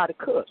teach you how to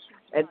cook.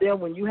 And then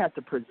when you have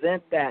to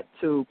present that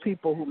to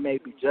people who may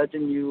be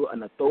judging you,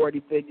 an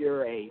authority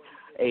figure, a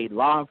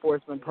law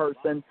enforcement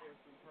person.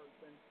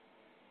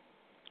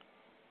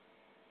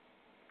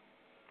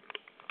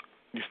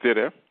 You still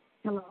there?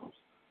 Hello.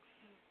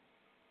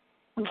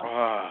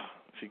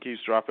 She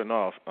keeps dropping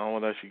off. I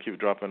don't know if she keeps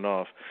dropping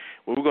off.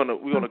 Well,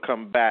 we're gonna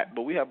come back,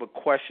 but we have a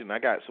question. I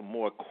got some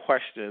more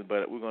questions,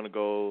 but we're gonna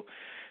go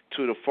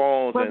to the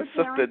phones. And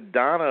Sister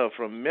Donna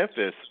from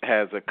Memphis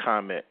has a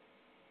comment.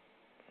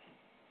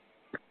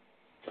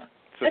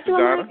 Sister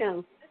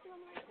Donna.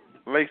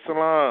 Lake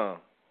Salam.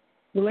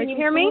 Can you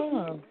hear me?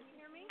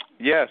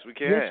 Yes, we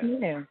can. Yes,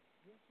 ma'am.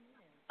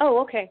 Oh,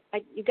 okay.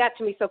 You got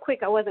to me so quick.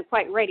 I wasn't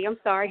quite ready. I'm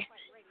sorry.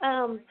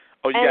 You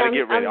got to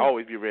get ready.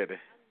 Always be ready.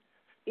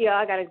 Yeah,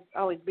 I got to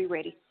always be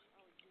ready.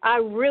 I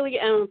really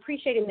am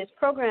appreciating this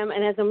program,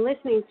 and as I'm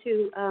listening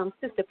to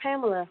Sister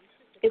Pamela,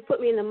 it put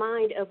me in the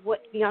mind of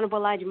what the Honorable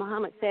Elijah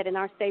Muhammad said, and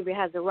our Savior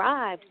has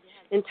arrived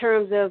in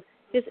terms of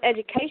this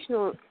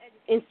educational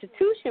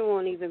institution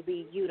won't even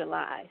be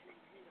utilized.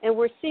 And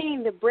we're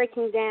seeing the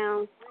breaking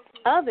down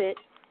of it,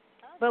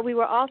 but we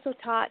were also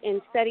taught in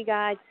Study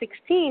Guide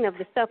 16 of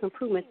the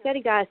Self-Improvement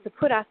Study Guides to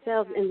put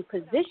ourselves in the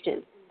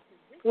position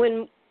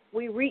when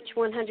we reach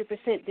 100%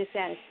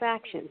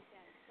 dissatisfaction.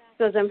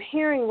 So as I'm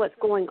hearing what's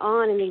going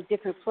on in these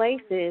different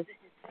places,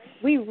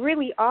 we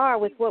really are,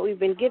 with what we've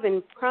been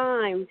given,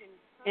 primed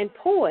and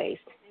poised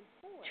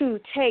to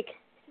take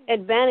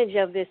advantage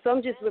of this. So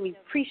I'm just really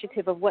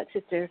appreciative of what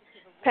Sister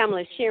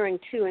Pamela is sharing,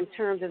 too, in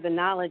terms of the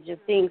knowledge of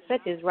things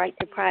such as right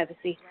to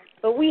privacy.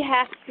 But we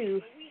have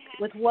to,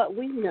 with what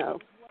we know,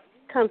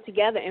 come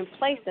together and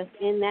place us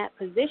in that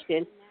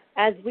position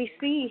as we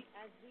see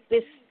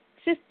this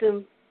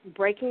system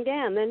breaking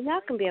down. They're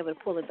not going to be able to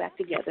pull it back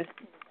together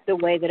the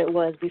way that it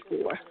was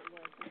before.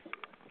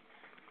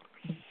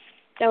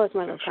 That was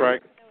my little comment.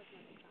 Right.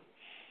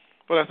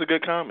 Well, that's a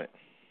good comment.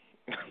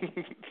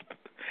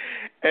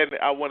 And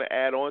I want to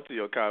add on to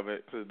your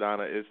comment,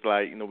 Donna. It's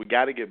like, we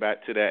got to get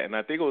back to that. And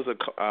I think it was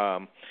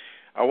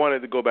I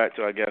wanted to go back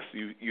to, I guess,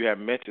 you had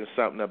mentioned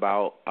something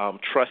about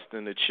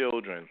trusting the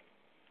children.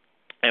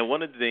 And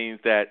one of the things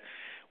that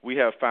we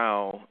have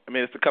found,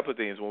 it's a couple of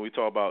things. When we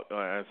talk about,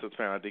 I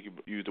think you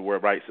used the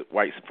word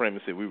white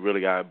supremacy, we really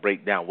got to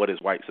break down what is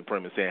white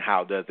supremacy and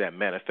how does that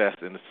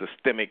manifest in a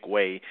systemic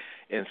way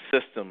in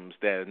systems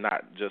that are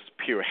not just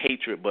pure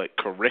hatred, but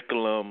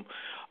curriculum,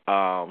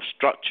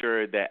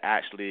 structure that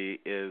actually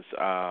is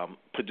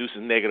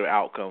producing negative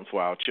outcomes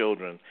for our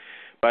children.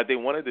 But I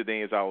think one of the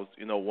things I was,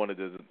 wanted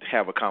to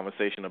have a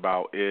conversation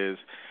about is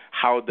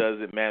how does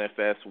it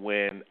manifest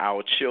when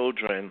our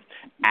children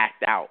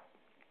act out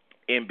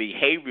in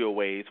behavioral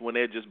ways when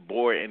they're just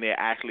bored and they're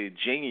actually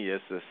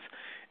geniuses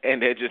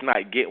and they're just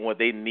not getting what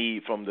they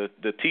need from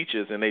the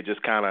teachers, and they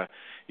just kind of,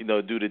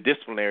 do the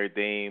disciplinary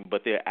thing,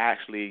 but they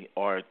actually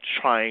are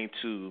trying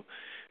to,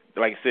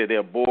 like I said,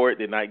 they're bored,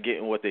 they're not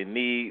getting what they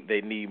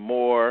need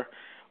more,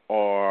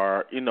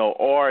 or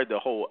or the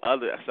whole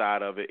other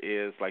side of it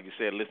is, like you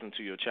said, listen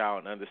to your child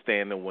and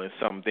understanding when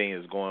something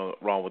is going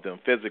wrong with them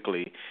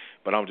physically.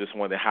 But I'm just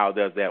wondering, how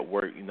does that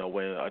work?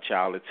 When a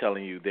child is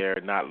telling you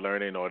they're not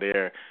learning or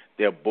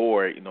they're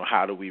bored,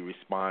 how do we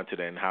respond to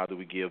that, and how do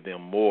we give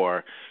them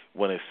more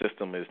when a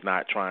system is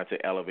not trying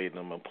to elevate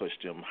them and push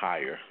them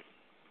higher?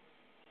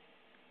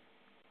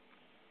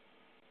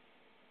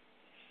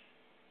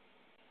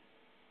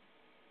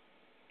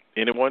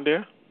 Anyone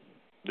there?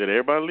 Did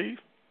everybody leave?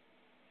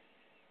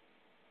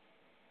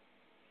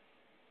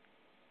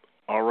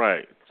 All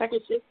right.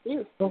 It's just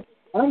you.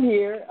 I'm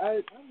here.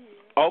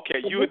 Okay,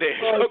 you were there.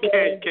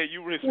 Okay, can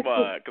you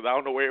respond? Because I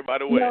don't know where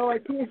everybody went. No, I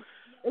can't.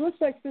 It looks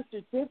like Sister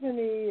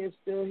Tiffany is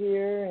still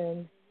here,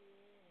 and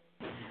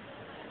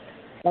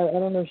I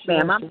don't know if she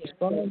wants to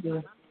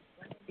respond.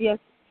 Yes.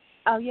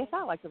 Oh, yes,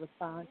 I'd like to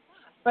respond.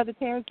 Brother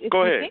Terrence, if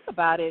Go you ahead. think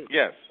about it,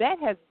 yes, that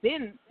has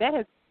been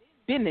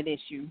an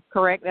issue,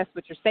 correct? That's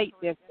what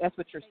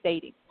you're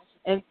stating.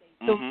 And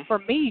so for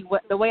me,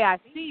 the way I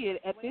see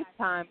it at this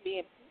time,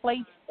 being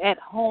placed at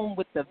home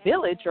with the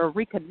village or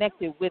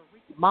reconnected with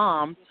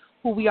mom,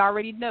 who we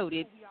already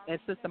noted, as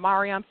Sister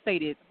Mariam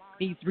stated,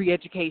 needs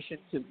re-education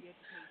too.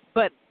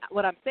 But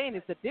what I'm saying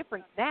is the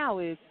difference now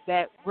is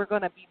that we're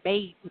going to be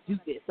made to do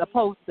this,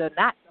 opposed to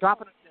not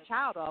dropping the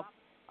child off.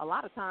 A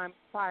lot of times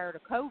prior to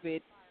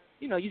COVID,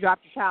 you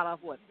dropped your child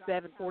off,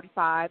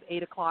 7:45,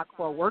 8 o'clock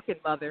for a working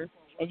mother,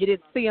 and you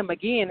didn't see them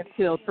again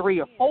until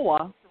 3 or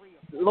 4.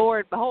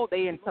 Lord, behold,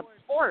 they in some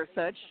sport or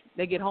such,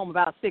 they get home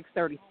about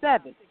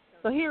 6:37.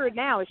 So here and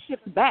now it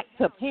shifts back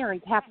to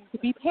parents having to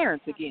be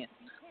parents again.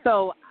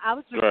 So I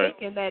was just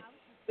thinking that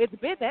it's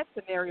been that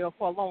scenario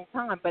for a long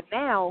time, but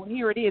now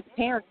here it is,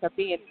 parents are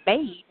being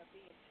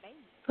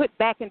put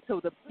back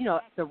into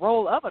the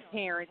role of a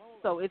parent.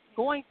 So it's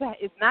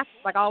not,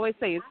 like I always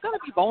say, it's going to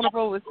be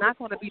vulnerable. It's not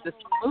going to be the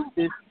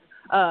smoothest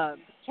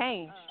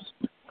change,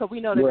 because we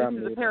know that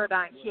this is a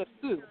paradigm shift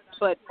too.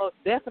 But most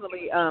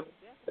definitely,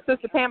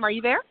 Sister Pam, are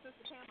you there?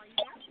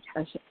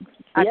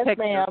 Yes,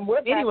 ma'am.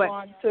 We're back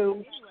on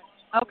too.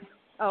 Okay.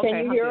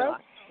 Can you hear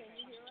us?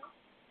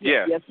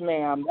 Yes. Yes,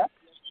 ma'am.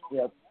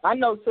 Yes. I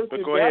know Sister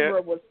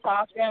Deborah was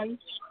talking.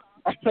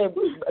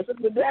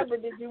 Sister Deborah,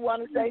 did you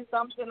want to say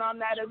something on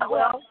that as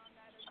well?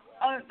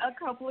 A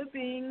couple of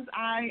things.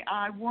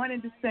 I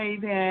wanted to say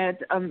that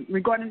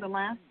regarding the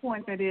last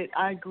point,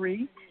 I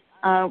agree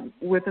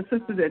with the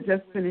sister that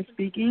just finished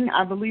speaking.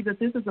 I believe that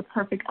this is a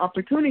perfect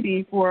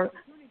opportunity for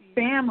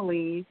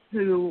families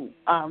to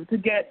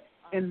get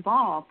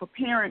involved, for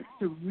parents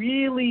to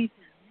really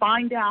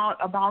find out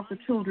about the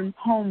children's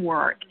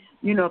homework.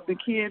 If the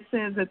kid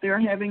says that they're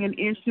having an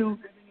issue,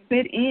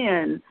 sit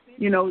in.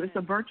 It's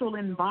a virtual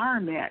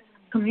environment.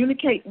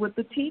 Communicate with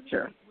the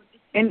teacher.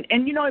 And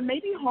it may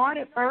be hard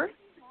at first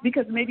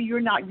because maybe you're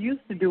not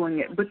used to doing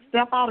it, but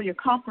step out of your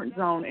comfort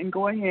zone and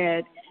go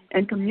ahead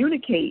and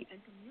communicate.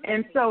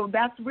 And so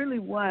that's really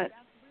what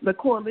the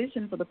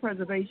Coalition for the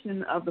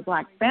Preservation of the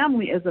Black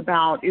Family is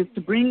about, is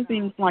to bring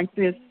things like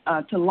this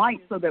to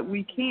light so that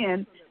we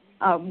can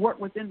work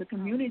within the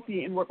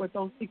community and work with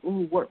those people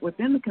who work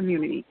within the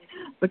community.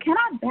 But can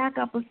I back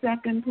up a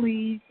second,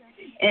 please,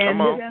 and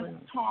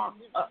just talk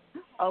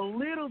a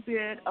little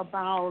bit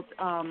about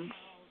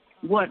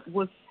what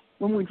was,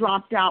 when we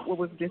dropped out, what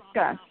was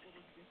discussed.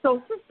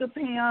 So Sister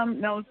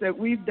Pam knows that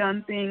we've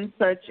done things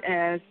such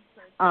as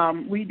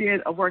we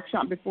did a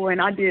workshop before,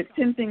 and I did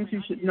 10 things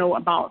you should know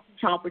about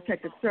Child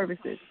Protective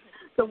Services.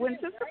 So when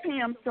Sister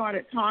Pam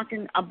started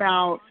talking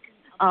about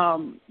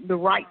the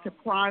right to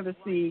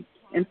privacy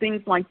and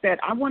things like that,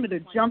 I wanted to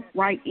jump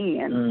right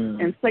in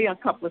and say a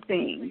couple of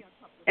things.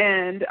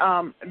 And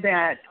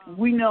that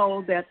we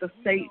know that the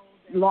state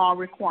law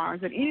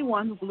requires that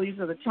anyone who believes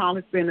that a child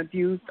has been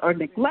abused or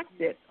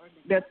neglected,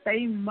 that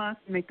they must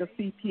make a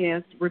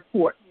CPS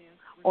report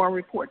or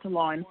report to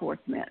law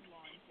enforcement.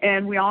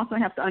 And we also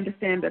have to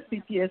understand that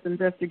CPS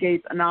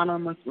investigates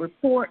anonymous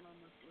reports.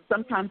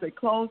 Sometimes they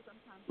close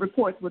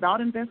reports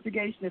without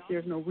investigation if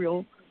there's no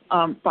real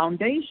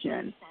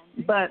foundation.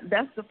 But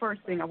that's the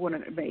first thing I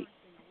wanted to make.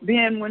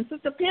 Then when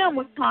Sister Pam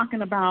was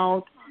talking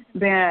about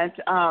that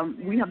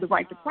we have the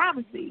right to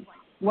privacy,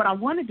 what I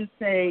wanted to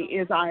say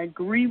is I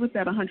agree with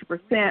that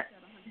 100%.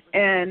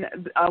 And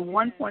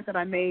one point that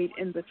I made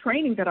in the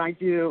training that I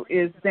do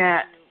is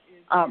that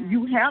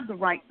you have the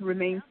right to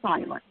remain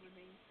silent.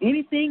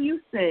 Anything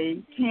you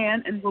say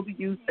can and will be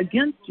used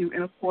against you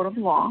in a court of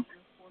law.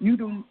 You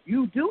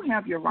do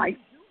have your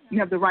rights. You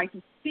have the right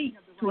to speak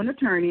to an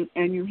attorney,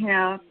 and you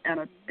have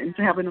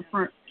to have an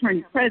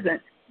attorney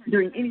present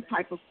during any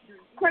type of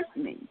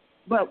questioning.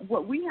 But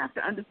what we have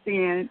to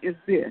understand is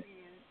this.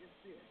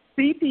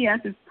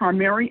 CPS's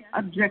primary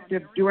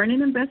objective during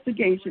an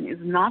investigation is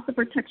not the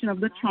protection of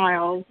the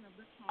child.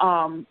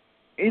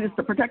 It is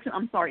the protection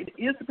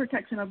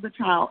of the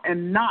child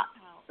and not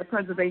the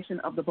preservation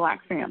of the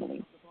black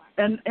family.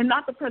 And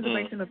not the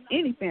preservation of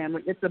any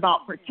family. It's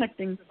about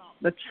protecting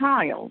the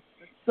child.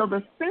 So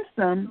the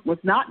system was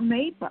not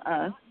made for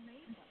us,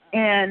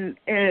 and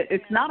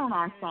it's not on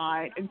our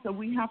side. And so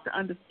we have to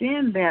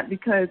understand that,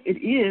 because it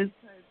is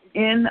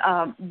in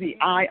the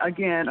eye,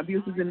 again,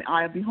 abuse is in the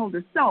eye of the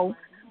beholder. So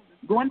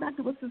going back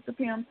to what Sister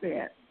Pam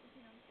said,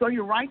 so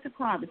your right to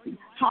privacy,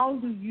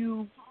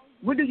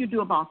 what do you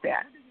do about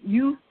that?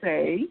 You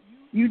say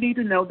you need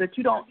to know that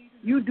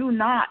you do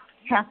not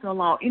have to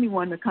allow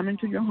anyone to come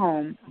into your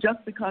home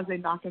just because they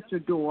knock at your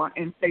door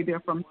and say they're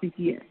from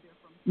CPS.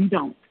 You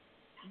don't.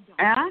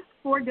 Ask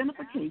for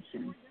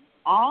identification.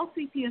 All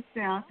CPS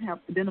staff have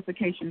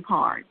identification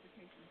cards.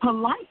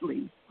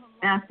 Politely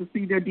ask to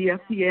see their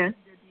DFPS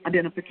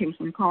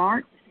identification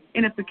card.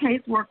 And if the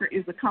caseworker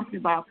is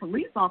accompanied by a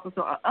police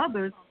officer or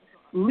others,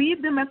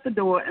 leave them at the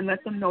door and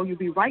let them know you'll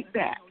be right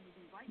back.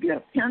 Get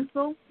a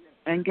pencil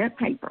and get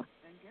paper.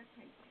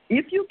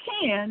 If you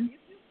can,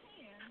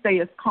 stay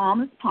as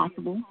calm as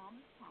possible.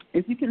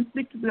 If you can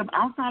speak to them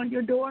outside of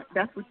your door,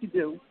 that's what you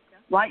do.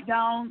 Write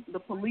down the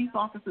police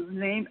officer's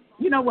name.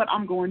 You know what?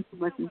 I'm going too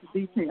much into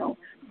detail.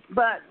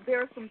 But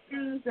there are some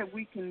things that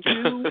we can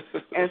do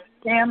as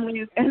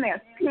families and as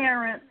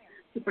parents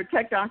to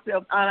protect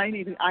ourselves. I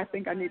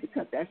think I need to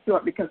cut that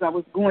short because I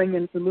was going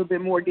into a little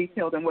bit more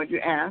detail than what you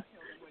asked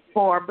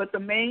for. But the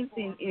main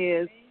thing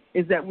is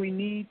that we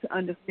need to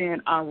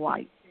understand our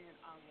rights.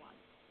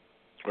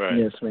 Right.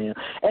 Yes, ma'am.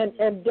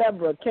 And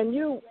Deborah, can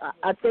you,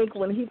 I think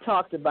when he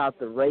talked about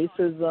the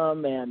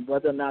racism and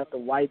whether or not the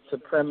white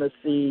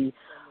supremacy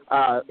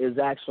is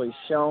actually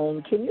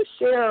shown, can you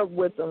share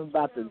with them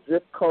about the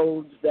zip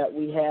codes that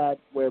we had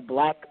where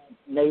black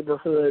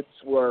neighborhoods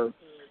were,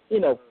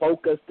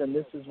 focused, and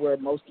this is where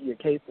most of your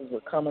cases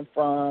were coming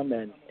from,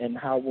 and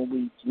how when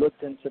we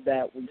looked into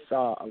that, we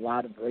saw a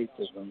lot of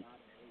racism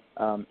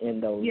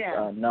in those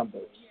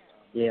numbers.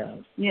 Yeah.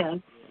 Yeah.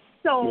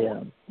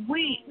 So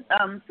we,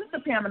 Sister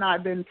Pam and I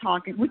have been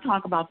talking. We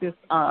talk about this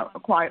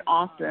quite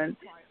often,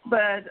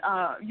 but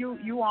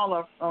you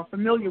all are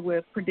familiar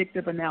with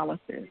predictive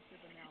analysis,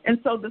 and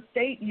so the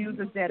state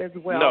uses that as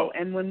well. No.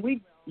 And when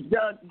we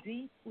dug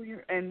deep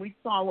and we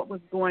saw what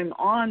was going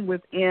on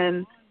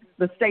within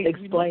the state,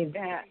 explain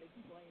that.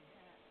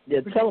 Yeah,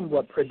 tell them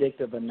what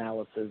predictive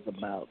analysis is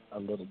about a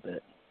little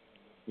bit.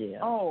 Yeah.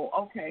 Oh,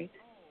 okay.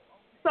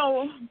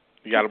 So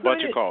you got a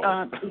bunch of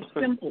calls. It's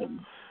simple.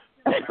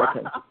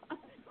 Okay.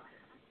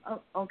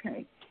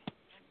 Okay.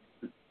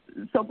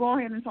 So go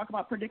ahead and talk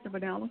about predictive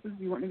analysis.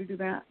 Do you want me to do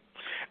that?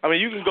 I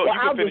mean, you can go. Well,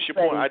 you can finish your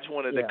point. I just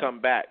wanted to come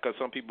back because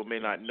some people may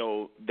not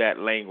know that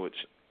language,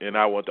 and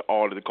I want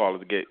all of the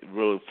callers to get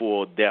really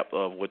full depth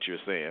of what you're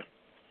saying.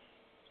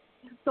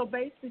 So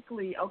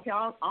basically, okay,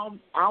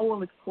 I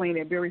will explain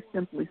it very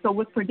simply. So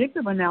with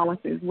predictive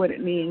analysis, what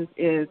it means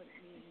is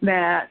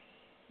that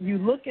you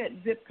look at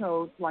zip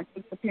codes, like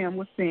Sister Pam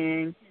was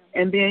saying,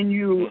 and then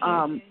you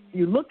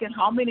look at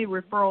how many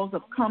referrals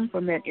have come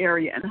from that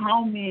area and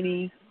how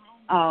many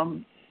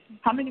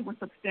were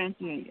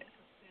substantiated.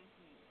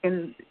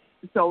 And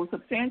so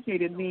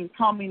substantiated means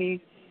how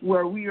many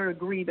where we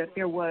agree that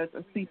there was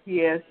a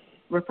CPS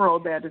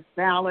referral that is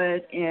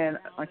valid and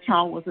a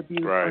child was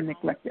abused or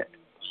neglected.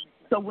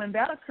 So when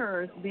that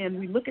occurs, then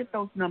we look at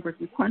those numbers,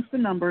 we crunch the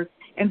numbers,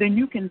 and then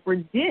you can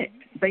predict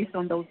based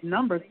on those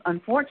numbers,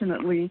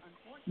 unfortunately,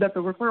 that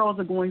the referrals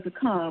are going to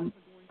come,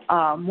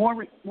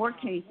 more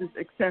cases,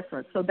 et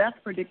cetera. So that's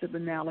predictive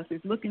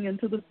analysis, looking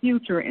into the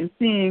future and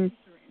seeing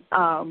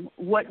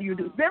what you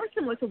do. Very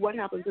similar to what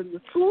happens in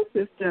the school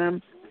system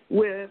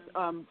with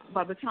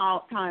by the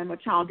time a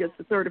child gets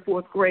to third or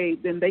fourth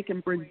grade, then they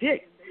can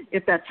predict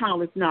if that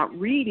child is not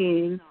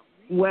reading,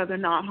 whether or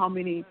not how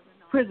many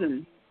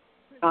prisons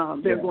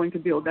they're going to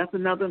build. That's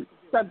another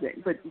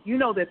subject, but you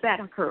know that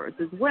occurs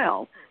as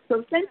well. So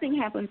the same thing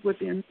happens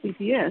within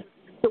CPS.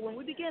 So when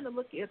we began to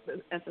look at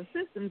the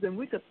systems, and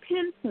we could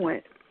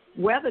pinpoint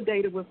where the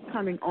data was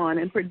coming on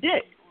and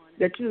predict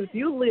that if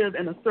you live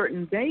in a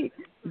certain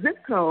zip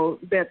code,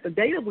 that the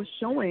data was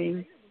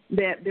showing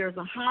that there's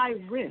a high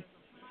risk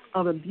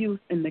of abuse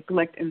and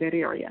neglect in that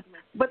area.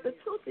 But the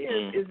truth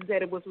is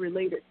that it was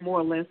related more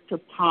or less to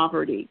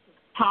poverty,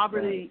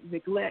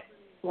 neglect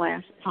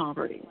 /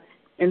 poverty.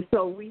 And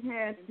so we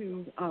had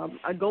to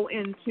go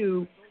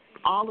into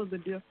all of the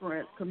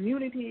different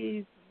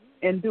communities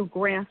and do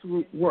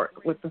grassroots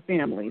work with the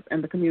families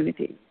and the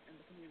communities.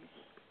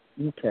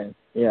 Okay,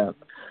 yeah.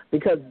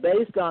 Because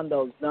based on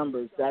those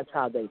numbers, that's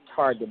how they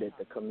targeted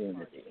the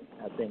community.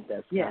 I think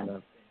that's kind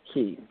of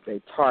key.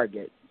 They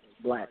target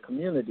black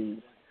communities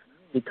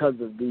because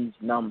of these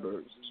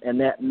numbers, and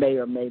that may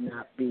or may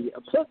not be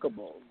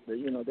applicable.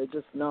 They're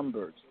just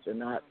numbers. They're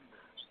not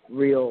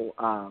real,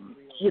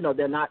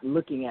 they're not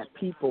looking at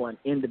people and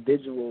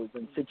individuals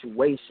and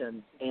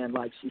situations and,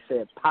 like she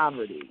said,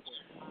 poverty.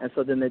 And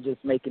so then they're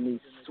just making these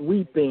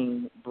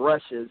sweeping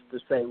brushes to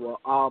say, well,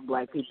 all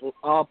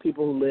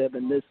people who live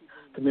in this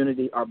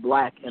community are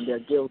black and they're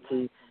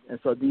guilty, and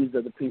so these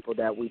are the people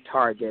that we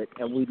target,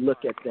 and we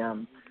look at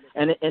them.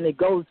 And it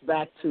goes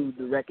back to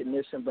the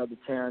recognition, Brother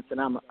Terrence,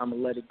 and I'm going to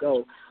let it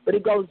go, but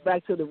it goes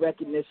back to the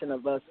recognition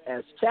of us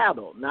as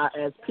chattel, not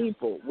as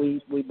people.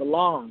 We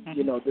belong.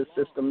 The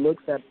system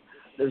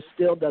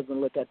still doesn't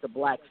look at the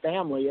black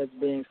family as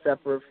being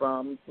separate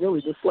from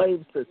really the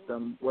slave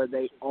system where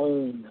they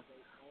own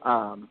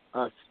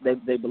us.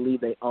 They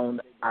believe they own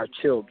our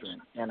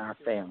children and our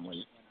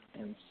families,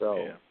 and so.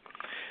 Yeah.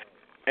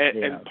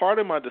 And part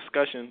of my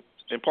discussion.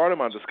 And part of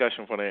my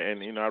discussion for that,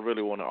 and I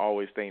really want to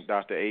always thank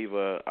Dr.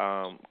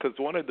 Ava, because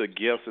one of the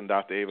gifts in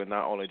Dr. Ava,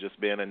 not only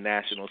just being a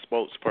national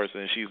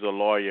spokesperson, she's a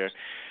lawyer,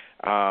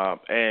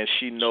 and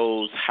she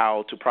knows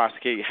how to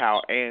prosecute,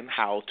 how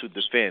to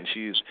defend.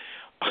 She's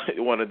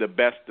one of the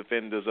best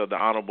defenders of the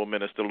Honorable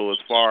Minister Louis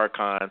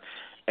Farrakhan,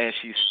 and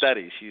she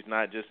studies. She's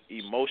not just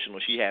emotional.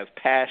 She has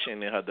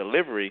passion in her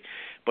delivery,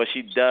 but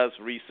she does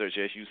research.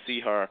 As you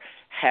see her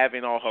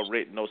having all her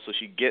written notes, so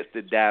she gets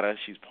the data.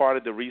 She's part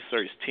of the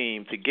research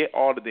team to get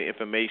all of the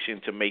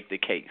information to make the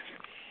case.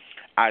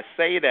 I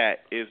say that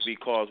is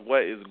because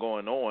what is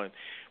going on,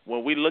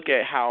 when we look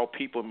at how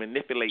people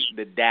manipulate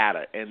the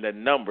data and the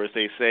numbers,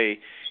 they say,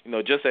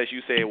 just as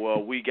you say,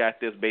 well, we got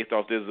this based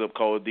off this zip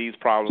code, these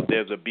problems,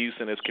 there's abuse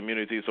in this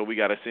community, so we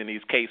got to send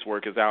these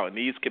caseworkers out in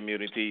these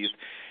communities.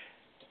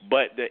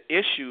 But the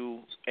issue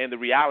and the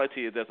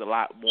reality is there's a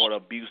lot more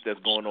abuse that's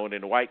going on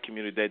in the white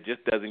community that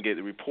just doesn't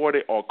get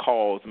reported or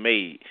calls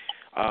made.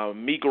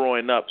 Me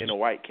growing up in a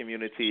white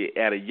community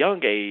at a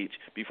young age,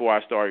 before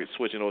I started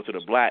switching over to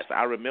the blacks,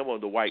 I remember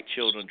the white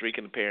children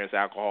drinking the parents'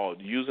 alcohol,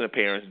 using the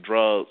parents'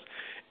 drugs,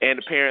 and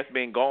the parents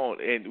being gone.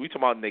 And we talk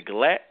about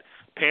neglect.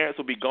 Parents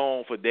would be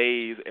gone for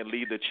days and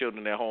leave the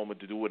children at home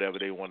to do whatever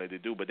they wanted to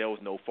do, but there was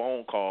no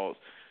phone calls,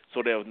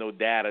 so there was no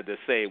data to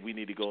say we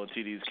need to go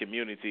into these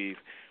communities,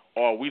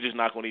 or we just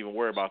not going to even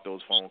worry about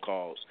those phone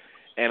calls.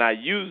 And I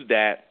use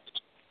that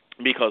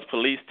because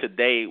police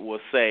today will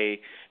say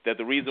that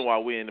the reason why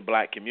we're in the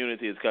black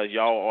community is because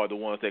y'all are the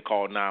ones that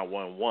call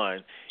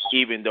 911,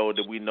 even though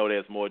that we know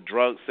there's more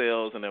drug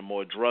sales and there's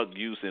more drug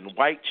use in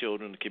white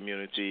children in the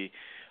community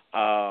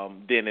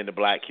than in the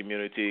black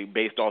community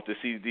based off the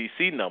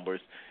CDC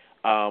numbers.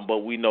 But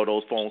we know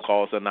those phone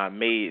calls are not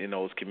made in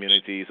those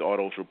communities, or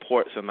those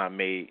reports are not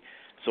made.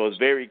 So it's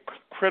very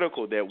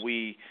critical that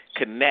we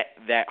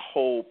connect that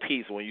whole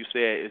piece. When you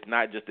say it's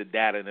not just the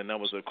data and the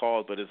numbers of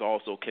calls, but it's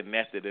also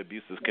connected. The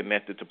abuse is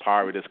connected to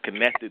poverty. It's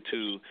connected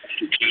to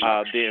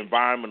the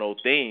environmental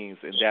things,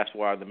 and that's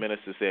why the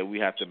minister said we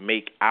have to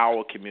make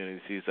our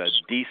communities a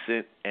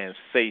decent and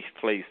safe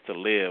place to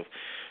live.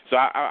 So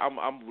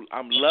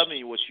I'm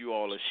loving what you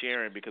all are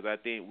sharing, because I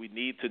think we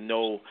need to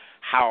know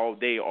how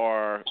they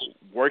are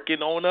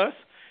working on us.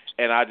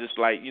 And I just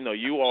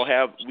you all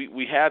have,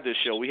 we have this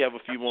show. We have a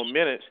few more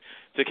minutes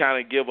to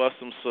kind of give us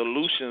some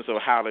solutions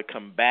of how to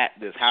combat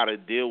this, how to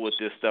deal with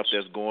this stuff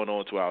that's going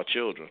on to our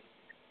children.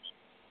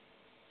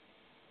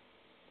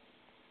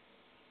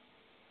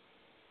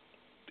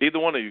 Either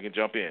one of you can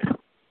jump in.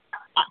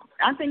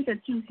 I think that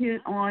you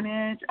hit on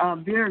it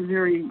very,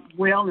 very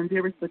well and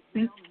very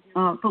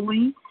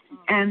succinctly,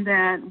 and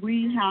that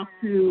we have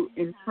to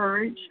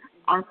encourage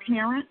our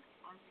parents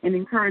and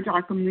encourage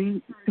our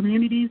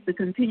communities to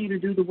continue to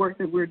do the work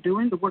that we're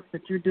doing, the work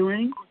that you're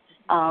doing,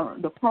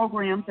 the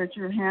programs that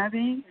you're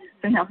having,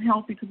 to have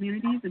healthy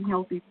communities and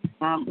healthy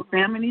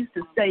families,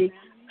 to stay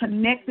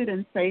connected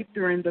and safe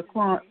during the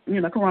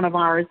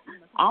coronavirus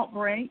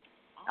outbreak,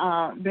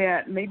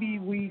 that maybe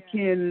we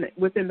can,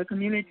 within the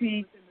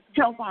community,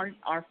 help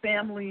our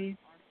families,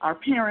 our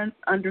parents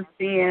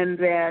understand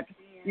that,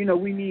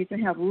 we need to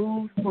have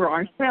rules for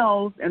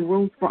ourselves and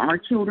rules for our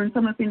children.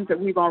 Some of the things that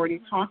we've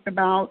already talked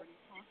about,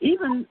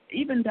 even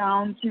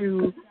down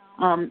to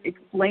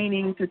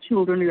explaining to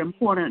children the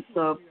importance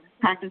of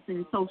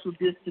practicing social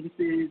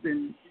distances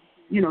and,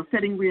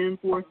 setting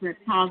reinforcement,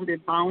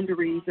 positive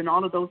boundaries, and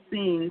all of those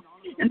things,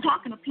 and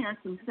talking to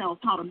parents themselves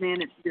how to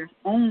manage their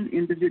own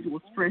individual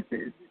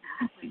stresses.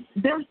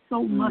 There's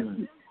so much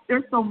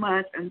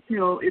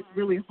until it's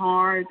really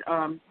hard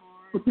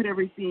to put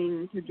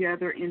everything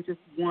together in just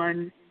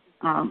one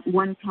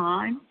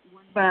time.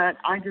 But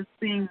I just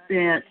think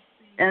that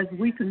as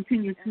we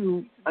continue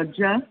to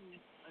adjust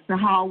to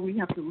how we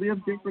have to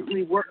live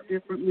differently, work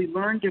differently,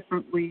 learn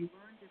differently,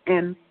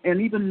 and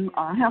even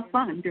have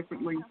fun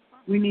differently,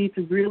 we need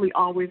to really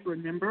always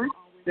remember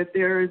that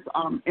there's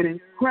an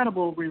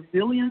incredible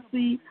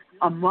resiliency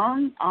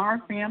among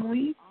our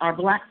families, our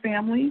black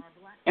families,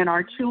 and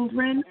our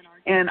children.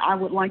 And I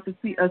would like to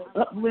see us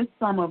uplift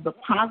some of the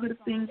positive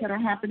things that are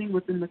happening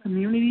within the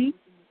community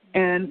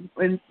and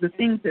the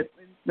things that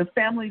the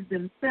families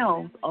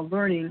themselves are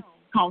learning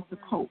how to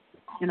cope.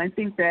 And I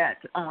think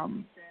that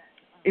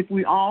if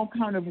we all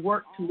kind of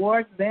work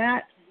towards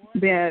that,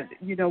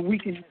 we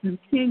can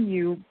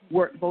continue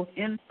work both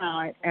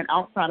inside and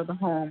outside of the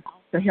home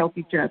to help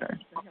each other.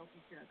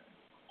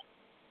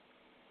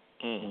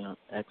 Yeah,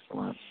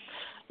 excellent.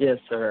 Yes,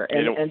 sir.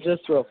 And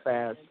just real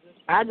fast,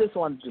 I just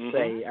wanted to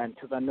say, and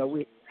because I know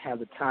we have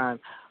the time,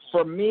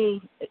 for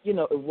me, it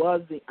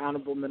was the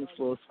Honorable Minister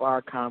Louis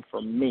Farrakhan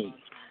for me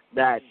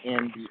that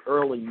in the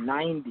early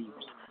 90s,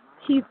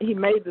 he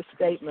made the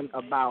statement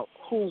about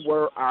who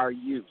were our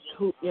youth,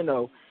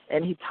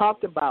 and he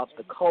talked about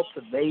the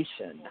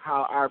cultivation,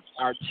 how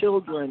our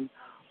children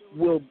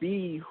will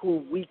be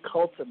who we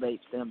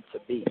cultivate them to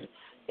be.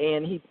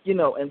 And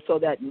and so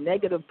that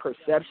negative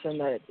perception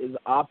that is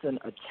often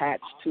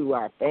attached to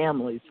our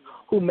families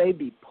who may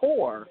be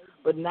poor,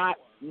 but not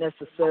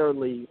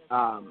necessarily,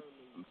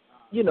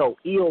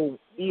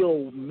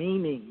 ill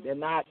meaning. They're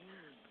not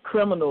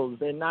criminals.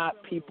 They're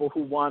not people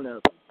who want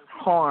to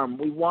harm.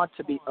 We want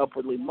to be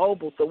upwardly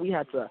mobile, so we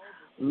have to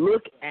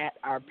look at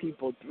our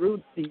people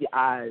through the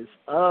eyes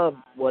of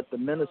what the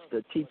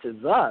minister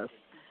teaches us,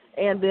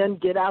 and then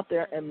get out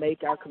there and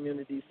make our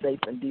communities safe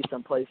and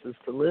decent places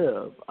to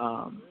live.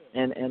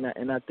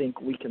 And I think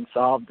we can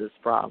solve this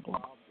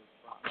problem.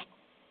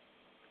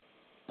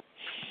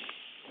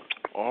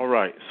 All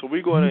right, so I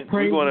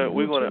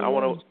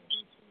want to.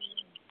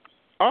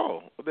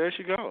 Oh, well, there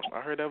she goes.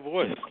 I heard that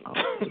voice.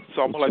 It's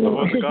almost like the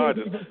voice of God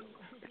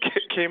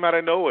just came out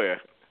of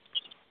nowhere.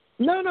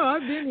 No,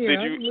 I've been here.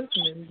 I'm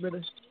listening, but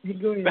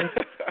go ahead.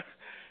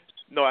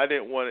 No, I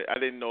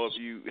didn't know if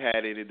you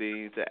had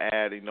anything to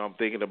add. I'm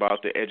thinking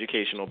about the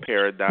educational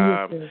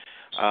paradigm.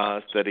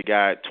 Study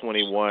Guide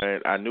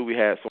 21. I knew we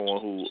had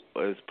someone who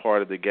is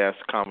part of the guest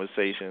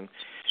conversation,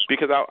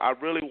 because I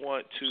really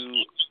want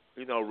to,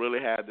 really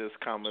have this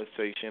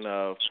conversation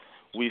of,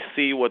 we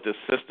see what the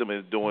system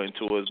is doing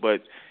to us,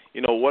 but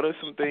what are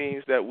some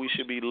things that we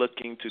should be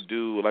looking to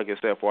do, like I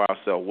said, for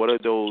ourselves? What are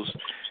those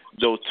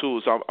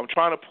tools? So I'm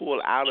trying to pull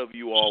out of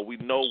you all. We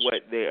know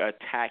what they're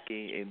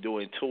attacking and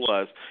doing to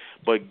us,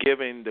 but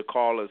giving the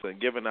callers and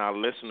giving our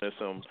listeners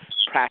some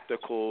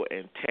practical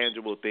and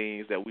tangible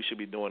things that we should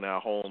be doing in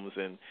our homes,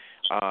 and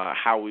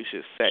how we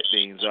should set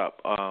things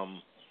up. Let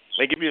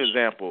me give you an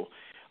example.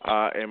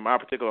 In my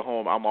particular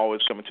home, I'm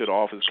always coming to the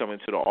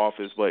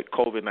office, but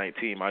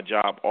COVID-19, my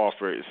job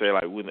offered, say,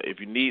 like, if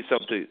you need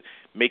something to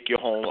make your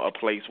home a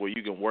place where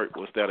you can work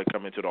instead of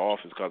coming to the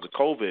office because of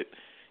COVID,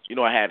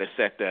 I had to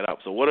set that up.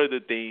 So what are the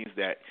things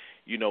that,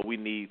 we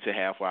need to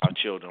have for our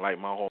children? Like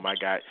my home, I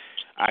got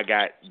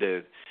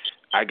the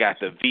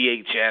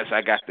VHS,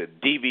 I got the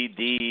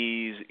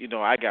DVDs,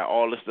 I got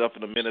all the stuff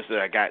in the minister.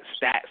 I got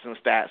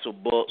stacks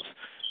of books.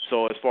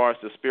 So as far as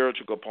the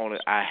spiritual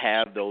component, I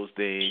have those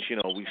things.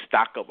 We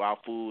stock up our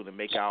food and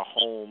make our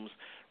homes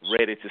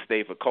ready to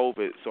stay for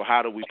COVID. So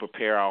how do we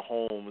prepare our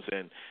homes,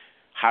 and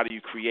how do you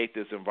create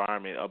this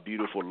environment, a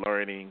beautiful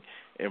learning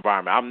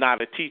environment? I'm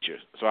not a teacher,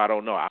 so I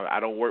don't know. I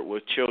don't work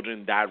with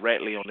children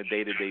directly on a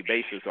day-to-day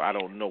basis, so I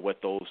don't know what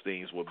those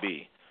things will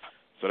be.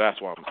 So that's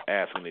why I'm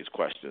asking these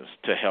questions,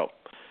 to help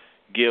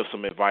give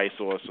some advice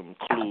or some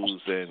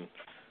clues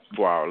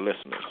for our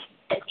listeners.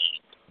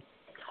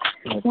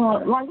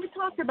 Well, like we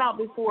talked about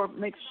before,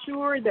 make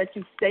sure that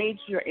you stage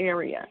your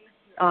area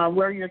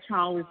where your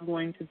child is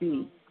going to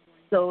be,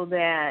 so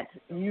that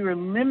you're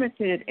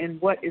limited in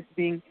what is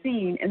being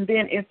seen. And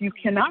then if you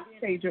cannot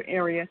stage your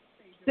area,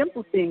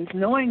 simple things,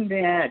 knowing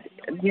that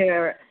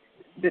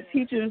the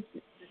teachers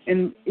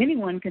and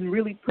anyone can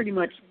really pretty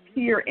much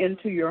peer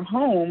into your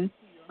home.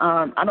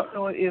 I don't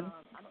know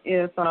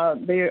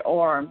if they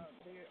are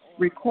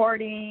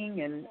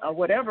recording and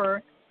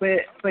whatever, but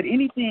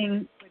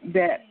anything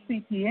that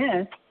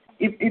CPS,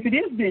 if it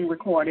is being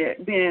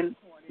recorded, then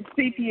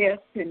CPS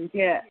can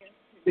get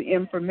the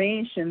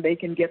information, they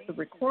can get the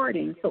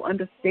recording. So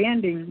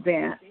understanding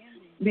that,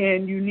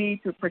 then you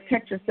need to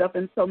protect yourself,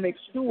 and so make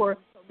sure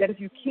that if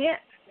you can't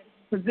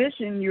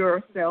position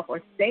yourself or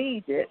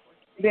stage it,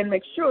 then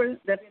make sure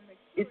that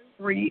it's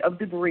free of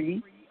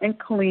debris and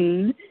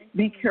clean.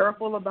 Be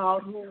careful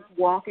about who's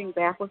walking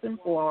backwards and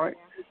forward.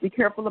 Be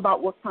careful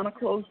about what kind of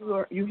clothes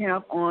you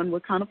have on,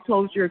 what kind of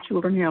clothes your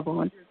children have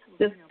on.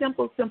 Just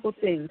simple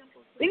things.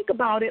 Think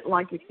about it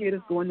like your kid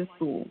is going to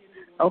school.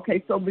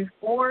 Okay, so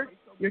before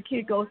your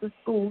kid goes to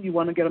school, you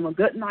want to get them a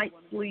good night's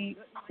sleep.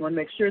 You want to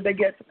make sure they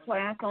get to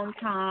class on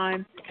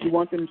time. You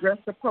want them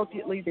dressed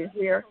appropriately, their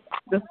hair.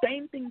 The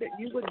same thing that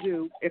you would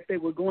do if they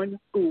were going to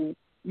school,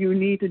 you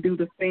need to do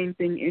the same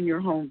thing in your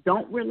home.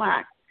 Don't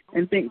relax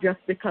and think just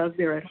because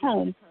they're at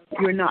home,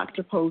 you're not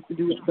supposed to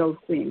do those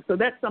things. So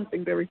that's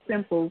something very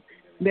simple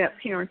that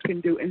parents can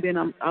do. And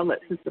then I'll let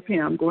Sister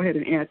Pam go ahead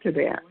and add to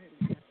that.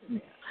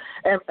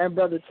 And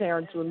Brother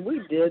Terrence, when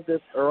we did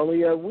this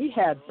earlier, we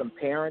had some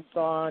parents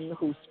on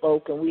who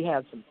spoke, and we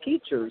had some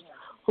teachers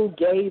who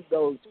gave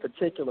those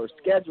particular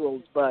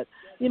schedules. But,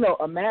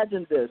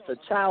 imagine this, a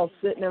child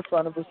sitting in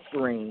front of a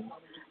screen,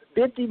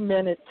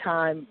 50-minute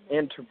time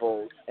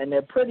intervals, and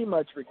they're pretty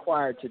much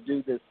required to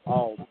do this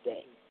all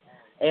day.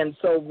 And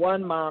so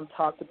one mom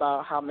talked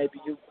about how maybe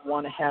you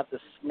want to have the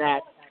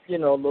snack, a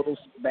little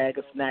bag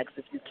of snacks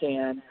if you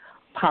can,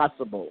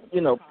 possible,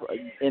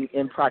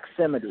 in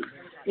proximity.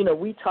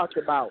 We talked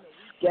about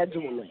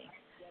scheduling,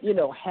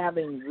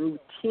 having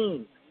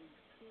routine,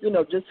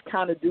 just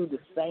kind of do the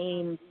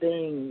same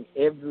thing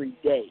every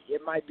day.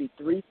 It might be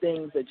 3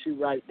 things that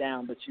you write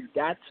down, but you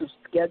got to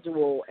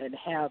schedule and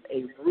have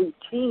a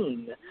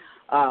routine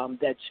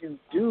that you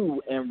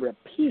do and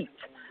repeat,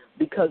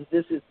 because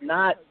this is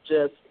not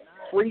just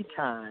free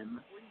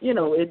time.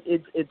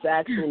 It's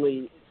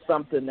actually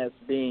something that's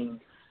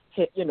being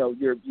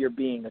you're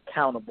being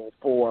accountable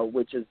for,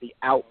 which is the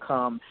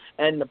outcome,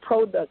 and the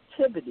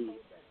productivity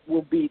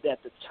will be that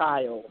the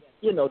child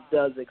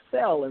does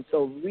excel. And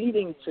so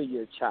reading to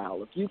your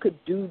child, if you could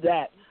do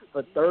that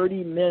for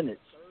 30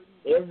 minutes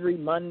every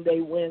Monday,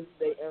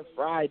 Wednesday, and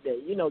Friday,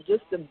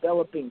 just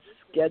developing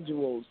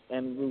schedules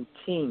and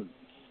routines,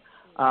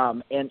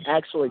 and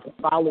actually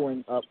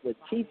following up with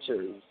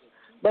teachers.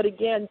 But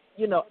again,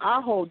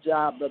 our whole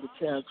job, Brother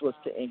Terrence, was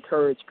to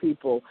encourage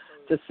people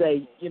to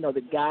say,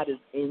 that God is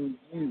in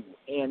you,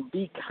 and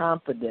be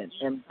confident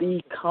and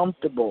be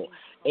comfortable,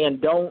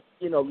 and don't,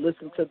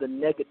 listen to the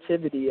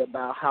negativity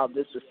about how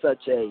this is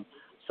such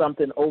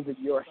something over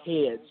your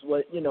heads.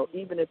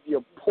 Even if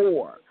you're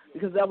poor,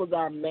 because that was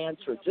our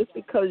mantra. Just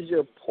because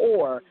you're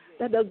poor,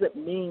 that doesn't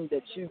mean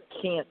that you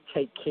can't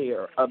take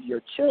care of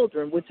your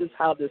children, which is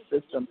how this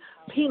system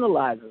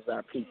penalizes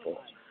our people.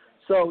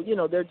 So,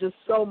 there's just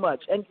so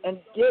much. And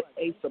get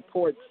a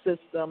support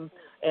system,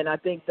 and I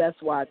think that's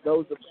why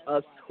those of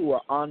us who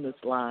are on this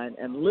line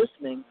and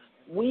listening,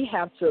 we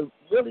have to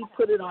really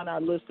put it on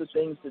our list of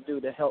things to do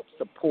to help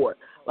support.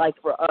 Like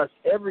for us,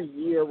 every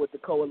year with the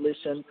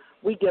coalition,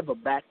 we give a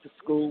back to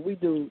school. We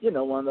do,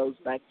 one of those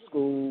back to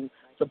school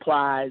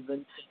supplies,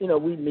 and,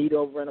 we meet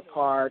over in a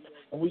park,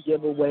 and we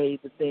give away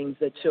the things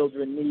that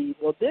children need.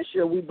 Well, this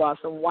year we bought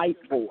some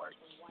whiteboards,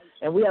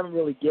 and we haven't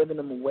really given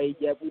them away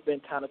yet. We've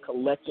been kind of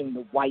collecting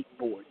the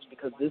whiteboards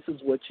because this is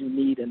what you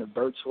need in a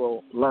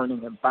virtual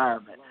learning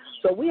environment.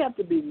 So we have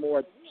to be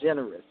more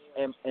generous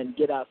and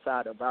get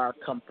outside of our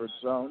comfort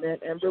zone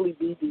and really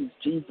be these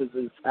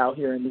Jesuses out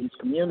here in these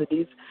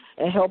communities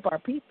and help our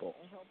people.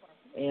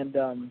 And,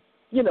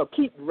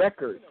 keep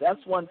records. That's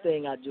one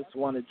thing I just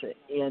wanted to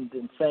end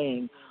in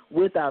saying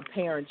with our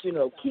parents,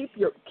 keep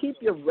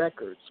your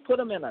records. Put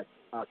them in a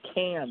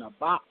can, a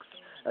box,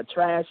 a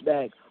trash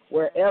bag,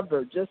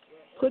 wherever. Just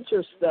put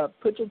your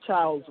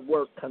child's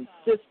work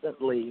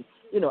consistently,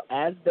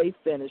 as they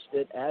finished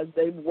it, as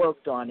they've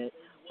worked on it,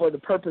 for the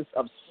purpose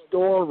of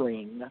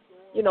storing,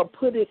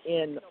 put it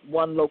in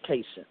one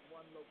location,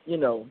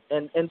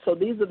 and so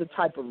these are the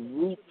type of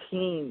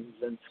routines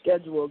and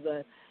schedules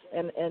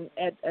and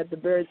at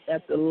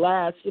the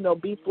last,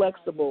 be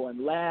flexible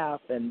and laugh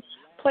and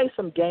play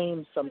some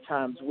games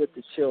sometimes with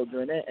the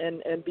children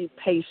and be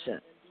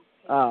patient.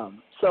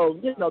 So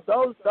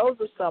those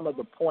are some of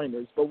the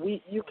pointers, but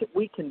we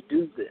can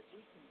do this,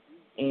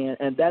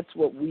 and that's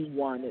what we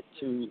wanted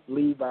to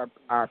leave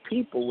our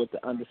people with,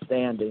 the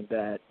understanding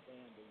that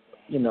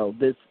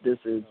this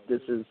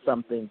is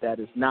something that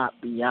is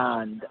not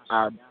beyond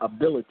our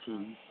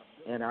abilities,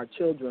 and our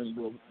children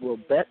will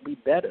be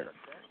better.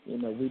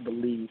 We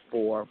believe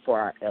for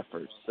our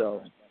efforts.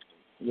 So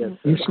yes.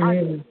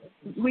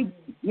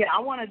 I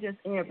want to just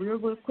add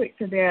real quick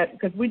to that,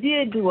 because we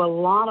did do a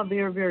lot of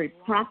very, very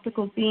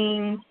practical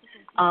things.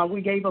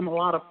 We gave them a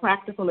lot of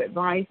practical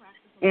advice,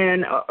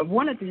 and I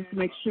wanted to just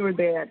make sure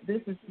that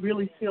this is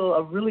really still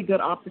a really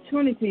good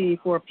opportunity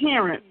for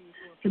parents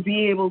to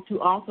be able to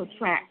also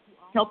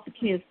help the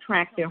kids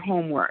track their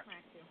homework.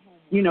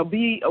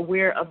 Be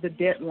aware of the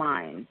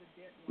deadlines,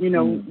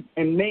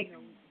 and make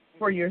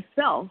for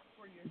yourself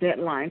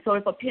deadline. So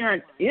if a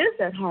parent is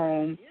at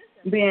home,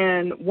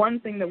 then one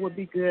thing that would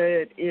be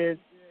good is,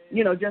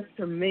 just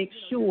to make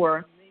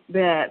sure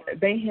that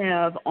they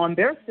have on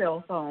their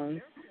cell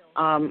phone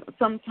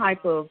some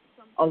type of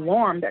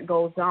alarm that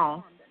goes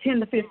off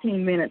 10 to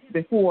 15 minutes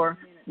before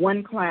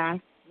one class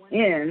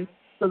ends,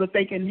 so that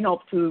they can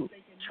help to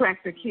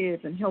track their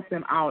kids and help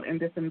them out in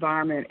this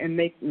environment and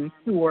making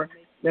sure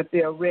that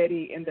they're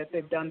ready and that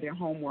they've done their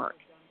homework.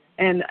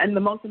 And the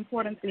most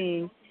important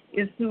thing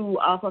is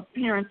for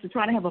parents to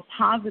try to have a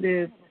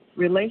positive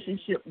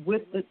relationship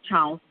with the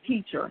child's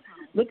teacher.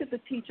 Look at the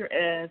teacher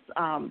as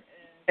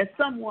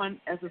someone,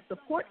 as a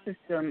support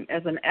system,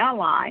 as an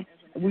ally.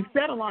 We've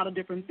said a lot of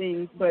different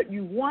things, but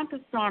you want to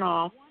start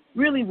off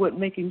really with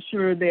making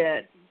sure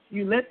that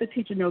you let the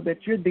teacher know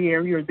that you're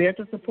there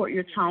to support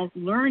your child's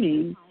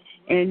learning,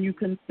 and you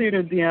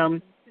consider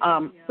them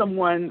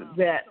someone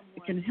that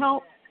can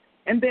help.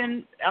 And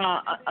then,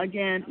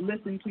 again,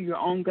 listen to your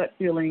own gut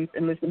feelings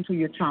and listen to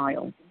your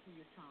child.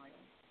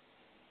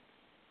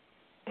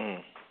 As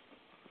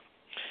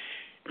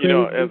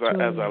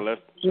I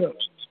left.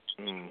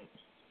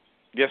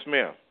 Yes,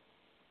 ma'am.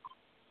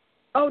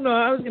 Oh no,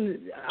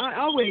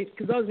 I'll wait,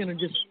 because I was gonna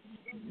just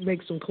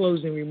make some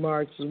closing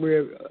remarks.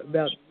 We're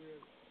about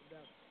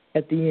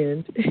at the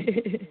end.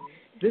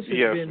 This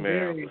has been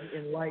very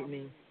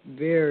enlightening.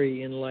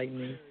 Very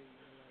enlightening.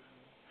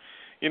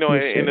 And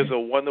it's a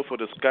wonderful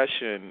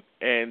discussion.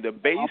 And the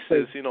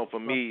basis, for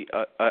me,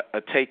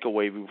 a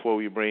takeaway before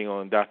we bring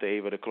on Dr.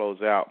 Ava to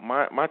close out,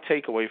 my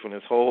takeaway from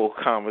this whole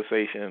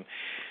conversation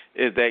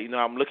is that,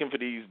 I'm looking for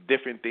these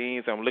different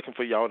things. I'm looking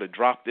for y'all to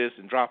drop this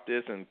and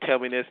tell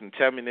me this and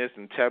tell me this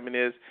and tell me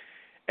this.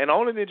 And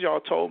all of that y'all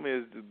told me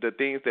is the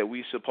things that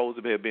we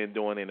supposed to have been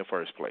doing in the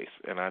first place.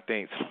 And I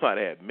think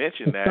somebody had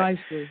mentioned that.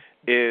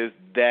 Is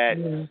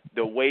that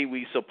the way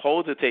we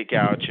supposed to take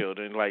care of our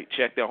children, like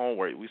check their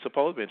homework. We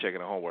supposed to be checking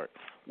their homework.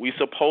 We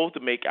supposed to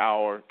make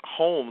our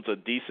homes a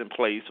decent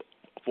place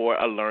for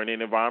a learning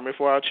environment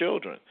for our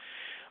children.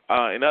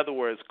 In other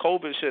words,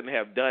 COVID shouldn't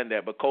have done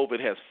that, but COVID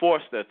has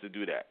forced us to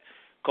do that.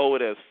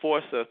 COVID has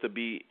forced us to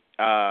be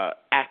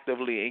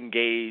actively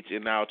engaged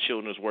in our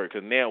children's work,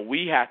 because now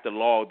we have to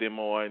log them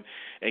on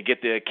and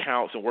get their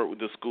accounts and work with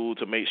the school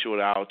to make sure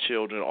that our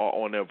children are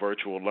on their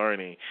virtual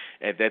learning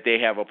and that they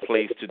have a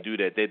place to do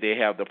that they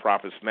have the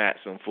proper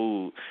snacks and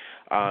food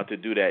to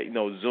do that.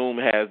 Zoom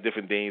has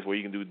different things where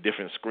you can do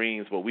different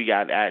screens, but we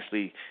got to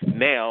actually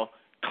now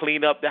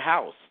clean up the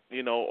house,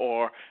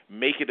 or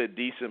make it a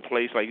decent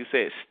place, like you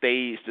said,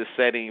 stage the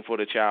setting for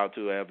the child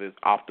to have its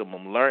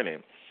optimum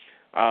learning.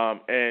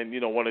 And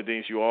one of the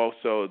things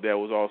that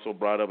was also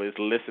brought up is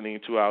listening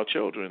to our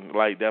children.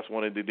 Like, that's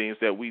one of the things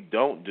that we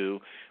don't do.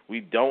 We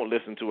don't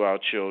listen to our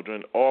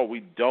children, or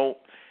we don't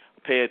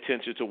pay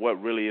attention to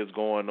what really is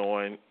going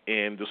on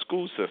in the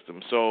school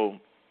system. So,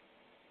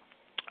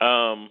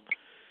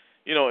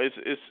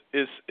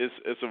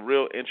 it's a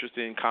real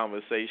interesting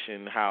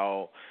conversation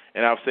how,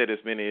 and I've said this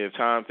many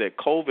times, that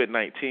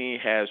COVID-19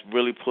 has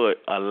really put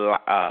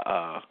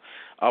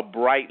a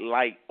bright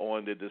light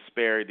on the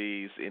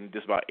disparities in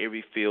just about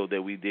every field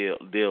that we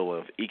deal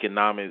with: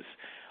 economics,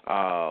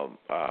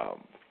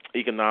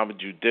 economic,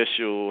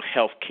 judicial,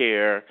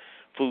 healthcare,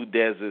 food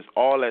deserts.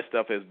 All that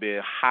stuff has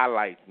been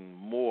highlighting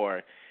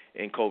more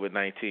in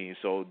COVID-19.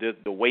 So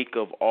the wake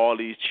of all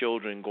these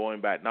children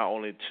going back not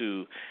only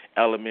to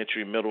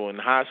elementary, middle, and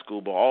high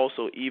school, but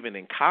also even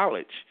in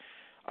college,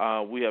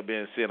 we have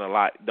been seeing a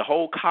lot. The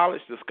whole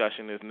college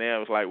discussion is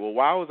now, it's like, well,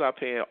 why was I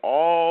paying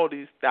all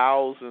these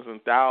thousands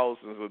and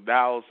thousands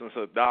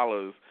of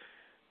dollars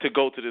to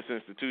go to this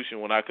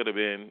institution when I could have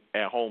been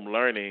at home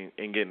learning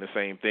and getting the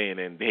same thing,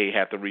 and they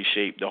have to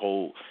reshape the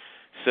whole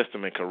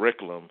system and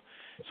curriculum.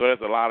 So there's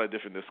a lot of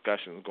different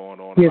discussions going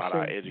on about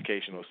our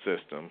educational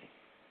system.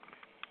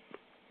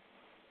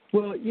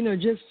 Well,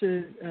 just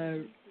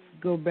to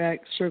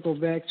circle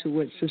back to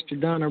what Sister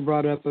Donna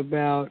brought up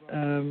about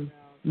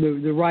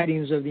the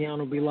writings of the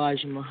Honorable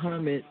Elijah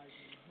Muhammad,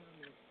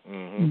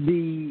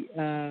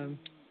 the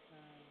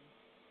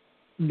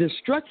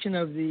destruction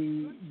of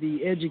the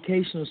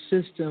educational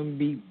system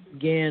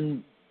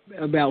began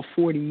about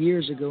 40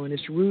 years ago, and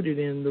it's rooted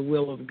in the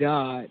will of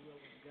God.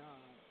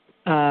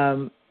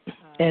 And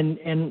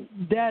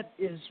that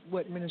is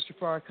what Minister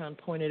Farrakhan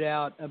pointed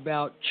out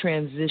about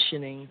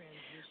transitioning.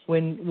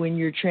 When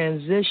you're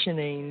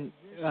transitioning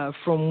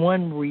from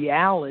one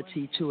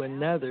reality to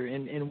another,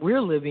 and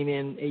we're living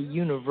in a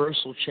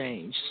universal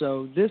change.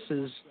 So this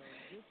is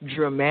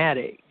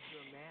dramatic.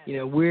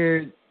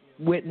 We're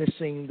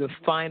witnessing the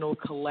final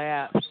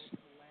collapse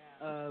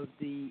of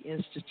the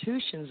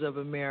institutions of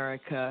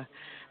America.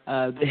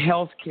 The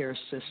healthcare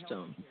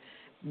system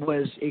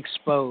was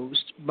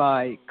exposed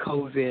by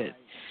COVID.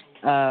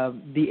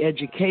 The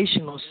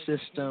educational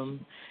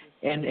system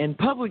and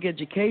public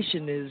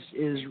education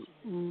is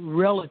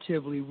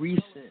relatively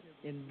recent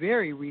and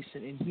very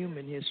recent in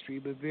human history,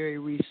 but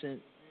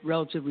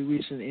relatively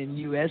recent in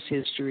U.S.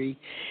 history.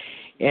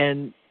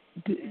 And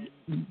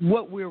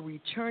what we're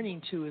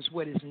returning to is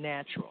what is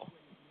natural.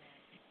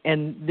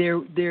 And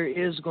there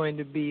is going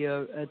to be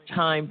a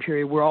time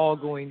period, we're all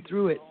going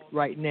through it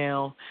right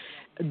now,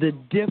 the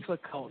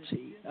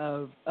difficulty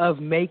of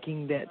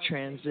making that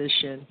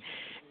transition,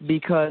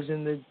 because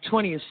in the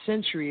 20th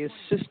century a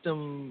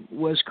system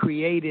was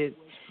created,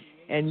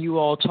 and you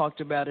all talked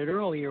about it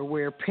earlier,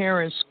 where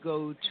parents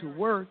go to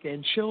work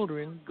and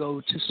children go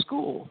to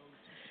school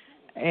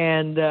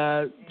and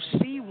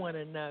see one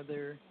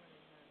another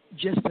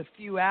just a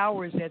few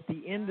hours at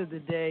the end of the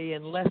day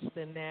and less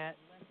than that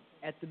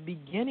at the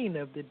beginning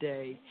of the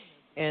day.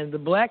 And the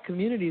black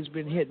community has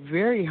been hit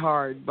very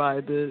hard by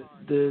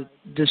the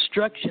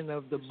destruction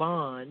of the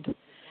bond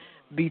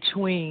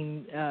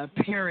between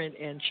parent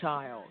and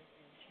child.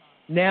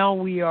 Now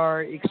we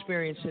are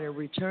experiencing a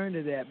return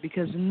to that,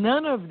 because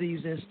none of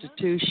these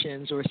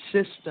institutions or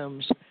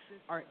systems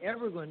are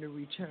ever going to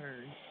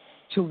return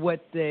to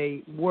what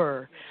they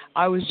were.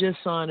 I was just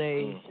on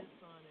a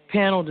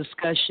panel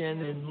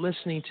discussion and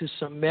listening to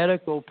some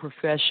medical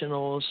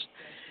professionals,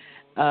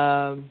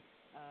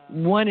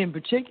 one in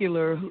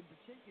particular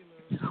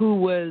who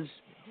was,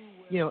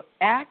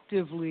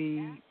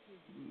 actively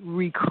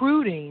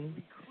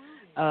recruiting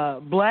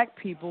black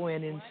people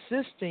and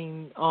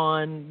insisting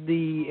on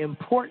the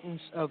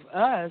importance of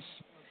us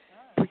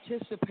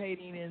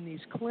participating in these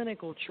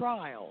clinical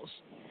trials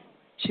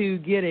to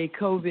get a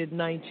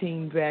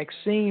COVID-19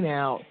 vaccine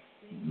out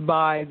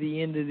by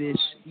the end of this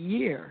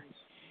year.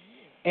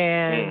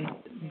 And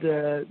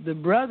the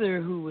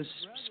brother who was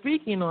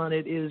speaking on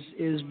it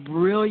is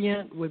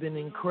brilliant with an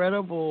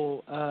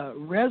incredible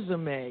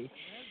resume.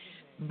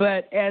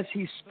 But as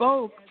he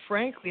spoke,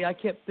 frankly, I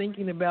kept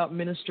thinking about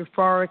Minister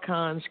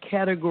Farrakhan's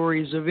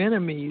categories of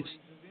enemies,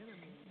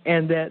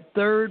 and that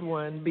third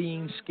one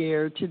being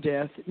scared to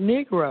death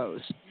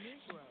Negroes.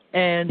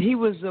 And he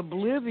was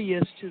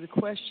oblivious to the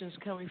questions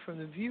coming from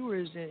the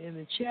viewers in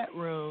the chat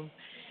room,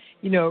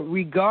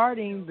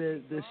 regarding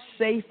the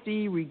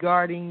safety,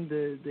 regarding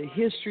the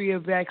history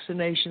of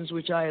vaccinations,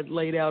 which I had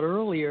laid out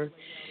earlier.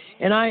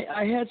 And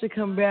I had to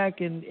come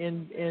back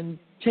and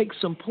take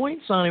some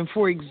points on him.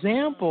 For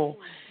example,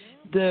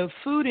 the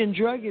Food and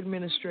Drug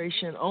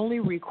Administration only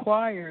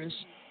requires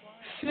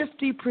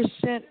 50%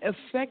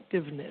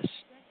 effectiveness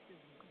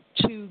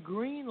to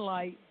green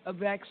light a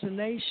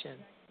vaccination.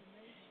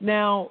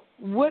 Now,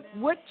 what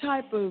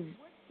type of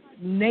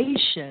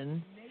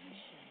nation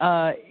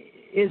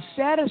is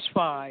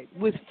satisfied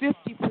with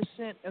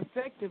 50%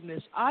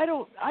 effectiveness?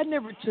 I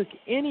never took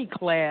any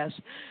class.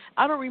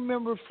 I don't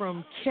remember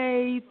from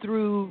K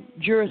through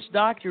Juris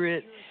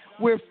Doctorate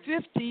where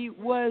 50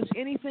 was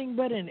anything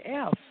but an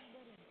F.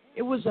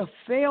 It was a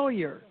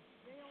failure.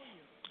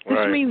 This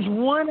means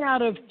 1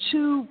 out of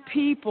 2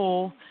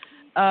 people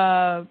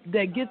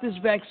that get this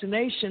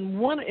vaccination,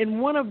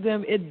 one of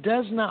them, it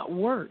does not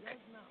work.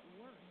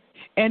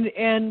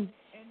 And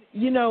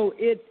you know,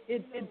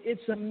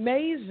 it's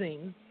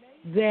amazing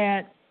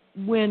that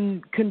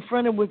when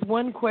confronted with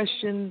one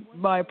question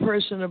by a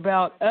person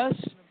about us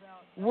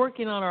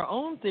working on our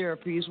own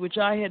therapies, which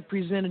I had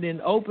presented in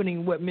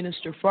opening what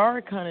Minister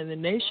Farrakhan and the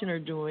nation are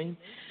doing,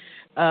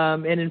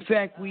 and in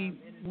fact, we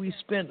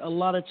spent a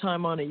lot of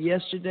time on it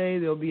yesterday.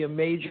 There'll be a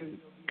major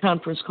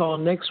conference call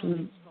next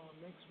week.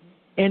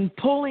 And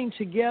pulling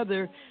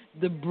together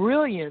the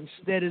brilliance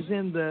that is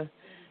in the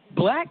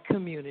black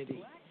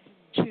community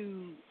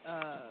to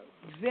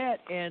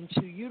vet and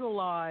to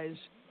utilize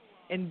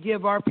and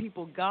give our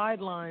people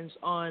guidelines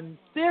on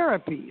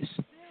therapies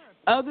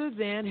other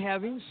than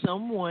having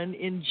someone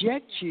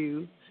inject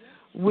you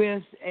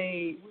with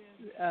a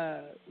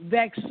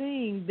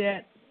vaccine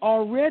that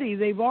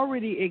they've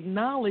already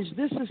acknowledged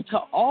this is to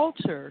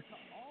alter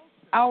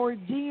our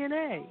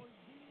DNA.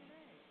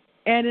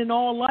 And in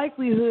all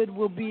likelihood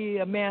will be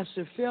a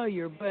massive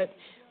failure. But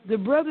the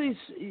brothers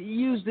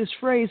used this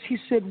phrase, he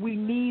said, we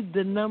need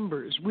the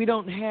numbers. We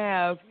don't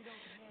have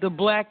the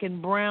black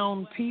and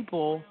brown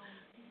people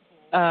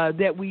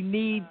that we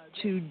need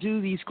to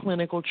do these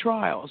clinical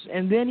trials.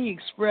 And then he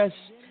expressed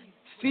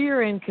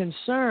fear and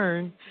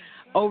concern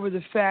over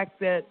the fact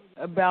that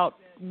about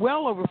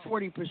well over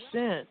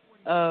 40%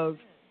 of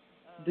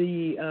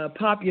the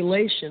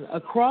population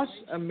across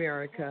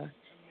America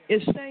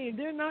is saying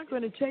they're not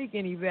going to take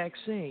any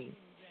vaccine.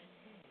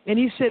 And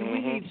he said we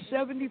need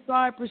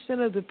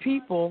 75% of the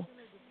people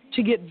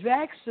to get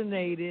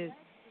vaccinated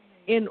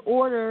in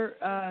order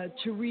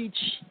to reach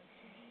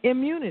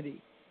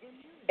immunity.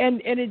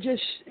 And it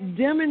just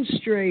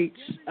demonstrates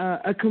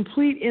a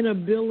complete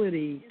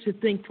inability to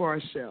think for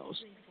ourselves.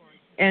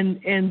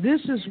 And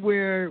this is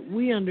where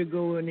we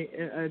undergo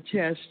a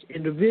test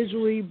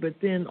individually, but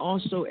then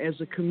also as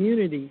a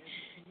community,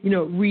 you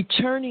know,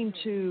 returning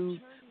to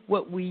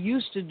what we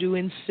used to do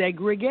in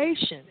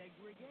segregation.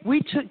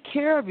 We took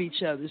care of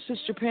each other.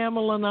 Sister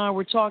Pamela and I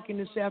were talking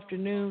this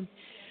afternoon.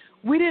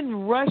 We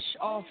didn't rush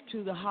off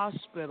to the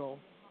hospital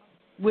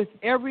with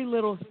every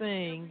little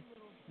thing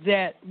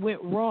that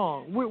went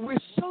wrong. We're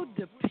so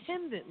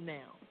dependent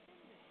now.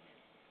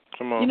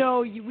 Come on. You know,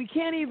 we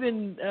can't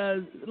even,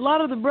 a lot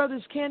of the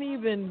brothers can't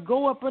even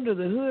go up under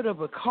the hood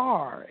of a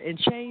car and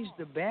change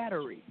the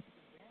battery.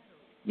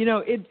 You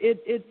know,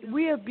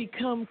 we have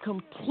become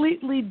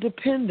completely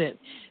dependent.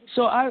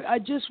 So I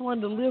just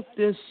wanted to lift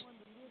this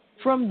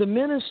from the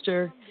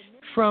minister,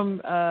 from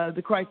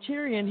the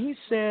Criterion. He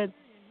said,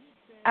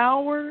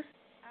 our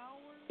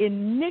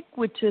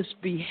iniquitous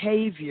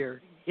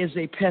behavior is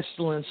a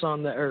pestilence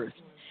on the earth.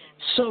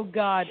 So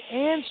God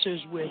answers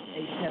with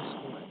a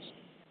pestilence.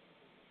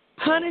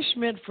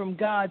 Punishment from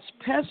God's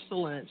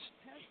pestilence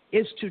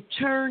is to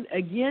turn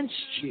against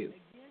you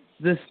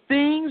the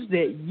things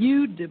that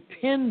you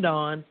depend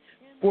on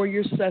for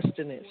your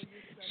sustenance.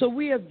 So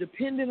we have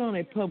depended on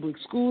a public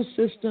school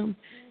system.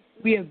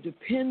 We have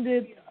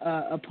depended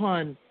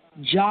upon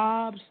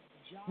jobs.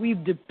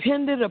 We've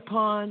depended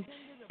upon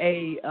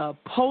a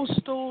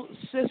postal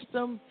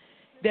system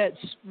that's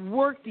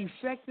worked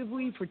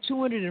effectively for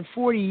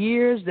 240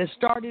 years, that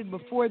started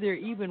before there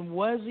even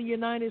was a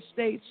United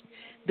States.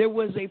 There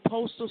was a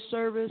postal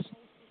service,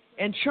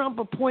 and Trump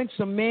appoints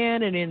a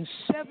man, and in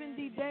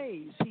 70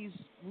 days, he's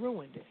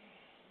ruined it.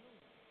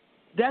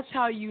 That's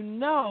how you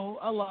know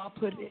Allah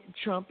put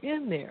Trump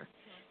in there,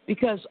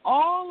 because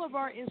all of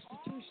our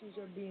institutions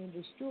are being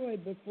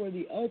destroyed, but for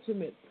the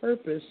ultimate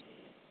purpose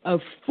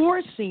of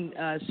forcing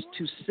us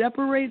to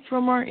separate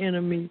from our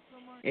enemy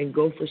and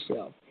go for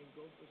self.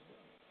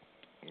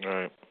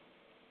 Right.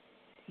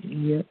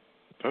 Yep.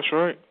 That's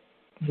right.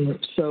 Yep.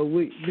 So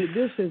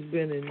this has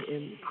been an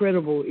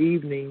incredible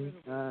evening,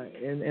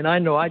 and I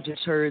know I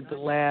just heard the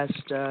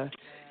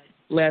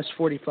last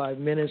 45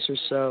 minutes or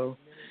so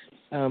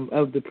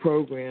of the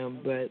program,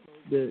 but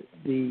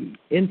the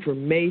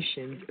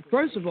information,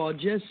 first of all,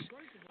 just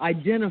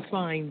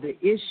identifying the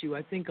issue.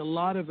 I think a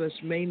lot of us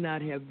may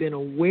not have been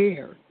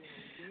aware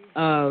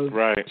of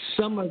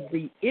some of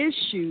the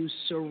issues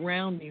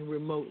surrounding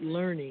remote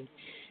learning.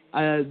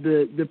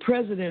 The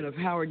president of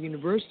Howard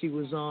University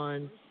was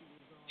on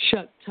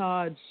Chuck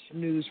Todd's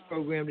news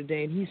program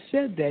today, and he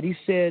said that. He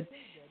said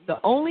the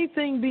only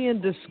thing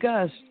being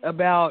discussed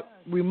about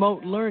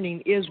remote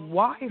learning is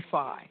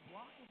Wi-Fi,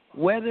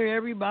 whether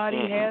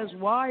everybody has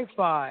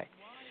Wi-Fi.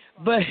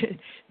 But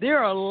there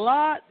are a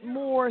lot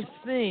more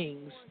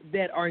things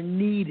that are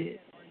needed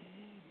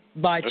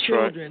by That's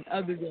children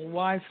right. other than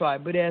Wi-Fi.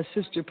 But as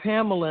Sister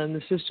Pamela and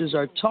the sisters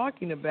are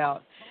talking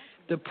about,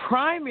 the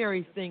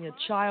primary thing a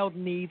child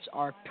needs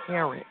are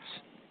parents.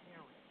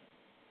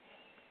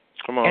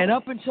 Come on. And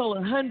up until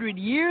 100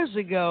 years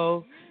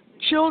ago,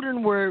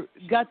 children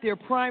got their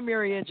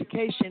primary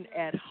education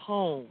at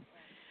home.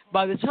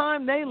 By the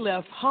time they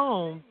left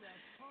home,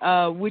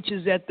 which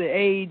is at the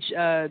age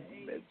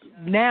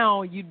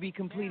now you'd be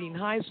completing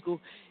high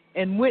school,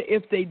 and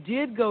if they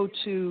did go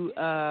to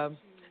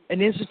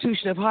an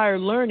institution of higher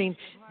learning,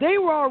 they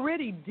were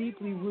already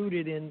deeply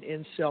rooted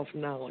in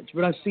self-knowledge.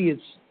 But I see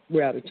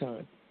we're out of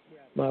time.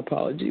 My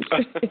apologies.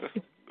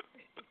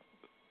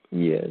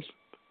 Yes.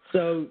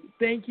 So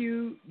thank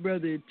you,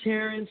 Brother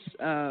Terrence,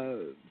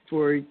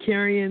 for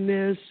carrying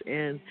this.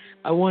 And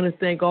I want to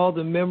thank all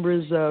the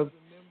members of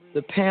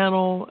the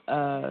panel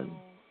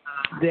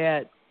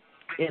that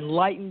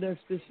enlightened us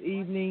this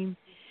evening.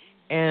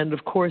 And,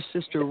 of course,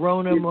 Sister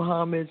Rona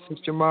Muhammad,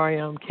 Sister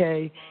Mariam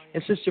K.,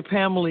 and Sister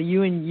Pamela,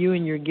 you and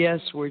your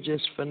guests were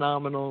just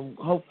phenomenal.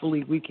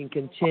 Hopefully we can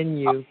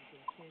continue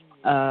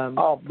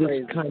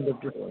this kind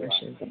of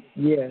discussion.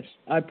 Yes,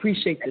 I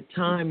appreciate the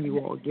time you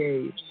all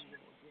gave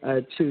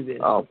to this.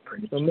 Oh,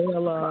 so may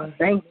Allah,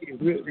 thank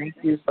you. Thank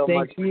you so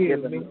much for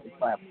giving me the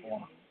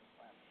platform.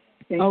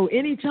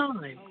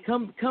 Anytime.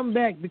 Come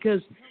back,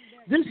 because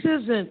this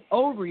isn't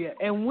over yet.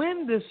 And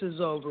when this is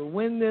over,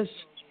 when this,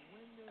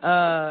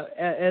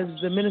 as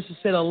the minister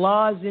said,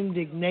 Allah's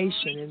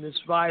indignation in this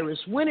virus,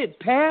 when it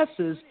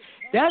passes,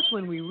 that's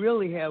when we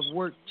really have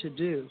work to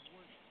do.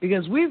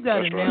 Because we've got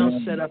to now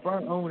set up our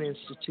own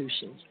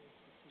institutions.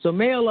 So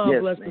may Allah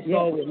bless us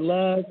all with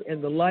love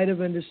and the light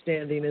of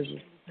understanding as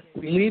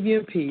we leave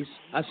you in peace.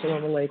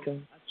 Assalamu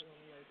alaikum.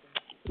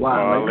 Wa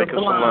alaikum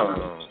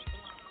salam.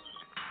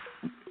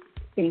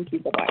 Thank you.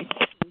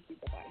 Bye-bye.